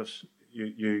representatives.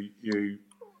 You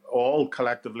all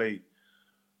collectively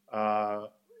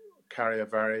carry a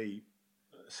very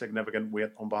significant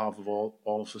weight on behalf of all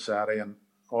of society, and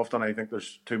often I think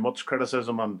there's too much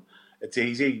criticism, and it's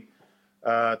easy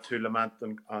to lament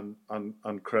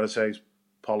and criticise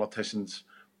politicians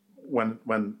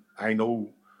when I know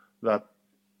that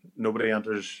nobody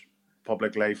enters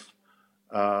public life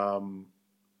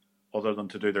other than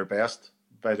to do their best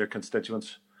by their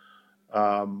constituents.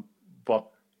 But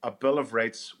a Bill of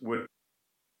Rights would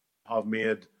have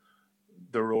made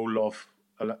the role of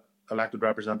elected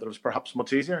representatives perhaps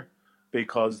much easier,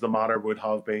 because the matter would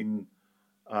have been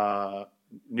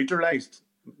neutralised,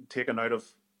 taken out of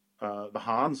the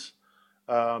hands,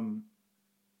 had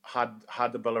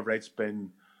the Bill of Rights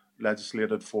been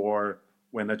legislated for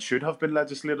when it should have been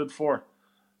legislated for.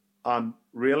 And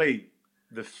really,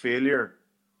 the failure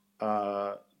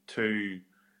to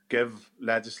give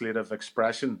legislative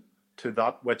expression to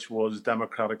that which was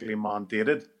democratically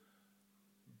mandated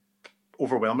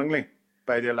overwhelmingly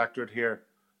by the electorate here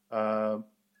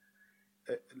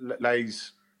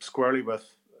lies squarely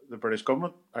with the British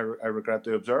government, I regret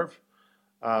to observe.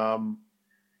 And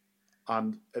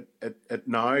it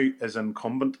now is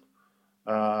incumbent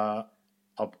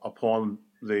upon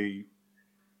the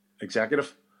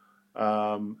executive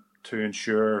to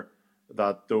ensure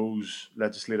that those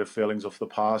legislative failings of the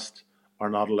past are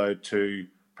not allowed to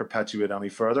perpetuate any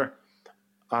further.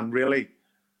 And really,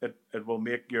 it will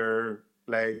make your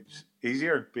lives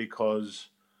easier, because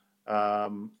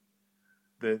the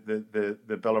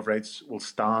Bill of Rights will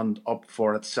stand up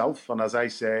for itself. And as I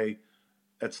say,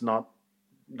 there's not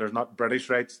British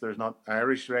rights, there's not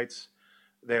Irish rights,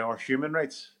 they are human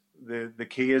rights. The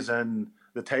key is in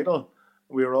the title.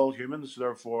 We are all humans,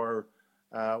 therefore,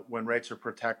 when rights are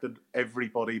protected,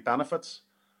 everybody benefits.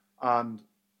 And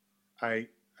I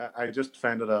just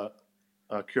find it a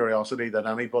curiosity that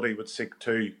anybody would seek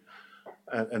to,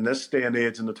 in this day and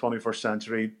age in the 21st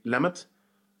century, limit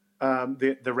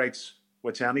the rights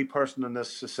which any person in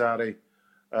this society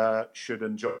should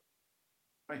enjoy.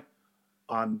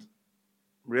 And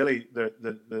really,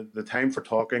 the time for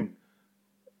talking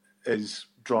is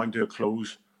drawing to a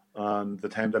close, and the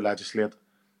time to legislate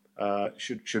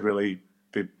should really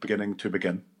be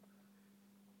begin.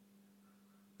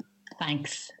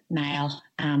 Thanks, Niall,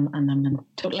 and I'm in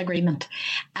total agreement.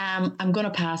 I'm going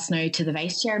to pass now to the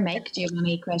Vice Chair. Mike, do you have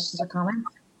any questions or comments?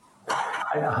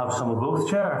 I have some of both,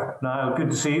 Chair. Niall, good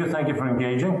to see you. Thank you for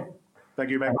engaging. Thank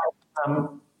you, Mike.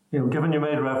 Given you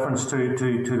made reference to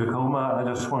the coma, I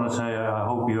just want to say I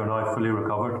hope you are now fully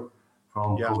recovered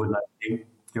from COVID-19.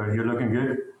 You're looking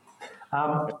good.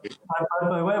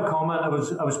 By way of comment, I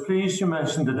was pleased you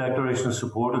mentioned the declaration of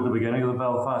support at the beginning of the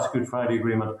Belfast Good Friday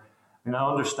Agreement. I mean, I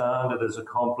understand it is a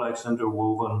complex,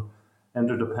 interwoven,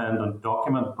 interdependent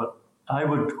document, but I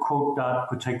would quote that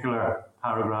particular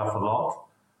paragraph a lot,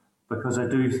 because I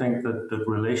do think that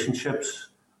relationships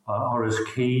are as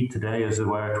key today as they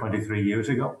were 23 years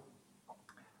ago.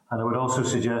 And I would also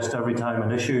suggest every time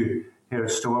an issue here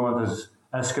at Stormont has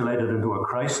escalated into a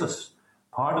crisis,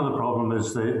 part of the problem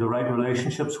is the right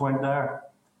relationships weren't there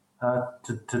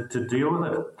to deal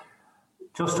with it.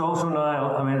 Just also,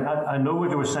 Niall, I mean, I know what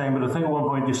you were saying, but I think at one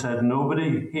point you said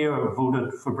nobody here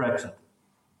voted for Brexit.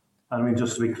 I mean,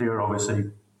 just to be clear,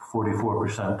 obviously,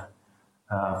 44%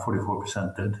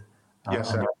 did. Yes,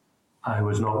 sir. I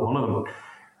was not one of them.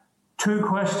 Two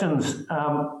questions.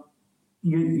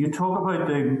 You talk about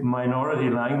the minority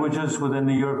languages within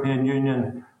the European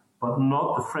Union, but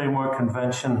not the Framework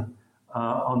Convention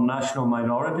on National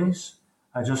Minorities.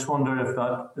 I just wonder if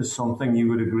that is something you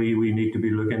would agree we need to be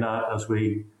looking at as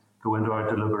we go into our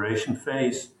deliberation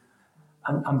phase.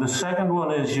 And the second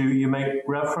one is you make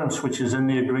reference, which is in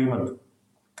the agreement,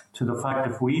 to the fact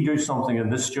if we do something in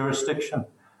this jurisdiction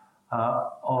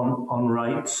on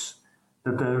rights,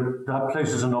 that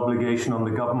places an obligation on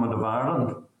the Government of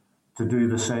Ireland to do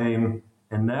the same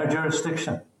in their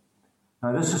jurisdiction.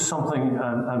 Now, this is something,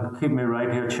 and keep me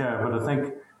right here, Chair, but I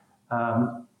think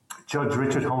Judge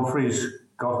Richard Humphreys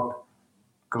got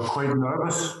quite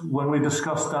nervous when we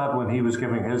discussed that when he was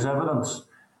giving his evidence.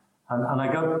 And I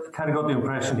kind of got the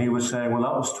impression he was saying, well,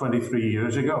 that was 23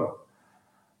 years ago.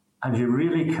 And you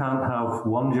really can't have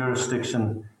one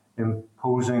jurisdiction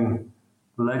imposing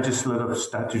legislative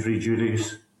statutory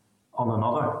duties on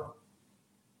another.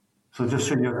 So just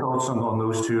share your thoughts on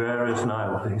those two areas,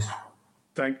 Niall, please.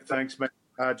 Thanks, Mike.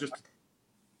 Just to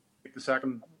take the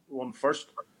second one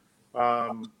first.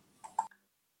 And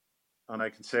I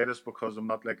can say this because I'm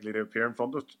not likely to appear in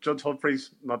front of Judge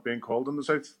Humphreys, not being called in the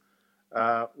South.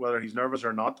 Whether he's nervous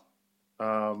or not,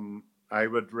 I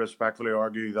would respectfully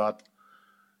argue that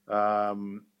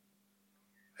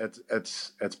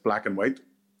it's black and white.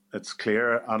 It's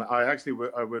clear, and I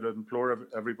would implore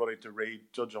everybody to read.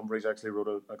 Judge Humphreys actually wrote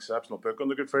an exceptional book on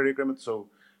the Good Friday Agreement, so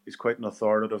he's quite an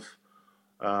authoritative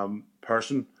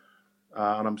person,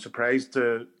 and I'm surprised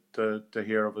to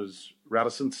hear of his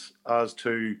reticence as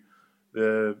to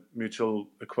the mutual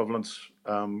equivalence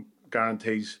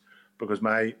guarantees, because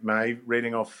my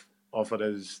reading of it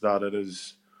is that it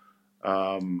is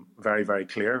very, very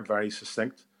clear, very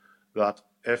succinct, that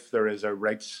if there is a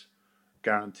rights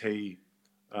guarantee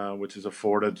which is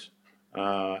afforded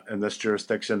in this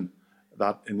jurisdiction,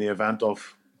 that in the event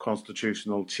of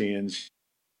constitutional change,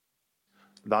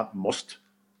 that must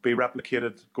be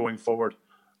replicated going forward.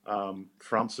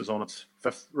 France is on its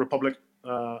fifth republic,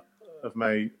 if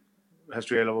my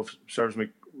history level serves me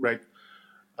right.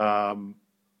 In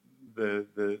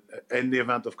the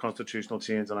event of constitutional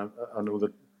change, and I know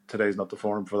that today is not the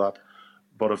forum for that,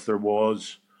 but if there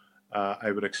was,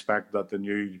 I would expect that the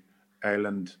new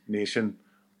island nation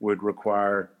would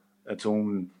require its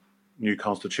own new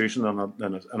constitution, and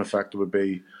in effect it would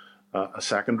be a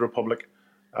second republic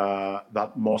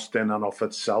that must in and of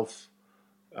itself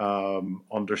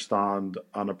understand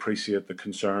and appreciate the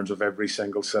concerns of every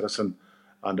single citizen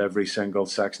and every single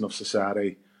section of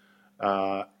society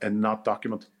in that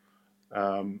document.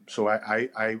 So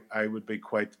I would be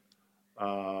quite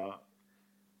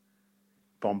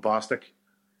bombastic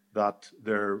that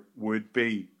there would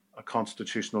be a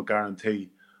constitutional guarantee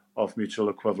of mutual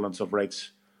equivalence of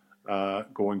rights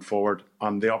going forward,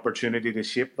 and the opportunity to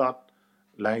shape that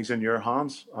lies in your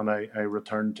hands. And I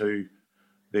return to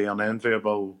the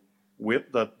unenviable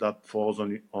weight that falls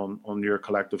on your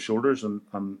collective shoulders, and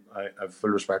I have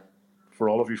full respect for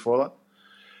all of you for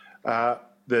that.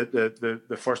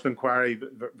 The first inquiry,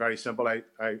 very simple. I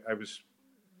was,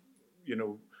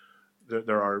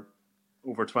 there are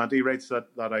over 20 rights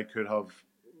that I could have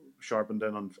sharpened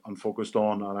in and focused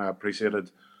on, and I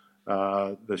appreciated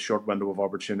the short window of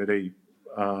opportunity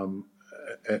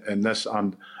in this,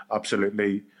 and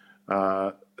absolutely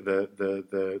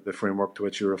the framework to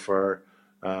which you refer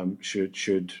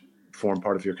should form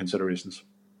part of your considerations.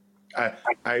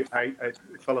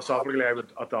 Philosophically, I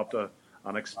would adopt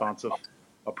an expansive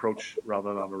approach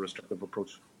rather than a restrictive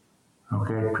approach.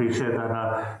 Okay, appreciate that.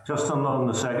 Now, just on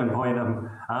the second point, I'm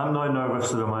now nervous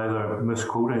that I'm either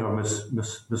misquoting or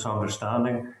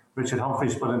misunderstanding Richard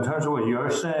Humphreys, but in terms of what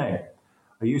you're saying,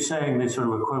 are you saying this sort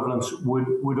of equivalence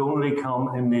would only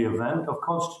come in the event of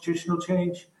constitutional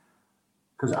change?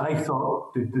 Because I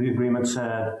thought the agreement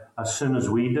said as soon as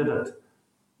we did it,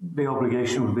 the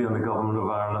obligation would be on the Government of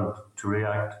Ireland to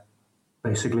react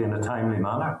basically in a timely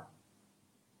manner.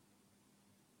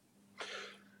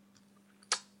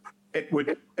 It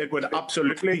would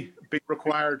absolutely be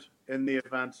required in the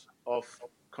event of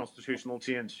constitutional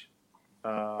change.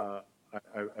 I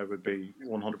would be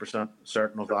 100%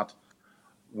 certain of that.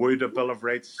 Would a Bill of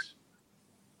Rights,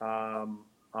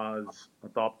 as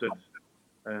adopted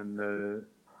in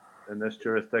this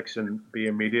jurisdiction, be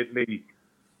immediately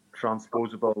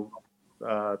transposable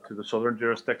to the southern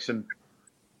jurisdiction?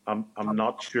 I'm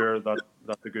not sure that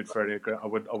the Good Friday Agreement.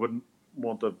 I wouldn't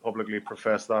want to publicly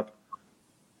profess that.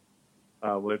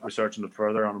 We'll research it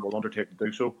further and we'll undertake to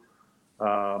do so.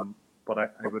 But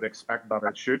I would expect that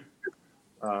it should.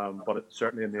 But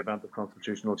certainly in the event of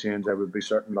constitutional change, I would be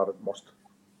certain that it must.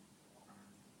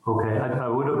 Okay, I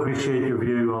would appreciate your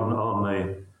view on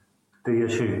the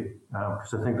issue,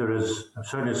 because I think there is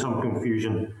certainly some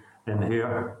confusion in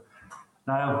here.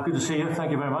 Niall, good to see you.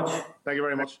 Thank you very much. Thank you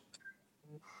very much.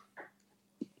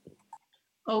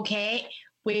 Okay,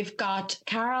 we've got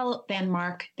Carol, then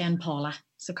Mark, then Paula.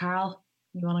 So Carol,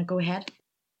 you want to go ahead?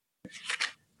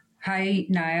 Hi,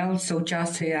 Niall. So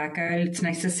just to echo, it's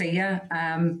nice to see you.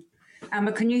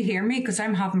 Emma, can you hear me? Because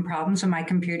I'm having problems with my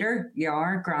computer. You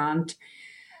are grand.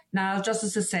 Niall, just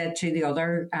as I said to the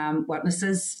other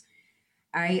witnesses,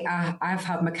 I've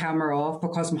had my camera off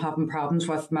because I'm having problems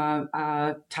with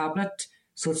my tablet.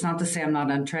 So it's not to say I'm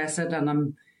not interested, and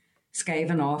I'm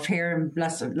skiving off here and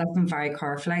listening very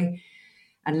carefully.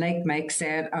 And like Mike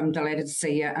said, I'm delighted to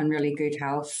see you in really good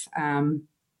health.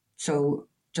 So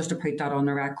just to put that on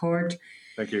the record.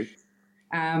 Thank you.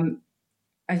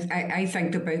 I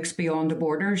think the book's Beyond the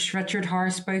Borders, Richard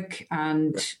Harris' book,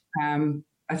 and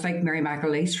I think Mary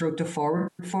McAleese wrote the foreword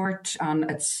for it, and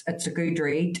it's a good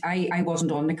read. I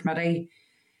wasn't on the committee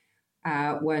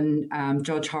when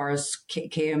Judge Harris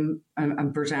came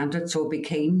and presented, so I'll be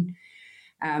keen.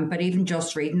 But even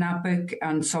just reading that book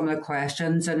and some of the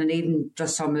questions and even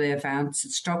just some of the events,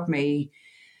 it struck me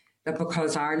that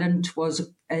because Ireland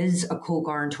is a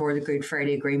co-guarantor of the Good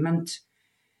Friday Agreement,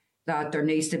 that there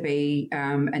needs to be,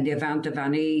 in the event of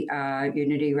any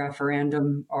unity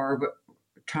referendum or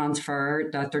transfer,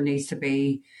 that there needs to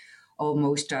be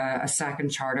almost a second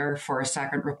charter for a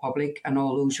second republic and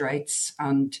all those rights.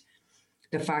 And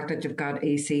the fact that you've got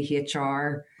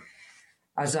ECHR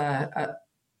as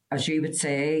as you would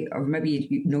say, or maybe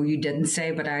you didn't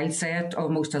say, but I'll say it,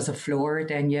 almost as a floor,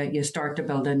 then you start to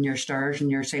build in your stairs and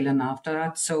your ceiling after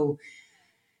that. So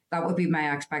that would be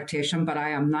my expectation, but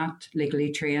I am not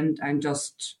legally trained. I'm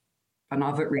just an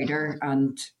avid reader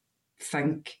and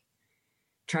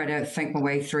try to think my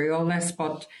way through all this.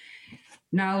 But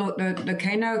now the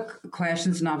kind of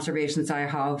questions and observations I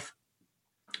have,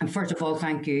 and first of all,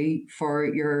 thank you for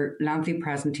your lengthy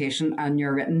presentation and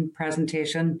your written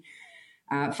presentation.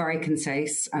 Very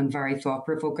concise and very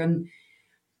thought-provoking.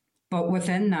 But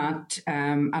within that,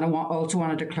 and I also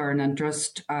want to declare an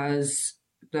interest as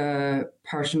the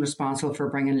person responsible for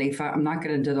bringing LEFA. I'm not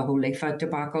getting into the whole LEFA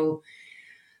debacle,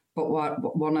 but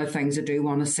one of the things I do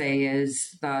want to say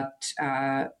is that,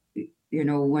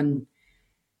 when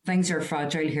things are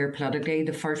fragile here politically,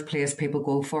 the first place people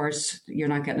go for is you're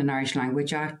not getting an Irish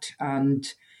Language Act. And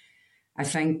I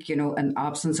think, in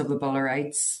absence of a Bill of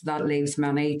Rights, that leaves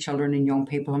many children and young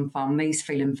people and families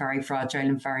feeling very fragile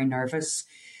and very nervous,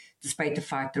 despite the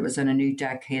fact that it was in a new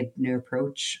decade, new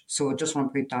approach. So I just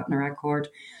want to put that in the record.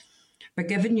 But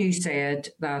given you said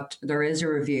that there is a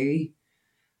review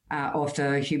of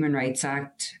the Human Rights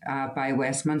Act by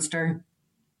Westminster,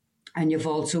 and you've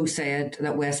also said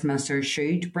that Westminster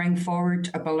should bring forward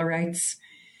a Bill of Rights,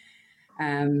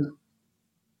 then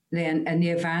in the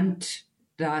event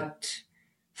that,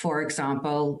 for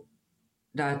example,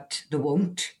 that they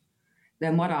won't,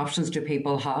 then what options do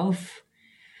people have?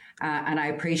 And I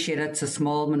appreciate it's a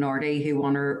small minority who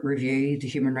want to review the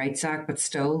Human Rights Act, but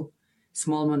still,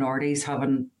 small minorities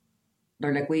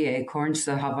they're like wee acorns,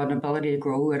 they have an ability to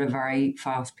grow at a very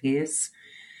fast pace.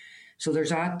 So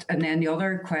there's that. And then the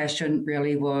other question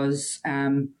really was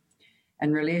in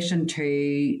relation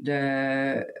to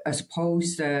the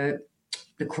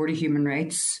Court of Human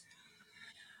Rights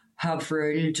have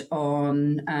ruled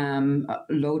on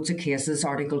loads of cases,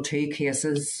 Article 2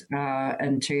 cases,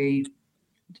 into,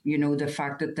 the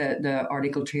fact that the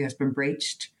Article 2 has been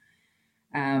breached.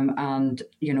 And,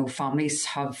 families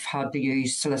have had to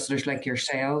use solicitors like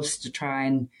yourselves to try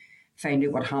and find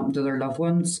out what happened to their loved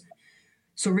ones.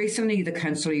 So recently, the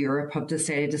Council of Europe have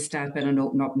decided to step in and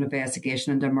open up an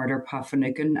investigation into the murder of Pat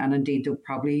Finucane, and indeed they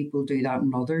probably will do that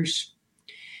in others.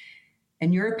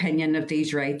 In your opinion, if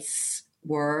these rights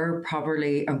were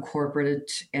properly incorporated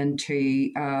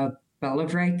into a Bill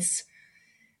of Rights,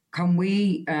 can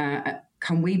we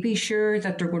be sure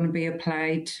that they're going to be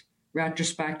applied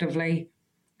retrospectively?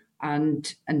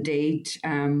 And indeed,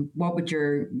 what would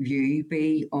your view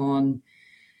be on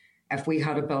if we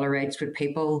had a Bill of Rights, would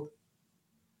people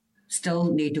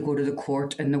still need to go to the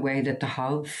court in the way that they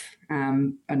have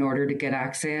in order to get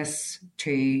access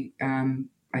to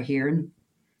a hearing?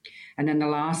 And then the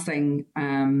last thing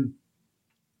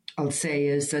I'll say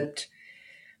is that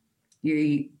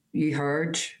you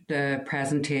heard the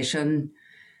presentation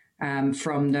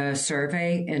from the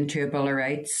survey into a Bill of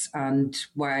Rights, and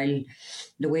while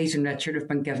Louise and Richard have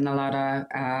been given a lot of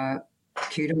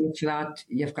kudos for that,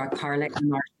 you've got Carla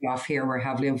and our staff here were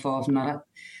heavily involved in it.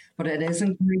 But it is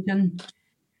encouraging,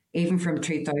 even from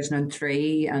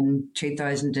 2003 and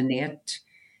 2008,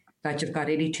 that you've got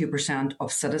 82%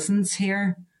 of citizens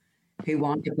here who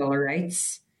want a Bill of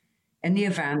Rights. In the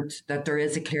event that there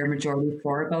is a clear majority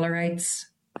for a Bill of Rights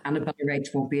and a Bill of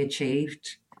Rights won't be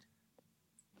achieved,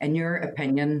 in your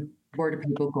opinion, where do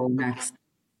people go next?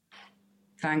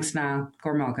 Thanks, Niall.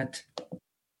 Gormagat.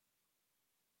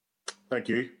 Thank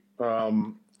you.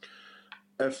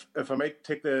 If I might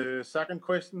take the second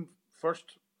question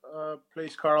first,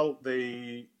 please, Carol,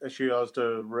 the issue as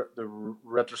to the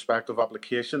retrospective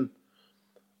application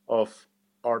of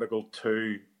Article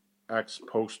 2 ex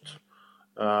post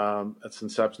its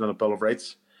inception in a Bill of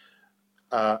Rights.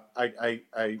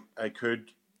 I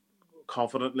could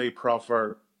confidently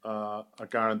proffer a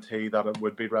guarantee that it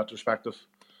would be retrospective,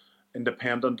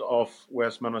 independent of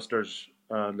Westminster's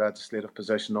legislative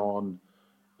position on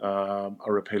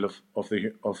a repeal of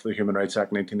the Human Rights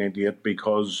Act 1998,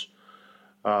 because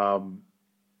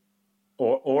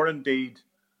or indeed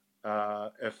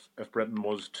if Britain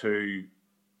was to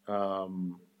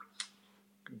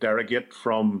derogate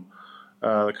from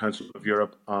the Council of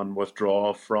Europe and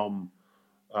withdraw from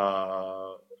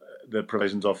the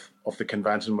provisions of the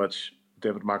convention which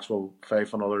David Maxwell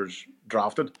Fyfe and others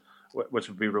drafted, which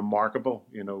would be remarkable.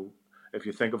 If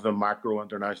you think of the macro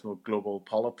international global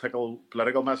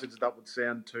political message that would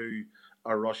send to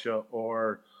a Russia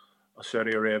or a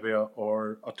Saudi Arabia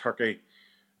or a Turkey,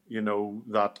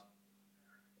 that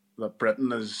Britain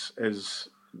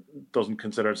doesn't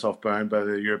consider itself bound by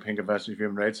the European Convention of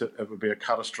Human Rights, it would be a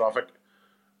catastrophic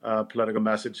political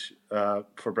message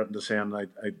for Britain to send. I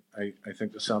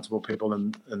think the sensible people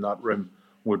in that room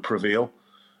would prevail,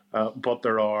 but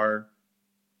there are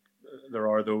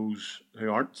those who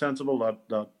aren't sensible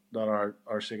that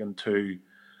are seeking to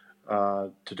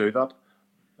do that.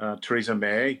 Theresa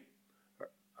May,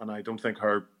 and I don't think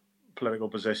her political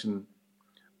position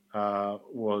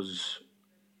was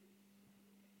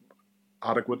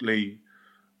adequately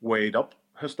weighed up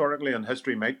historically, and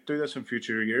history might do this in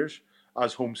future years.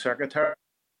 As Home Secretary,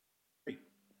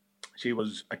 she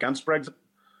was against Brexit,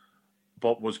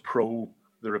 but was pro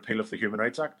the repeal of the Human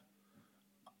Rights Act,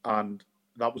 and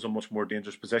that was a much more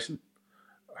dangerous position.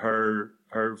 Her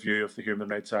view of the Human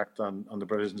Rights Act and the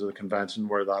provisions of the Convention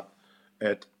were that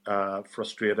it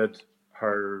frustrated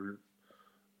her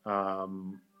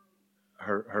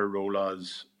role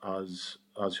as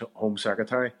Home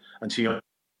Secretary, and she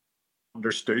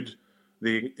understood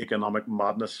the economic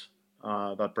madness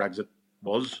that Brexit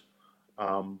was,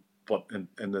 but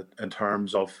in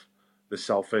terms of the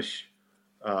selfish,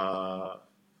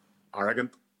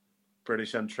 arrogant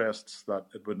British interests that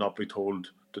it would not be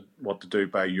told what to do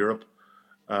by Europe.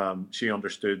 She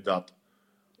understood that,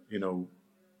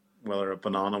 whether a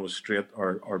banana was straight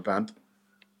or bent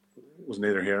was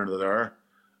neither here nor there.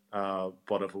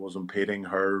 But if it was impeding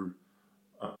her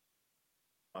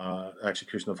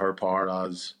execution of her power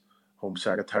as Home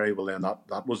Secretary, well then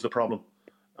that was the problem,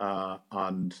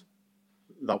 and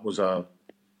that was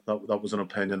an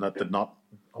opinion that did not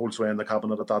hold sway in the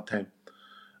cabinet at that time.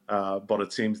 But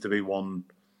it seems to be one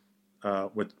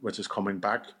which is coming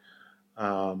back.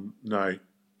 Now,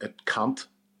 it can't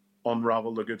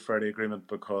unravel the Good Friday Agreement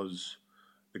because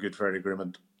the Good Friday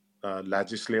Agreement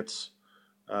legislates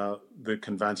the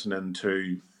convention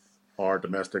into our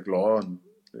domestic law, and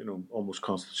almost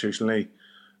constitutionally,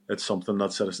 it's something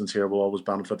that citizens here will always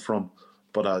benefit from.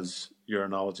 But as your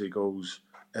analogy goes,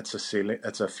 it's a ceiling,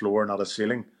 it's a floor, not a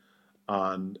ceiling.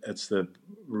 And it's the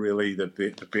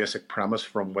basic premise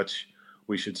from which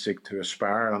we should seek to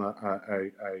aspire.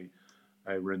 And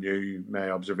I renew my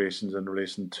observations in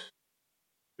relation to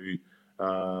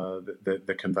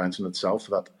the convention itself,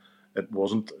 that it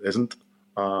isn't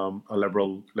a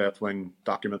liberal left-wing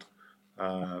document.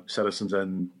 Citizens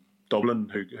in Dublin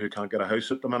who can't get a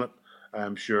house at the minute,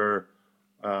 I'm sure,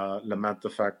 lament the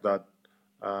fact that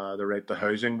the right to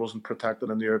housing wasn't protected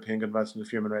in the European Convention of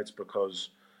Human Rights, because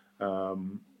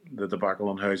the debacle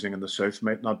on housing in the south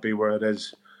might not be where it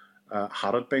is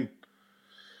had it been.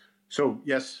 So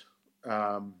yes,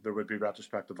 there would be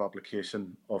retrospective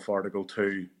application of Article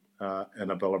 2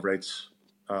 in a Bill of Rights,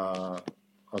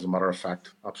 as a matter of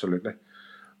fact, absolutely.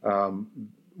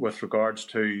 With regards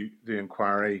to the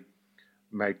inquiry,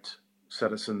 might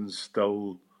citizens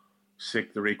still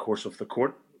seek the recourse of the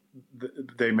court?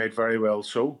 They might very well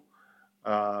so.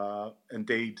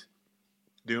 Indeed,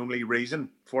 the only reason,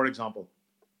 for example,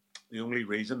 the only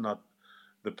reason that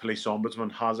the police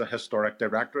ombudsman has a historic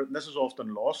directorate, and this is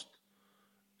often lost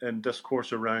in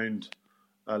discourse around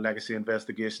legacy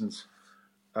investigations.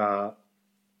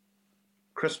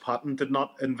 Chris Patten did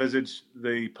not envisage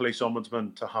the police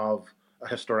ombudsman to have a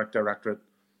historic directorate.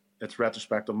 Its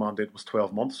retrospective mandate was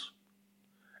 12 months.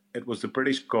 It was the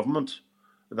British government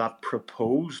that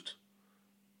proposed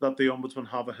that the ombudsman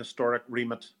have a historic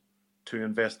remit to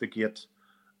investigate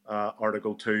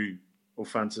Article 2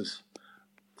 offences,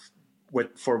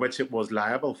 for which it was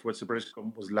liable, for which the British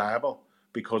government was liable,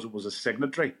 because it was a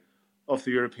signatory of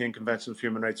the European Convention of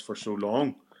Human Rights for so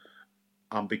long,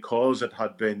 and because it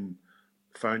had been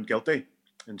found guilty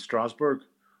in Strasbourg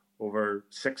over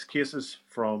 6 cases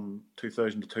from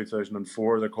 2000 to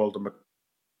 2004. They're called the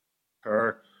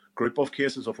McCurr group of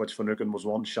cases, of which Finucane was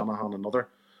one, Shanahan another.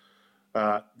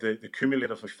 The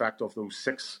cumulative effect of those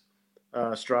 6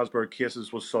 Strasbourg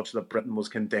cases was such that Britain was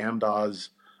condemned as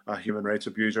a human rights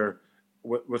abuser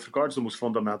with regards to the most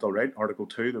fundamental right, Article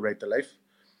 2, the right to life.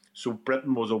 So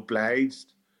Britain was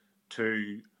obliged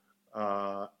to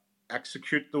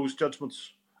execute those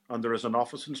judgments, and there is an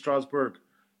office in Strasbourg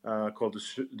called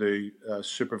the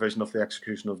Supervision of the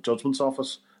Execution of Judgments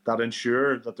Office that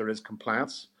ensure that there is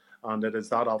compliance, and it is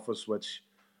that office which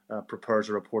prepares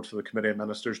a report to the Committee of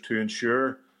Ministers to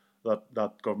ensure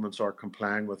that governments are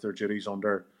complying with their duties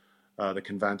under the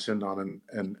Convention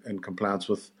and in compliance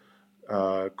with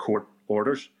court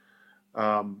orders.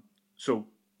 So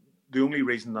the only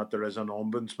reason that there is an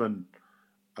ombudsman,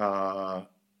 a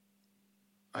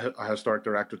historic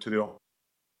director to the ombudsman,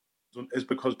 is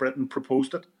because Britain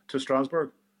proposed it to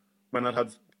Strasbourg when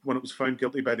it was found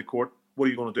guilty by the court. What are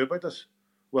you going to do about this?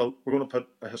 Well, we're going to put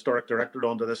a historic director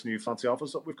onto this new fancy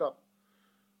office that we've got.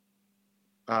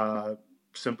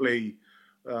 Simply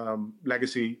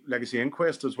legacy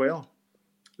inquest as well.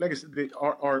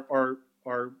 Our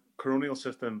coronial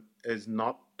system does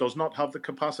not have the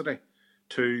capacity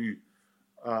to,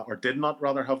 or did not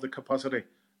rather have the capacity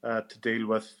to deal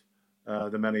with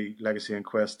the many legacy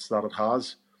inquests that it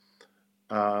has.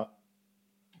 But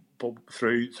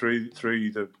through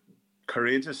the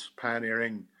courageous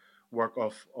pioneering work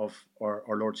of our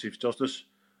Lord Chief Justice,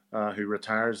 who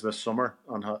retires this summer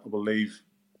and will leave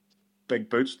big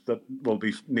boots that will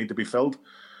need to be filled,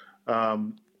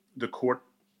 the court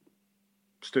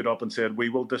stood up and said, we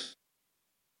will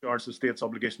discharge the state's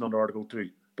obligation under Article 2,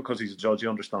 because he's a judge, he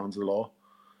understands the law.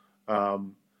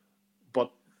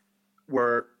 But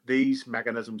where these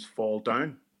mechanisms fall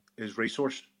down is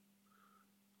resource.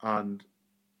 And,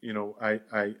 you know,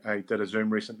 I did a Zoom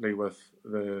recently with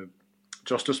the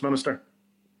Justice Minister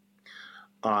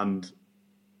and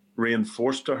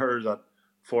reinforced to her that,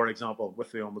 for example,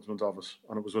 with the Ombudsman's Office,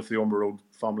 and it was with the Umber Road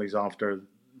families after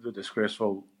the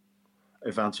disgraceful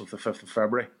events of the 5th of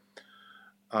February,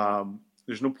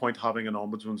 there's no point having an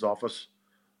Ombudsman's Office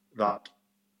that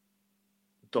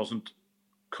doesn't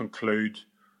conclude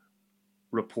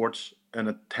reports in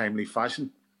a timely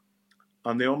fashion.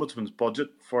 And the Ombudsman's budget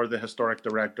for the Historic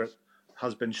Directorate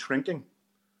has been shrinking,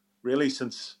 really,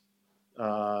 since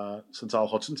Al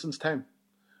Hutchinson's time.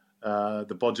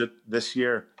 The budget this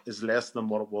year is less than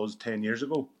what it was 10 years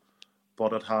ago,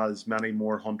 but it has many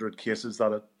more hundred cases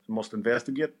that it must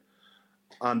investigate.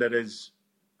 And it's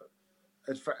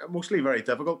mostly very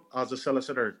difficult as a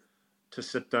solicitor to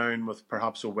sit down with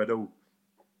perhaps a widow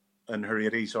in her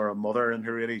 80s or a mother in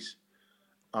her 80s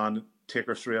and take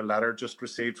her through a letter just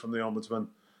received from the Ombudsman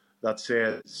that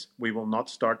says, we will not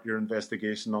start your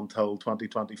investigation until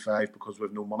 2025 because we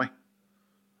have no money.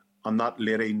 And that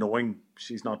lady knowing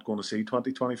she's not going to see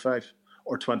 2025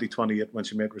 or 2028 when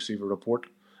she might receive a report.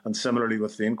 And similarly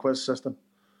with the inquest system,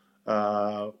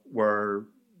 where,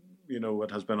 you know,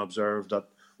 it has been observed that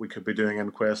we could be doing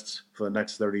inquests for the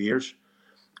next 30 years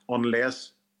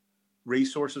unless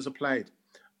resources applied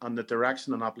and the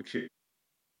direction and application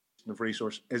of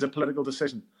resource is a political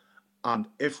decision. And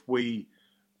if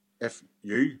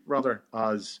you, rather,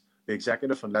 as the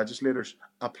executive and legislators,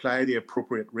 apply the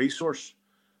appropriate resource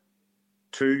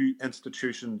to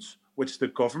institutions which the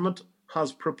government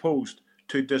has proposed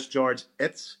to discharge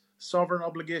its sovereign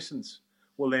obligations,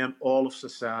 well, then all of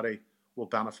society will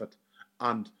benefit.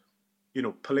 And,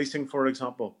 policing, for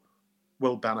example,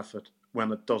 will benefit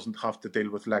when it doesn't have to deal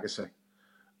with legacy.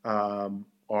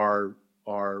 Our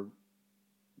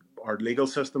legal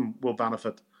system will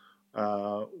benefit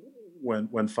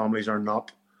when families are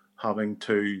not having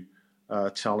to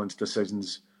challenge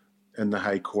decisions in the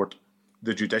High Court.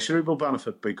 The judiciary will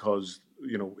benefit because,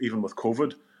 even with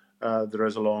COVID, there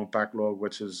is a long backlog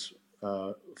which is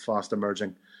fast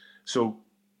emerging. So,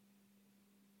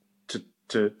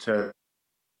 to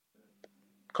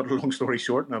cut a long story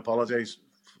short, and I apologise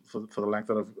for the length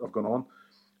that I've gone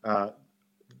on,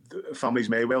 families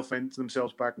may well find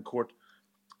themselves back in court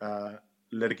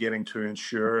litigating to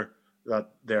ensure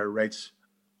that their rights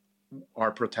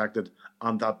are protected,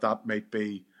 and that might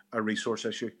be a resource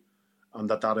issue, and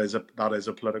that is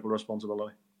a political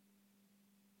responsibility.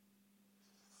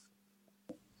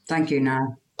 Thank you,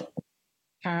 Niall.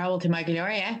 Carol to Michael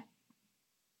Gloria.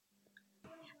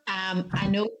 I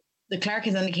know the clerk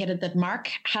has indicated that Mark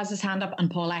has his hand up,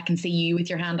 and Paula, I can see you with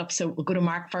your hand up, so we'll go to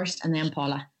Mark first and then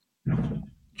Paula.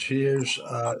 Cheers,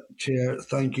 Chair.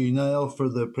 Thank you, Niall, for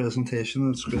the presentation.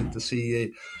 It's great to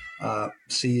see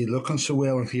you looking so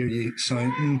well and hear you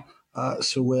sounding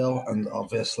so well, and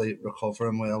obviously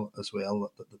recovering well as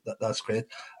well. That's great.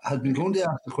 I had been going to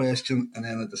ask the question, and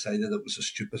then I decided it was a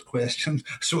stupid question,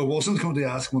 so I wasn't going to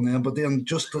ask one then. But then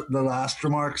just the last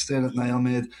remarks there that Niall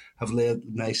made have led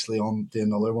nicely on to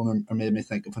another one, or made me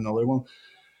think of another one.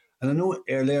 And I know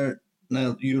earlier,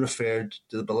 Niall, you referred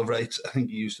to the Bill of Rights. I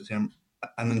think you used the term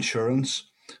an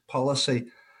insurance policy.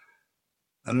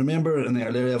 And I remember in the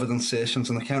earlier evidence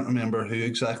sessions, and I can't remember who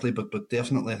exactly, but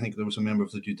definitely I think there was a member of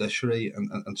the judiciary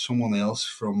and someone else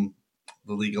from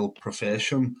the legal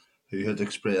profession who had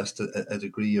expressed a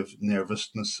degree of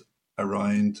nervousness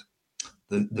around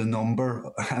the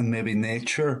number and maybe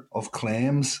nature of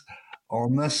claims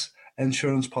on this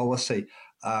insurance policy.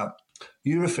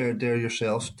 You referred there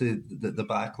yourself to the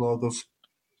backlog of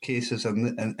cases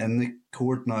in the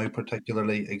court now,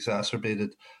 particularly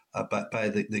exacerbated by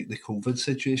the COVID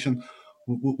situation.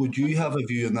 Would you have a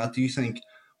view on that? Do you think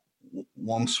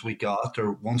once we get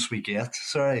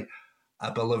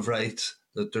a Bill of Rights,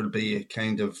 that there'll be a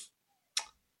kind of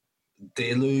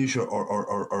deluge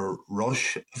or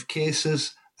rush of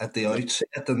cases at the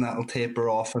outset, and that'll taper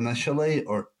off initially?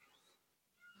 Or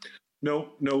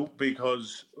No,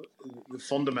 because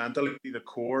fundamentally the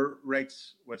core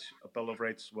rights which a Bill of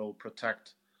Rights will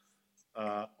protect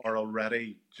are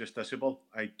already justiciable.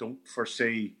 I don't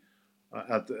foresee,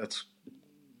 it's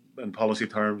in policy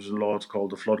terms and law, it's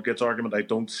called the floodgates argument. I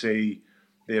don't see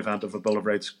the event of a Bill of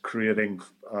Rights creating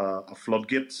a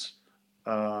floodgates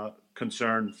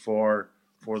concern for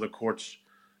the courts.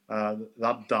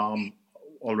 That dam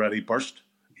already burst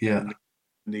in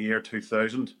the year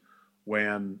 2000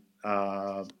 when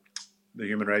the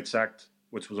Human Rights Act,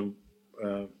 which was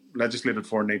legislated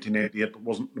for in 1988 but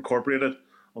wasn't incorporated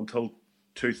until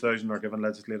 2000 or given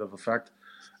legislative effect,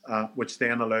 which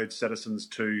then allowed citizens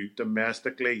to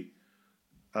domestically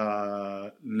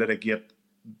litigate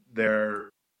their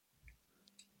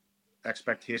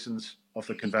expectations of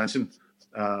the convention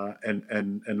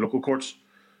in local courts.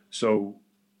 So,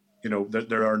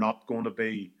 there are not going to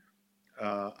be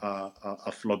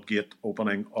a floodgate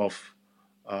opening of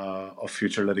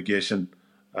future litigation.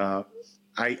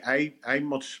 I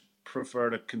much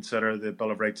prefer to consider the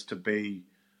Bill of Rights to be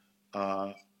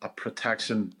a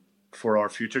protection for our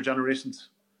future generations.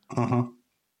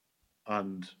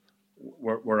 And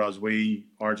whereas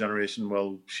our generation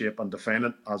will shape and define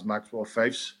it, as Maxwell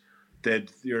Fyfes did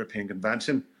the European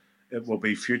Convention, it will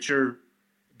be future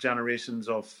generations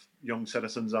of young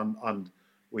citizens, and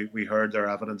we heard their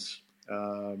evidence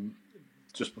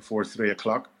just before 3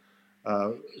 o'clock,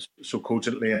 so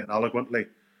cogently and eloquently.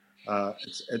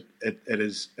 It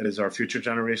is our future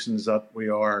generations that we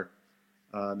are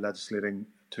legislating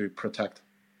to protect.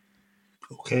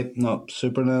 Okay, no,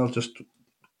 super, Niall. Just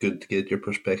good to get your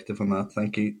perspective on that.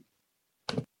 Thank you.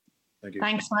 Thank you.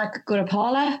 Thanks, Mark. Go to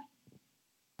Paula.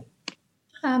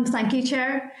 Thank you,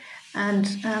 Chair, and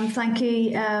thank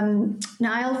you,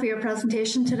 Niall, for your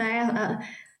presentation today. I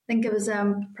think it was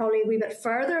probably a wee bit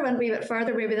further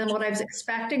maybe than what I was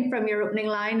expecting from your opening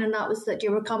line, and that was that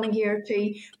you were coming here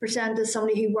to present as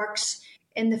somebody who works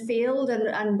in the field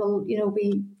and will,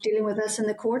 be dealing with this in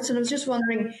the courts. And I was just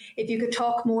wondering if you could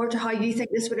talk more to how you think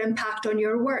this would impact on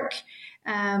your work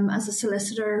as a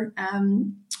solicitor,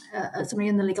 as somebody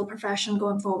in the legal profession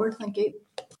going forward. Thank you.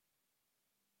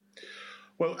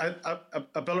 Well,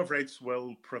 a Bill of Rights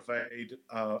will provide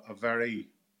a very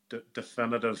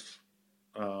definitive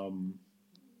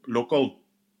local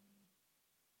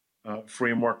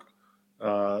framework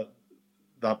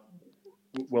that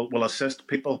will assist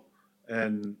people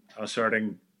in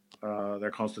asserting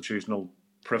their constitutional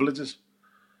privileges.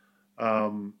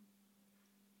 I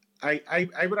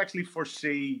would actually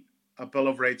foresee a Bill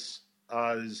of Rights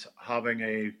as having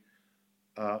a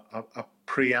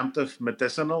preemptive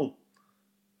medicinal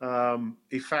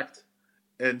effect,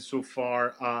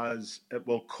 insofar as it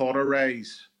will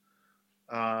cauterize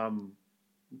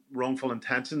wrongful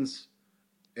intentions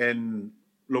in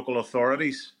local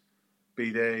authorities, be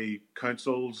they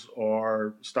councils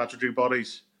or statutory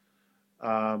bodies,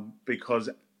 because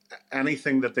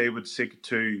anything that they would seek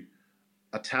to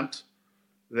attempt,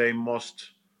 they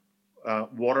must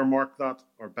watermark that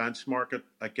or benchmark it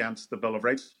against the Bill of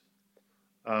Rights.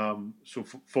 So,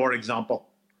 for example,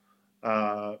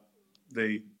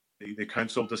 the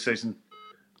council decision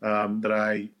that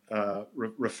I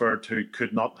referred to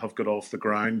could not have got off the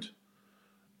ground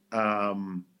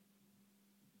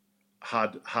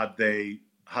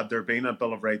had there been a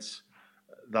Bill of Rights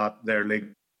that their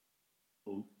legal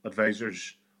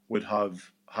advisors would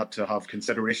have had to have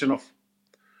consideration of.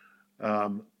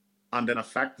 And in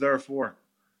effect, therefore,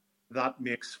 that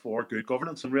makes for good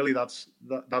governance. And really that's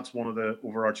one of the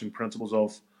overarching principles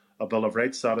of a Bill of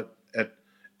Rights, that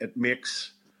it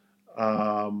makes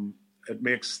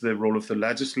the role of the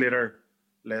legislator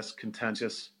less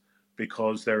contentious,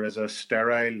 because there is a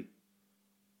sterile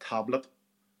tablet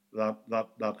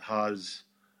that has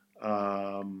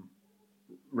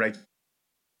rights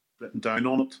written down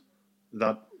on it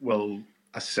that will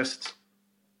assist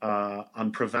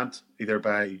and prevent, either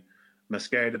by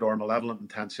misguided or malevolent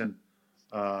intention,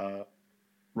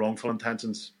 wrongful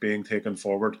intentions being taken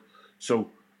forward. So,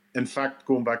 in fact,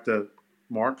 going back to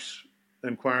Mark's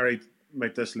inquiry,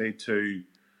 might this lead to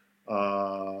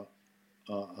a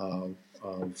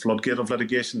floodgate of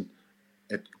litigation?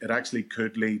 It actually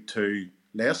could lead to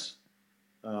less,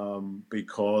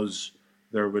 because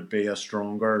there would be a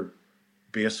stronger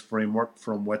base framework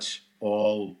from which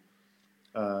all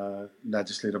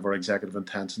legislative or executive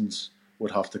intentions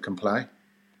would have to comply.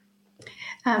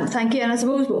 Thank you. And I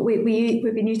suppose we've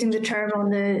been using the term on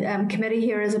the committee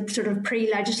here as a sort of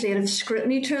pre-legislative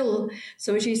scrutiny tool.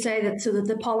 So as you say, that so that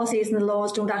the policies and the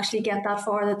laws don't actually get that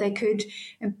far that they could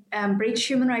breach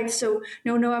human rights. So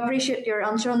no, I appreciate your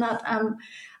answer on that.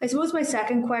 I suppose my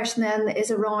second question then is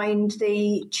around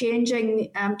the changing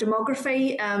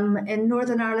demography in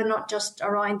Northern Ireland, not just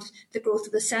around the growth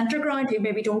of the centre ground, who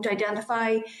maybe don't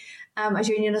identify as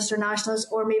Unionists or Nationalists,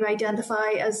 or maybe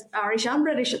identify as Irish and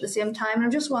British at the same time. And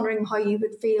I'm just wondering how you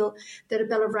would feel that a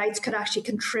Bill of Rights could actually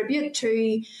contribute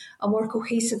to a more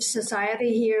cohesive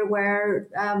society here, where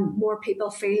more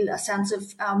people feel a sense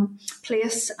of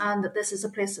place, and that this is a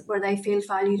place where they feel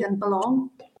valued and belong.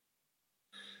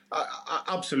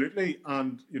 Absolutely.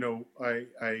 And,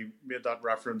 I made that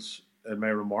reference in my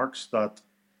remarks that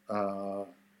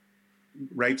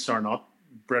rights are not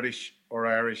British or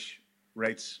Irish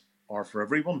rights. Are for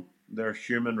everyone. They're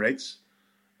human rights,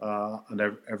 and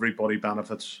everybody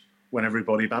benefits when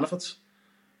everybody benefits.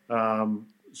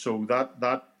 So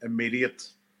that immediate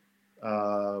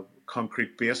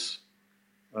concrete base,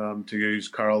 to use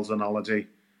Carol's analogy,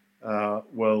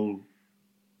 will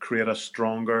create a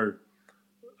stronger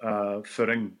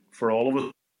footing for all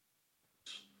of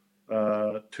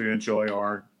us to enjoy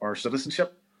our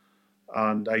citizenship.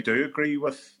 And I do agree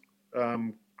with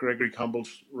Gregory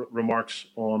Campbell's remarks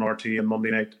on RT on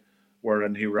Monday night,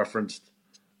 wherein he referenced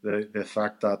the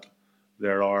fact that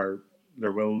there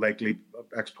will likely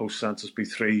ex post census be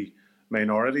 3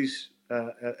 minorities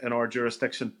in our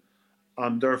jurisdiction,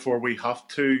 and therefore we are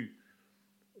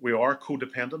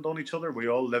codependent on each other. We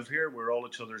all live here. We're all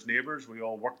each other's neighbours. We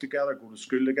all work together, go to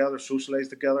school together, socialise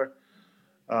together,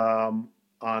 and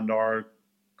our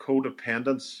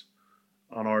codependence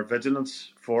and our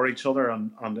vigilance for each other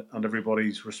and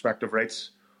everybody's respective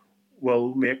rights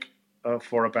will make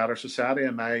for a better society,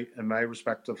 in my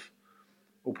respective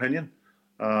opinion.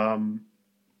 I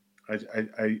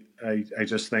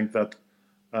just think that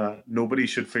nobody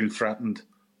should feel threatened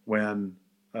when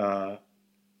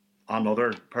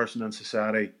another person in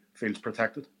society feels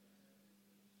protected.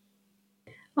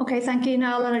 Okay, thank you,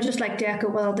 Niall. And I'd just like to echo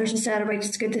what others have said about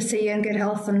it's good to see you in good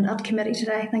health and at committee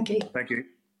today. Thank you. Thank you.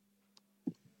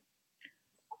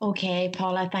 Okay,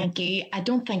 Paula, thank you. I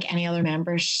don't think any other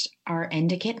members are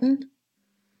indicating.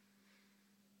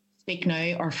 Speak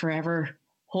now or forever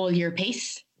hold your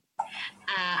peace.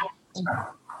 I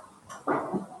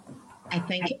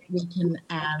think we can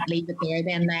leave it there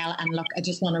then, Niall. And look, I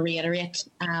just want to reiterate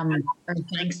our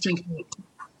thanks to you for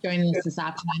joining us this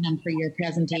afternoon and for your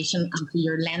presentation and for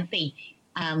your lengthy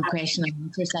question and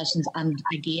answer sessions. And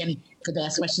again, the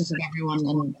best wishes of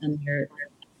everyone and your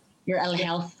ill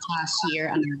health last year.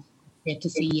 And great to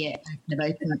see you out and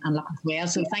about and look as well.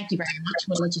 So thank you very much.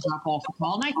 We'll let you drop off the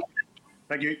call now.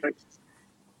 Thank you.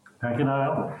 Thank you,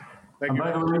 Niall. And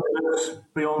by the way, it's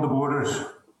Beyond the Borders,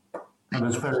 and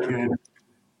it's very good.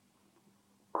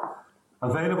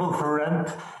 Available for rent.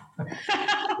 I'm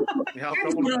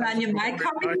going to lend you my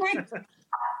copy, Mike.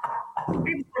 I'm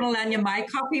going to lend you my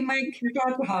copy, Mike. You're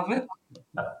glad to have it.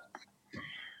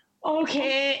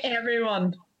 Okay,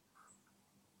 everyone.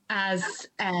 As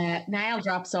Niall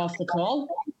drops off the call,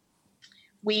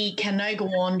 we can now go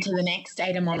on to the next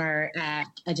item on our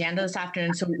agenda this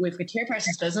afternoon. So we've got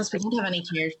chairperson's business. We don't have any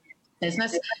chair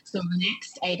business. So the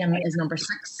next item is number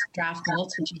 6, draft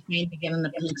minutes, which you find beginning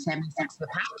at page 76 of the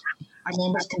pack. Are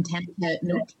members content to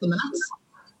note the minutes?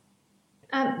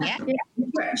 Yeah.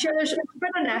 Sure, there's a bit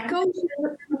of an echo.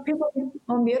 People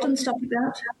on mute and stuff like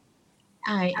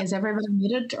that. Is everybody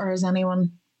muted or is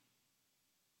anyone?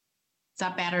 Is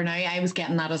that better now? I was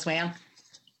getting that as well.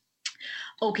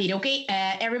 Okie dokie.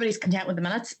 Everybody's content with the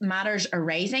minutes. Matters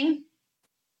arising.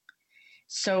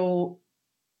 So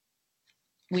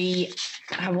we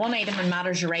have one item in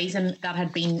matters arising that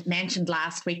had been mentioned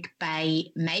last week by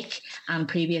Mike and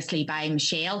previously by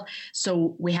Michelle.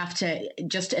 So we have to,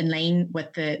 just in line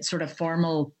with the sort of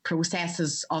formal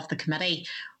processes of the committee,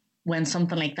 when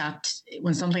something like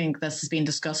this is being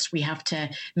discussed, we have to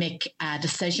make a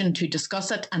decision to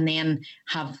discuss it and then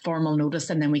have formal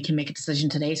notice, and then we can make a decision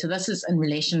today. So this is in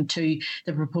relation to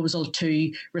the proposal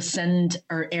to rescind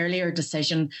our earlier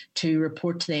decision to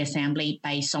report to the Assembly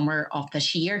by summer of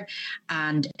this year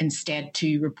and instead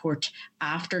to report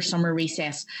after summer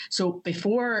recess. So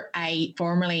before I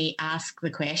formally ask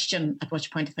the question, at which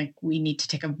point I think we need to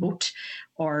take a vote,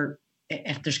 or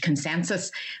if there's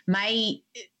consensus,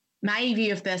 my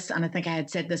view of this, and I think I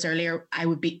had said this earlier, I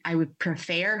would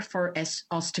prefer for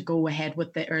us to go ahead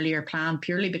with the earlier plan,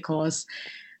 purely because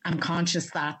I'm conscious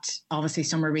that obviously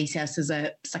summer recess is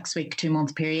a 6-week,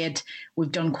 2-month period.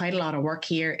 We've done quite a lot of work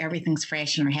here. Everything's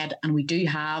fresh in our head, and we do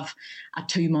have a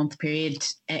 2-month period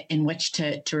in which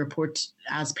to report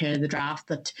as per the draft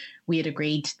that we had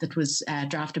agreed that was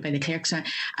drafted by the clerk. So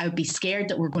I would be scared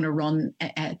that we're going to run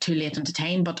too late into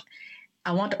time, but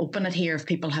I want to open it here if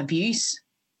people have views.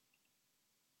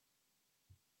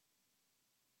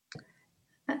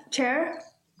 Chair?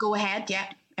 Go ahead, yeah.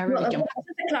 Well, just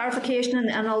a clarification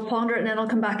and I'll ponder it and then I'll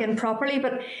come back in properly.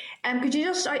 But could you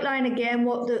just outline again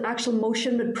what the actual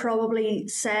motion would probably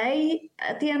say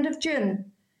at the end of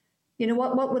June? You know,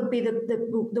 what would be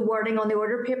the wording on the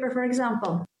order paper, for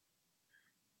example?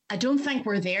 I don't think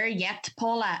we're there yet,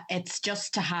 Paula. It's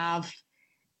just to have...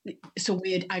 So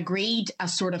we had agreed a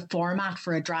sort of format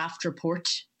for a draft report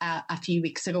a few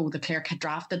weeks ago. The clerk had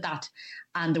drafted that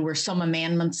and there were some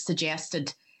amendments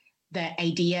suggested. The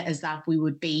idea is that we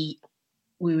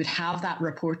would have that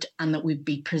report and that we'd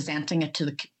be presenting it to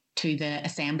the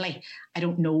Assembly. I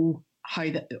don't know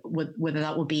whether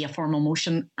that would be a formal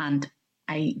motion, and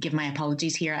I give my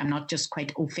apologies here. I'm not just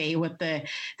quite au fait with the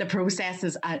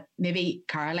processes. Maybe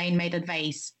Caroline might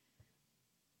advise.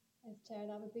 As Chair,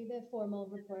 that would be the formal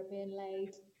report being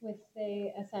laid with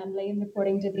the Assembly and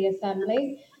reporting to the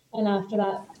Assembly, and after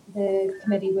that the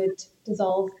committee would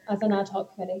dissolve as an ad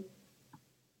hoc committee.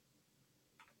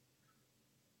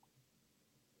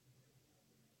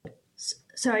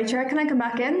 Sorry, Chair, can I come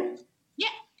back in? Yeah,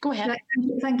 go ahead.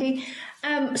 Thank you.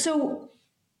 So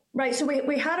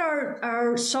we had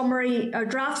our summary, our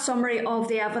draft summary of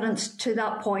the evidence to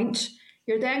that point.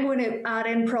 You're then going to add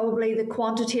in probably the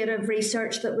quantitative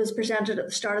research that was presented at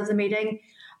the start of the meeting,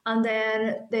 and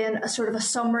then a sort of a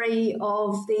summary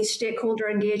of the stakeholder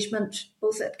engagement,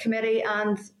 both at committee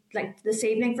and like this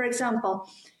evening, for example.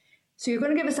 So you're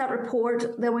going to give us that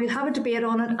report, then we'll have a debate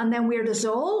on it, and then we're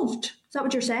dissolved. Is that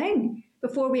what you're saying?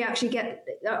 Before we actually get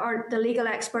the legal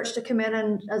experts to come in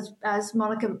and, as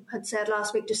Monica had said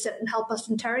last week, to sit and help us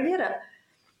interrogate it.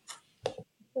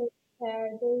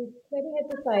 The committee had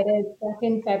decided back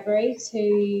in February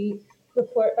to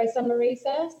report by summer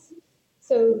recess.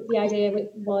 So the idea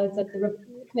was that the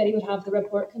committee would have the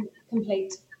report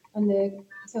complete, and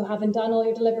so having done all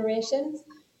your deliberations,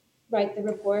 write the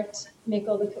report, make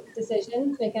all the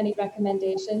decisions, make any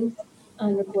recommendations,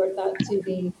 and report that to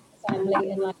the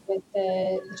assembly in line with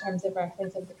the terms of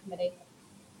reference of the committee.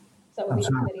 So that would be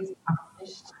the committee's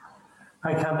finished.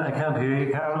 I can't hear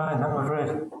you, Caroline, I'm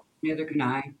afraid. Neither can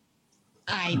I.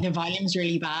 Aye, the volume's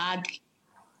really bad.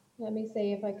 Let me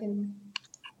see if I can.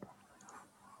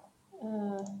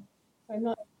 I'm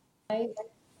not.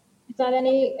 Is that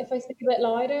any? If I speak a bit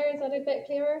louder, is that a bit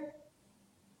clearer?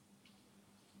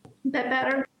 A bit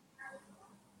better.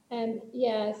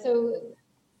 Yeah. So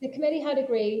the committee had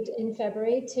agreed in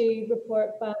February to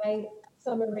report by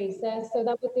summer recess. So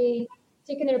that would be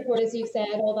taking the report, as you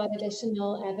said, all that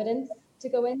additional evidence to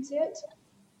go into it,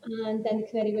 and then the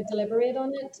committee would deliberate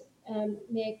on it,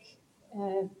 make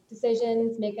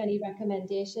decisions, make any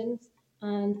recommendations,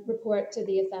 and report to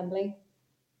the Assembly.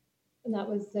 And that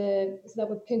was so that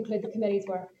would conclude the committee's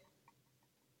work.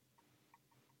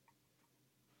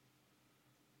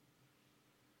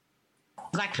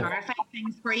 Does that clarify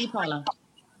things for you, Paula?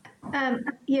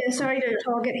 Yeah, sorry to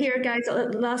hog it here, guys.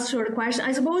 Last sort of question.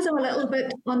 I suppose I'm a little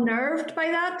bit unnerved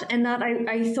by that, in that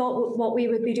I thought what we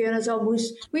would be doing is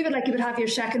almost, we would have your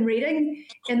second reading,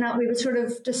 in that we would sort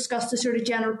of discuss the sort of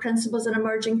general principles and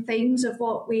emerging themes of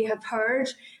what we have heard,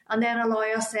 and then allow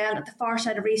us then at the far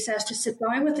side of recess to sit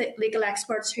down with the legal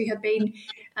experts who have been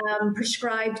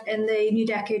prescribed in the New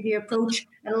Decade New Approach,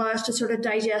 and allow us to sort of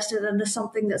digest it into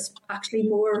something that's actually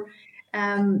more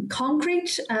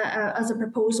concrete as a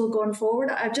proposal going forward.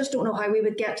 I just don't know how we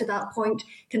would get to that point,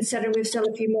 considering we've still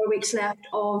a few more weeks left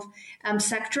of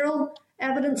sectoral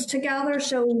evidence to gather.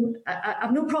 So I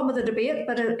have no problem with the debate,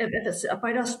 but if it's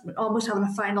about us almost having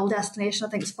a final destination, I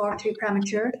think it's far too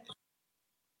premature.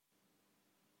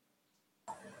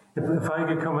 If I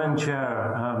could come in,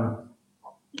 Chair.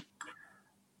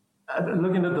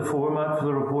 Looking at the format for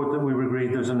the report that we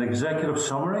agreed, there's an executive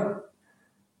summary,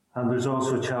 and there's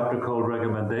also a chapter called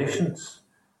Recommendations.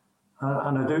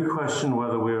 And I do question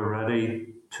whether we're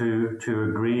ready to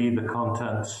agree the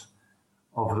contents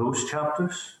of those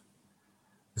chapters.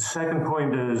 The second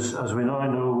point is, as we now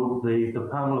know, the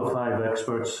panel of 5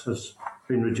 experts has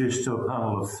been reduced to a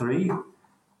panel of 3,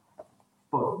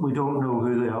 but we don't know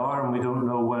who they are and we don't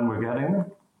know when we're getting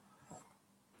them.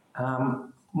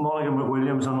 Monica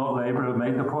McWilliams, I'm not Labour, have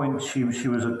made the point. She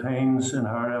was at pains in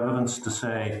her evidence to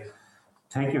say,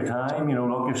 take your time,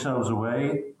 lock yourselves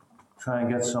away, try and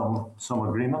get some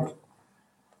agreement.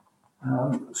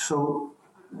 So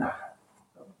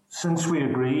since we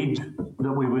agreed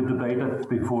that we would debate it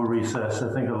before recess,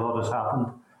 I think a lot has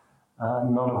happened,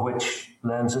 none of which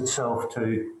lends itself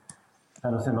to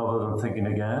anything other than thinking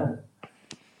again.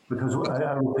 Because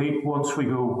I repeat, once we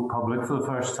go public for the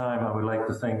first time, I would like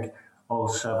to think all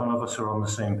 7 of us are on the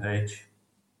same page.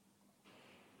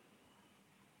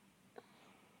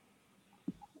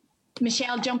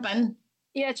 Michelle, jump in.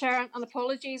 Yeah, Chair, and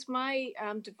apologies, my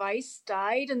device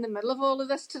died in the middle of all of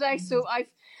this today, so it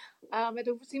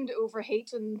seemed to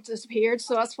overheat and disappeared,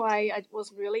 so that's why I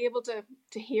wasn't really able to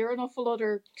hear an awful lot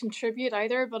or contribute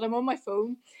either, but I'm on my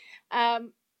phone.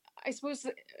 I suppose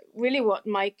really what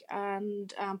Mike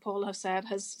and Paul have said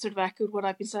has sort of echoed what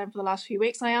I've been saying for the last few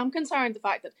weeks. I am concerned the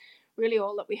fact that really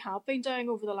all that we have been doing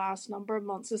over the last number of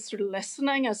months is sort of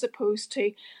listening as opposed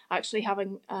to actually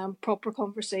having proper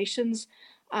conversations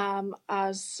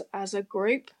as a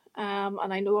group.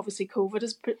 And I know obviously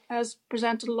COVID has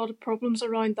presented a lot of problems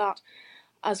around that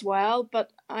as well,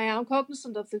 but I am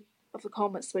cognizant of the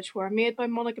comments which were made by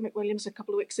Monica McWilliams a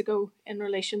couple of weeks ago in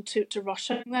relation to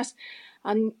rushing this.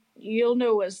 And you'll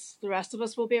know, as the rest of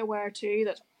us will be aware too,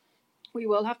 that we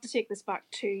will have to take this back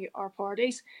to our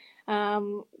parties,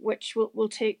 which will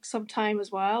take some time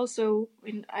as well. So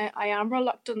I am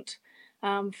reluctant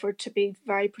to be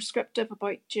very prescriptive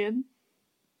about June.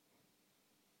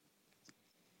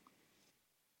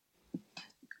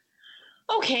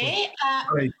 Okay.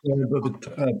 Right,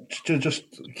 just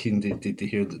keen to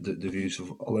hear the views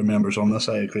of other members on this.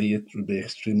 I agree it would be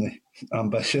extremely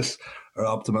ambitious or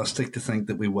optimistic to think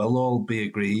that we will all be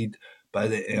agreed by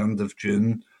the end of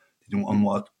June, on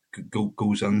what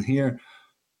goes in here.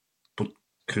 But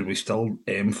could we still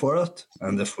aim for it?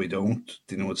 And if we don't,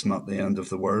 it's not the end of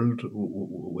the world.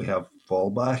 We have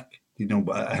fallback.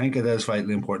 But I think it is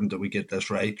vitally important that we get this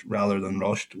right rather than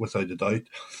rushed, without a doubt.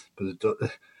 But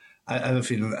I have a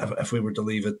feeling if we were to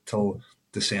leave it till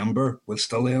December, we'll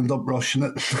still end up rushing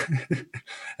it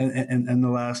in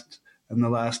the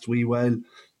last wee while.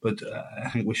 But I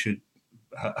think we should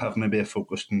have maybe a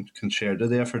focused and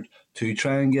concerted effort to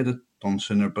try and get it done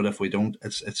sooner. But if we don't,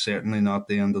 it's certainly not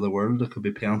the end of the world. It could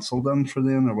be penciled in for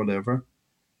then or whatever.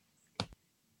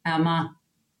 Emma?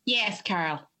 Yes,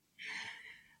 Carol.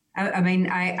 I mean,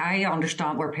 I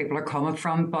understand where people are coming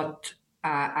from, but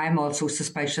I'm also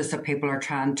suspicious that people are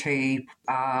trying to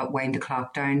wind the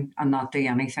clock down and not do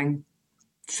anything.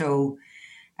 So,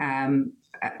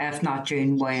 if not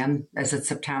June, when? Is it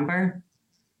September?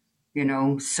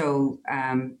 So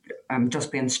I'm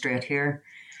just being straight here.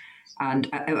 And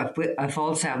if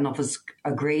all 7 of us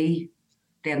agree,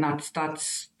 then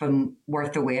that's been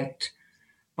worth the wait.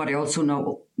 But I also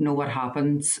know what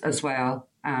happens as well.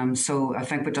 So I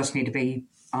think we just need to be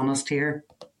honest here.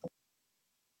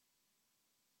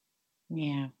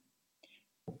 Yeah.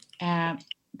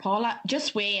 Paula,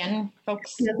 just weigh in,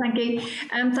 folks. Yeah, thank you.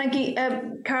 Thank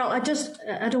you. Carol, I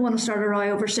don't want to start a row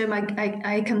over Zoom.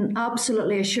 I can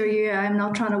absolutely assure you I'm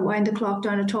not trying to wind the clock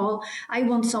down at all. I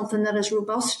want something that is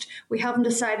robust. We haven't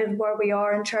decided where we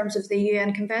are in terms of the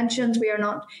UN conventions. We are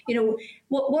not,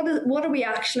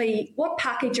 what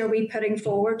package are we putting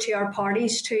forward to our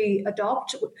parties to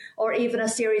adopt, or even a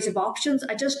series of options?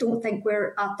 I just don't think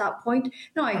we're at that point.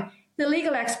 Now, the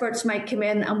legal experts might come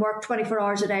in and work 24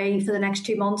 hours a day for the next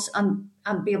 2 months and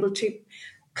be able to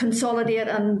consolidate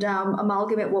and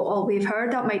amalgamate what all we've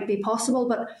heard. That might be possible,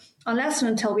 but unless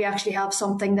and until we actually have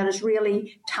something that is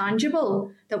really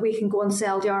tangible that we can go and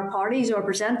sell to our parties or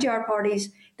present to our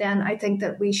parties, then I think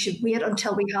that we should wait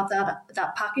until we have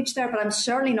that package there. But I'm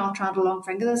certainly not trying to long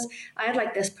finger this. I'd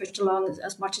like this pushed along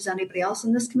as much as anybody else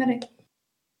in this committee.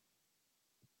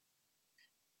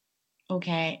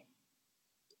 Okay.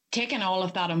 Taking all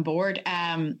of that on board,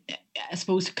 I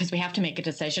suppose, because we have to make a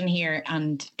decision here,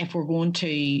 and if we're going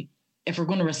to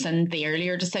rescind the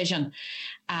earlier decision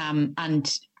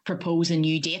and propose a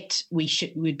new date,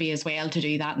 would be as well to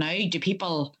do that now. Do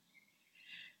people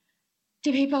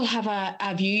have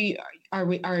a view?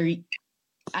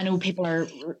 I know people are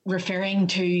referring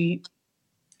to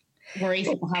worries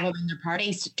people have about their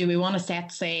parties. Do we want to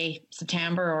set, say,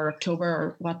 September or October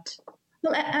or what?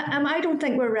 Well, I don't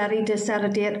think we're ready to set a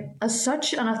date as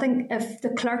such. And I think if the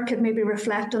clerk could maybe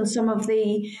reflect on some of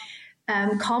the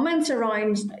comments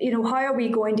around, how are we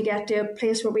going to get to a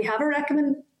place where we have a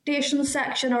recommendation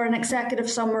section or an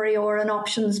executive summary or an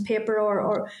options paper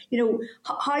or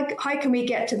how can we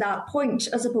get to that point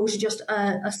as opposed to just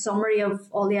a summary of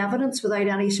all the evidence without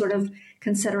any sort of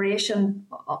consideration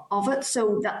of it.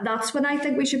 So that's when I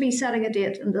think we should be setting a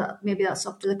date, and maybe that's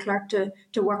up to the clerk to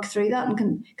work through that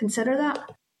and consider that.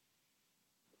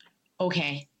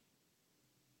 Okay.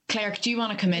 Clerk, do you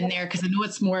want to come in there? Because I know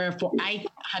it's more of what I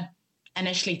had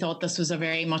initially thought this was a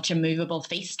very much a movable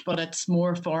feast, but it's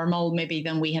more formal maybe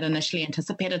than we had initially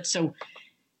anticipated. So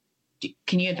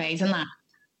can you advise on that?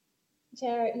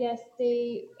 Chair, yes,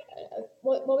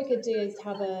 what we could do is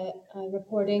have a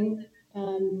reporting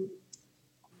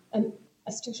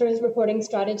a structured reporting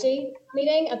strategy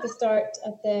meeting at the start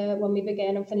when we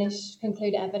begin and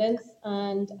conclude evidence,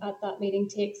 and at that meeting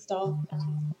take stock,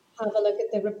 have a look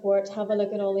at the report, have a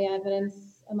look at all the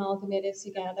evidence amalgamated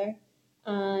together,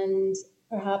 and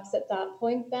perhaps at that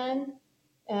point then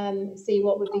see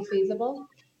what would be feasible,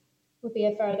 would be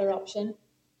a further option.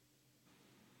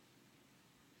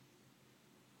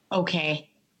 Okay.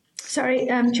 Sorry,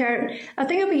 Chair. I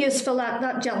think it would be useful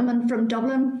that gentleman from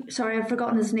Dublin, sorry, I've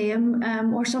forgotten his name,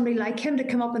 or somebody like him to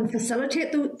come up and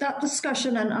facilitate that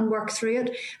discussion and work through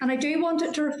it. And I do want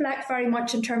it to reflect very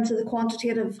much in terms of the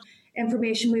quantitative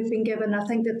information we've been given. I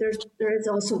think that there is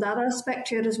also that aspect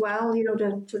to it as well,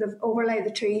 to sort of overlay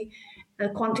the two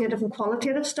quantitative and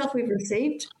qualitative stuff we've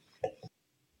received.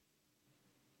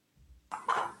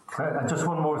 Just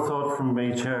one more thought from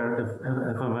me, Chair,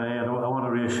 if I may. I want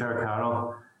to reassure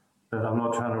Carol that I'm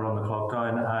not trying to run the clock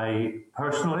down. I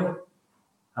personally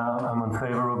am in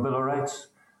favour of Bill of Rights,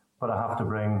 but I have to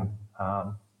bring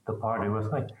the party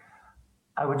with me.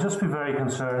 I would just be very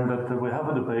concerned that we have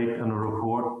a debate and a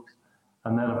report,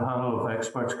 and then a panel of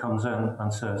experts comes in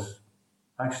and says,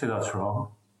 actually, that's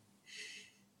wrong.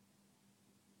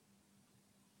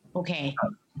 Okay.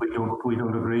 We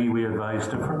don't agree, we advise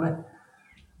differently.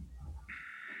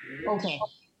 Okay.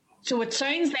 So it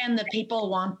sounds then that people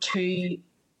want to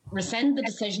rescind the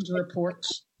decision to report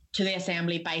to the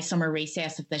Assembly by summer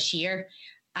recess of this year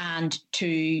and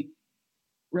to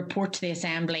report to the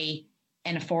Assembly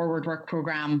in a forward work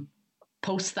programme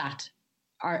post that.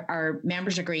 Are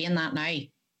members agreeing that now?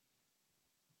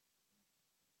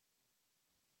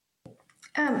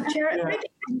 Chair,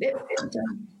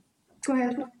 go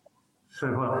ahead.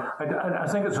 So, well, I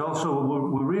think it's also,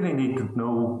 we really need to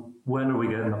know when are we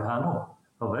getting a panel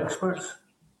of experts.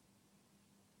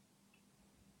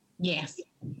 Yes,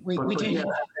 we do. Yeah,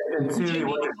 in theory,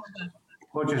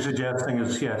 what you're suggesting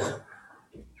is yes.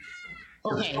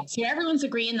 Okay, so everyone's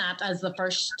agreeing that as the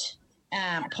first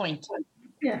point.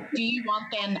 Yeah. Do you want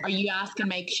then, are you asking,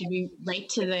 Mike, should we write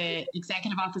to the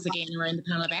Executive Office again around the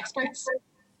panel of experts?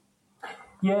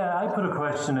 Yeah, I put a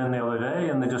question in the other day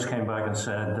and they just came back and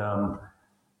said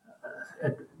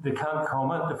they can't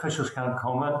comment, officials can't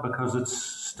comment because it's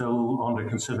still under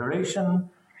consideration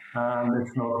and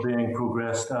it's not being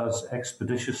progressed as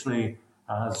expeditiously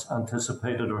as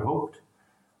anticipated or hoped.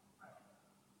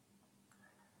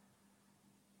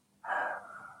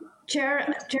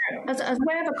 Chair, as a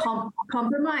way of a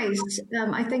compromise,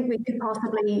 I think we could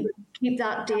possibly keep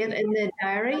that date in the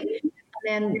diary and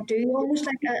then do almost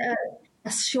like a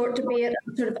short debate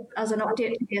sort of as an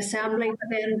update to the Assembly, but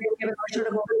then give a sort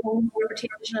of a home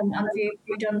interpretation and a view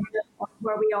on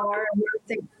where we are and where we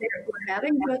think we're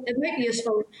heading. But it might be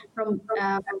useful from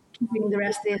keeping the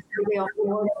rest of the Assembly off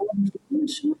board.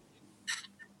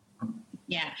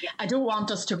 Yeah, I don't want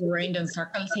us to go around in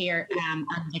circles here, and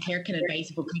the Clare can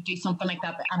advise if we could do something like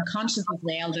that. But I'm conscious as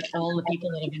well that all the people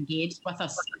that have engaged with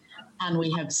us and we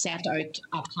have set out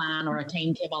a plan or a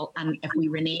timetable, and if we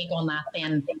renege on that,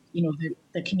 then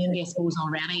the community, I suppose,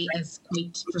 already is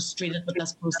quite frustrated with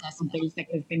this process and feels like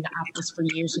they've been at this for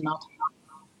years and not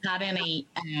had any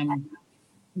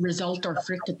result or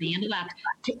fruit at the end of that.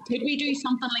 Could we do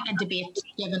something like a debate,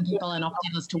 giving people an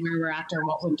update as to where we're at or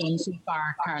what we've done so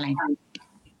far, Caroline?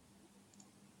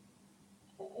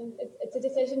 It's a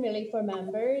decision really for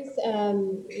members.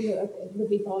 It would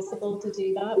be possible to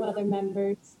do that, whether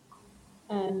members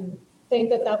think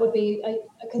that would be a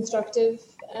constructive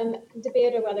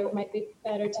debate or whether it might be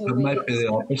better to it might be the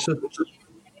opposite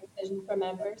decision for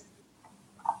members.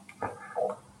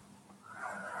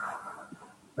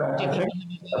 I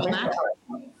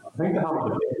think to have a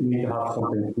debate, you need to have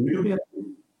something to debate.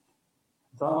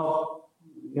 Is that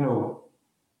not,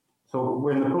 so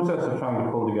we're in the process of trying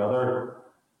to pull together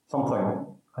something.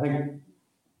 I think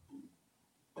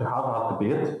to have that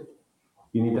debate,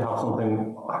 you need to have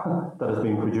something that has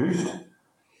been produced.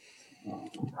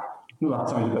 That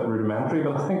sounds a bit rudimentary,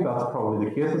 but I think that's probably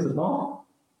the case, is it not?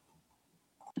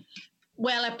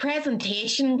 Well, a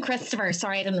presentation, Christopher,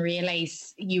 sorry, I didn't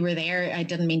realise you were there. I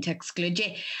didn't mean to exclude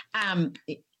you.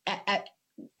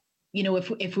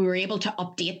 If we were able to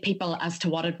update people as to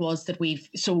what it was that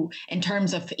so in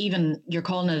terms of even, you're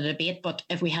calling it a debate, but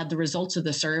if we had the results of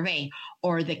the survey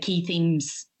or the key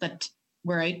themes that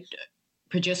were out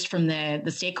produced from the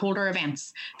stakeholder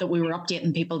events, that we were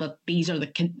updating people that these are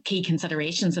the key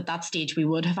considerations at that stage, we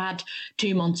would have had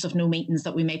 2 months of no meetings,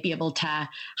 that we might be able to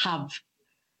have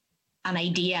an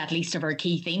idea at least of our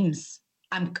key themes.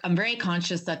 I'm very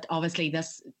conscious that obviously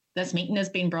this meeting is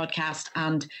being broadcast,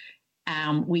 and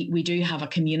we do have a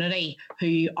community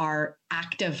who are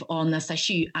active on this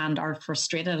issue and are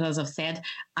frustrated, as I've said,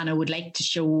 and I would like to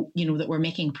show that we're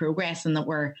making progress and that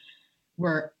we're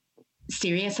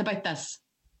serious about this.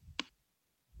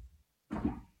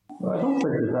 Well, I don't think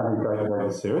there's any doubt about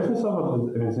the seriousness of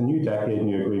it. It's a new decade,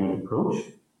 new agreement approach.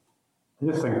 I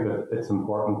just think that it's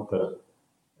important that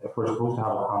if we're supposed to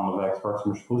have a panel of experts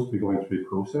and we're supposed to be going through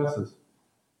processes,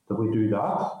 that we do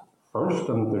that first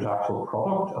and there's actual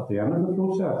product at the end of the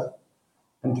process.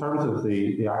 In terms of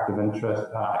the active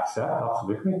interest, accept,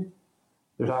 absolutely.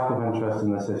 There's active interest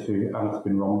in this issue and it's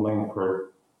been rumbling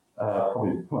for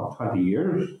probably 20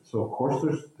 years. So of course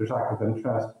there's active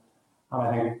interest. And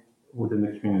I think within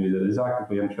the community that is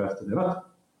actively interested in it,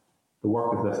 the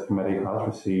work of this committee has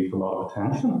received a lot of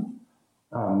attention.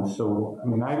 So, I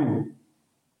mean,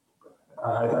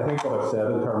 I think what I've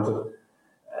said in terms of,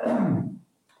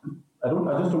 I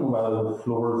just don't know whether the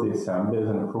floor of the Assembly is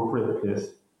an appropriate place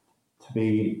to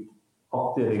be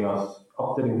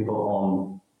updating people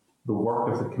on the work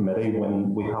of the committee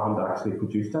when we haven't actually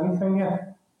produced anything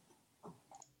yet.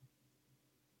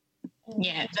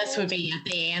 Yeah, this would be at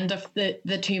the end of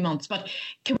the 2 months. But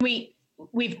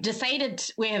we've decided,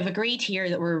 we have agreed here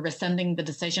that we're rescinding the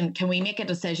decision. Can we make a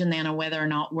decision then on whether or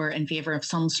not we're in favour of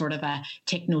some sort of a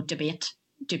take note debate?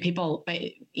 Do people,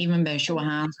 even by a show of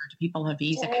hands, or do people have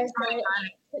views?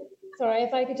 Sorry,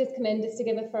 if I could just come in just to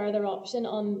give a further option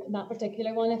on that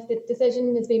particular one. If the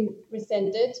decision has been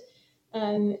rescinded,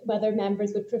 whether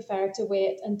members would prefer to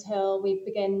wait until we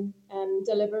begin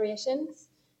deliberations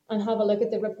and have a look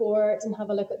at the report and have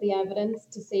a look at the evidence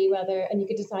to see whether, and you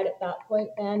could decide at that point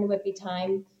then it would be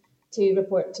time to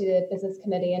report to the business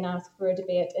committee and ask for a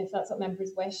debate if that's what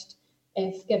members wished.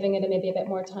 If giving it maybe a bit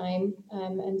more time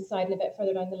and deciding a bit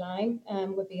further down the line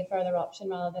would be a further option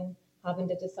rather than having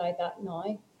to decide that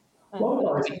now.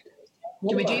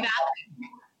 Do we do that?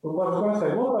 Well, what I was going to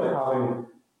say, what about having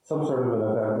some sort of an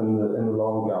event in the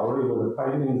long gallery where the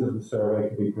findings of the survey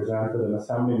could be presented and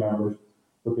Assembly members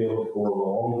would be able to go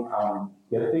along and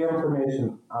get the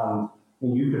information and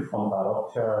mean, you could front that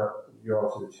up, Chair. You're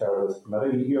obviously the chair of this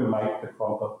committee. You and Mike could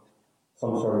front up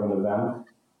some sort of an event,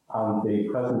 and the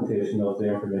presentation of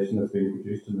the information that's been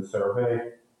produced in the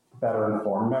survey better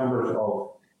inform members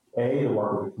of A, the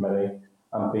work of the committee,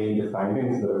 and B, the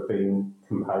findings that have been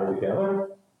compiled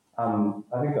together. And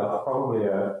I think that's probably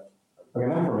an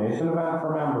information event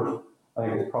for members. I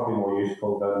think it's probably more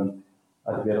useful than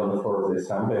a debate on the floor of the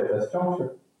Assembly at this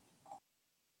juncture.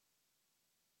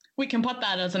 We can put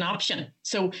that as an option.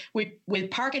 So we'll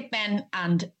park it then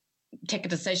and take a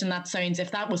decision. That sounds,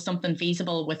 if that was something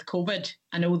feasible with COVID,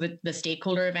 I know that the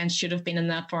stakeholder events should have been in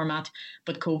that format,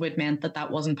 but COVID meant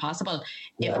that wasn't possible.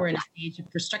 Yeah. If we're in a stage of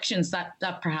restrictions,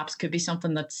 that perhaps could be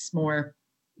something that's more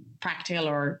practical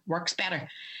or works better.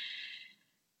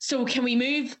 So can we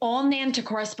move on then to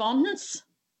correspondence?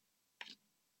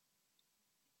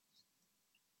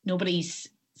 Nobody's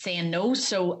saying no.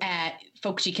 So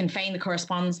folks, you can find the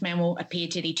correspondence memo at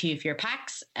page 82 of your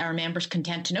packs. Are members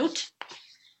content to note?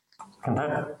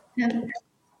 Content.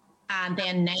 And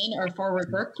then 9, our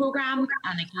forward work programme.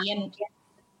 And again,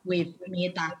 we've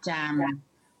made that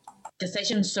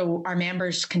decision. So are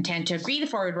members content to agree the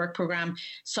forward work programme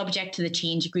subject to the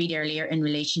change agreed earlier in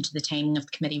relation to the timing of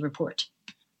the committee report?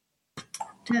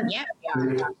 Yeah,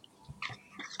 we are.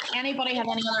 Anybody have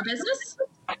any other business?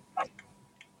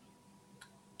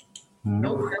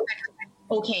 No. Perfect.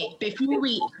 Okay, before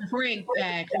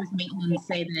I close the meeting and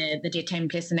say the date, time, and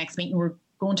place of the next meeting, we're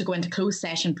going to go into closed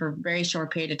session for a very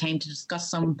short period of time to discuss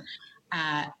some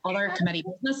other committee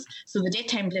business. So the date,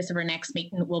 time, and place of our next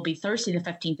meeting will be Thursday the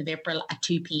 15th of April at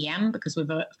 2 p.m. because we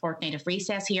have a fortnight of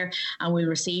recess here, and we'll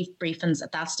receive briefings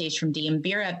at that stage from Dame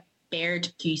Vera Baird,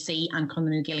 QC, and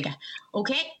Conor Gilligan.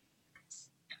 Okay?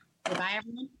 Goodbye,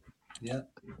 everyone. Yeah.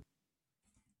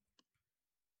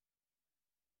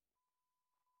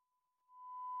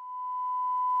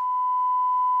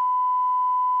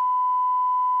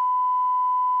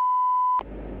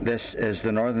 This is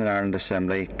the Northern Ireland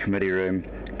Assembly Committee Room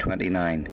 29.